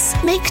rates.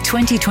 Make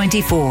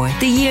 2024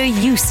 the year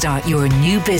you start your new business.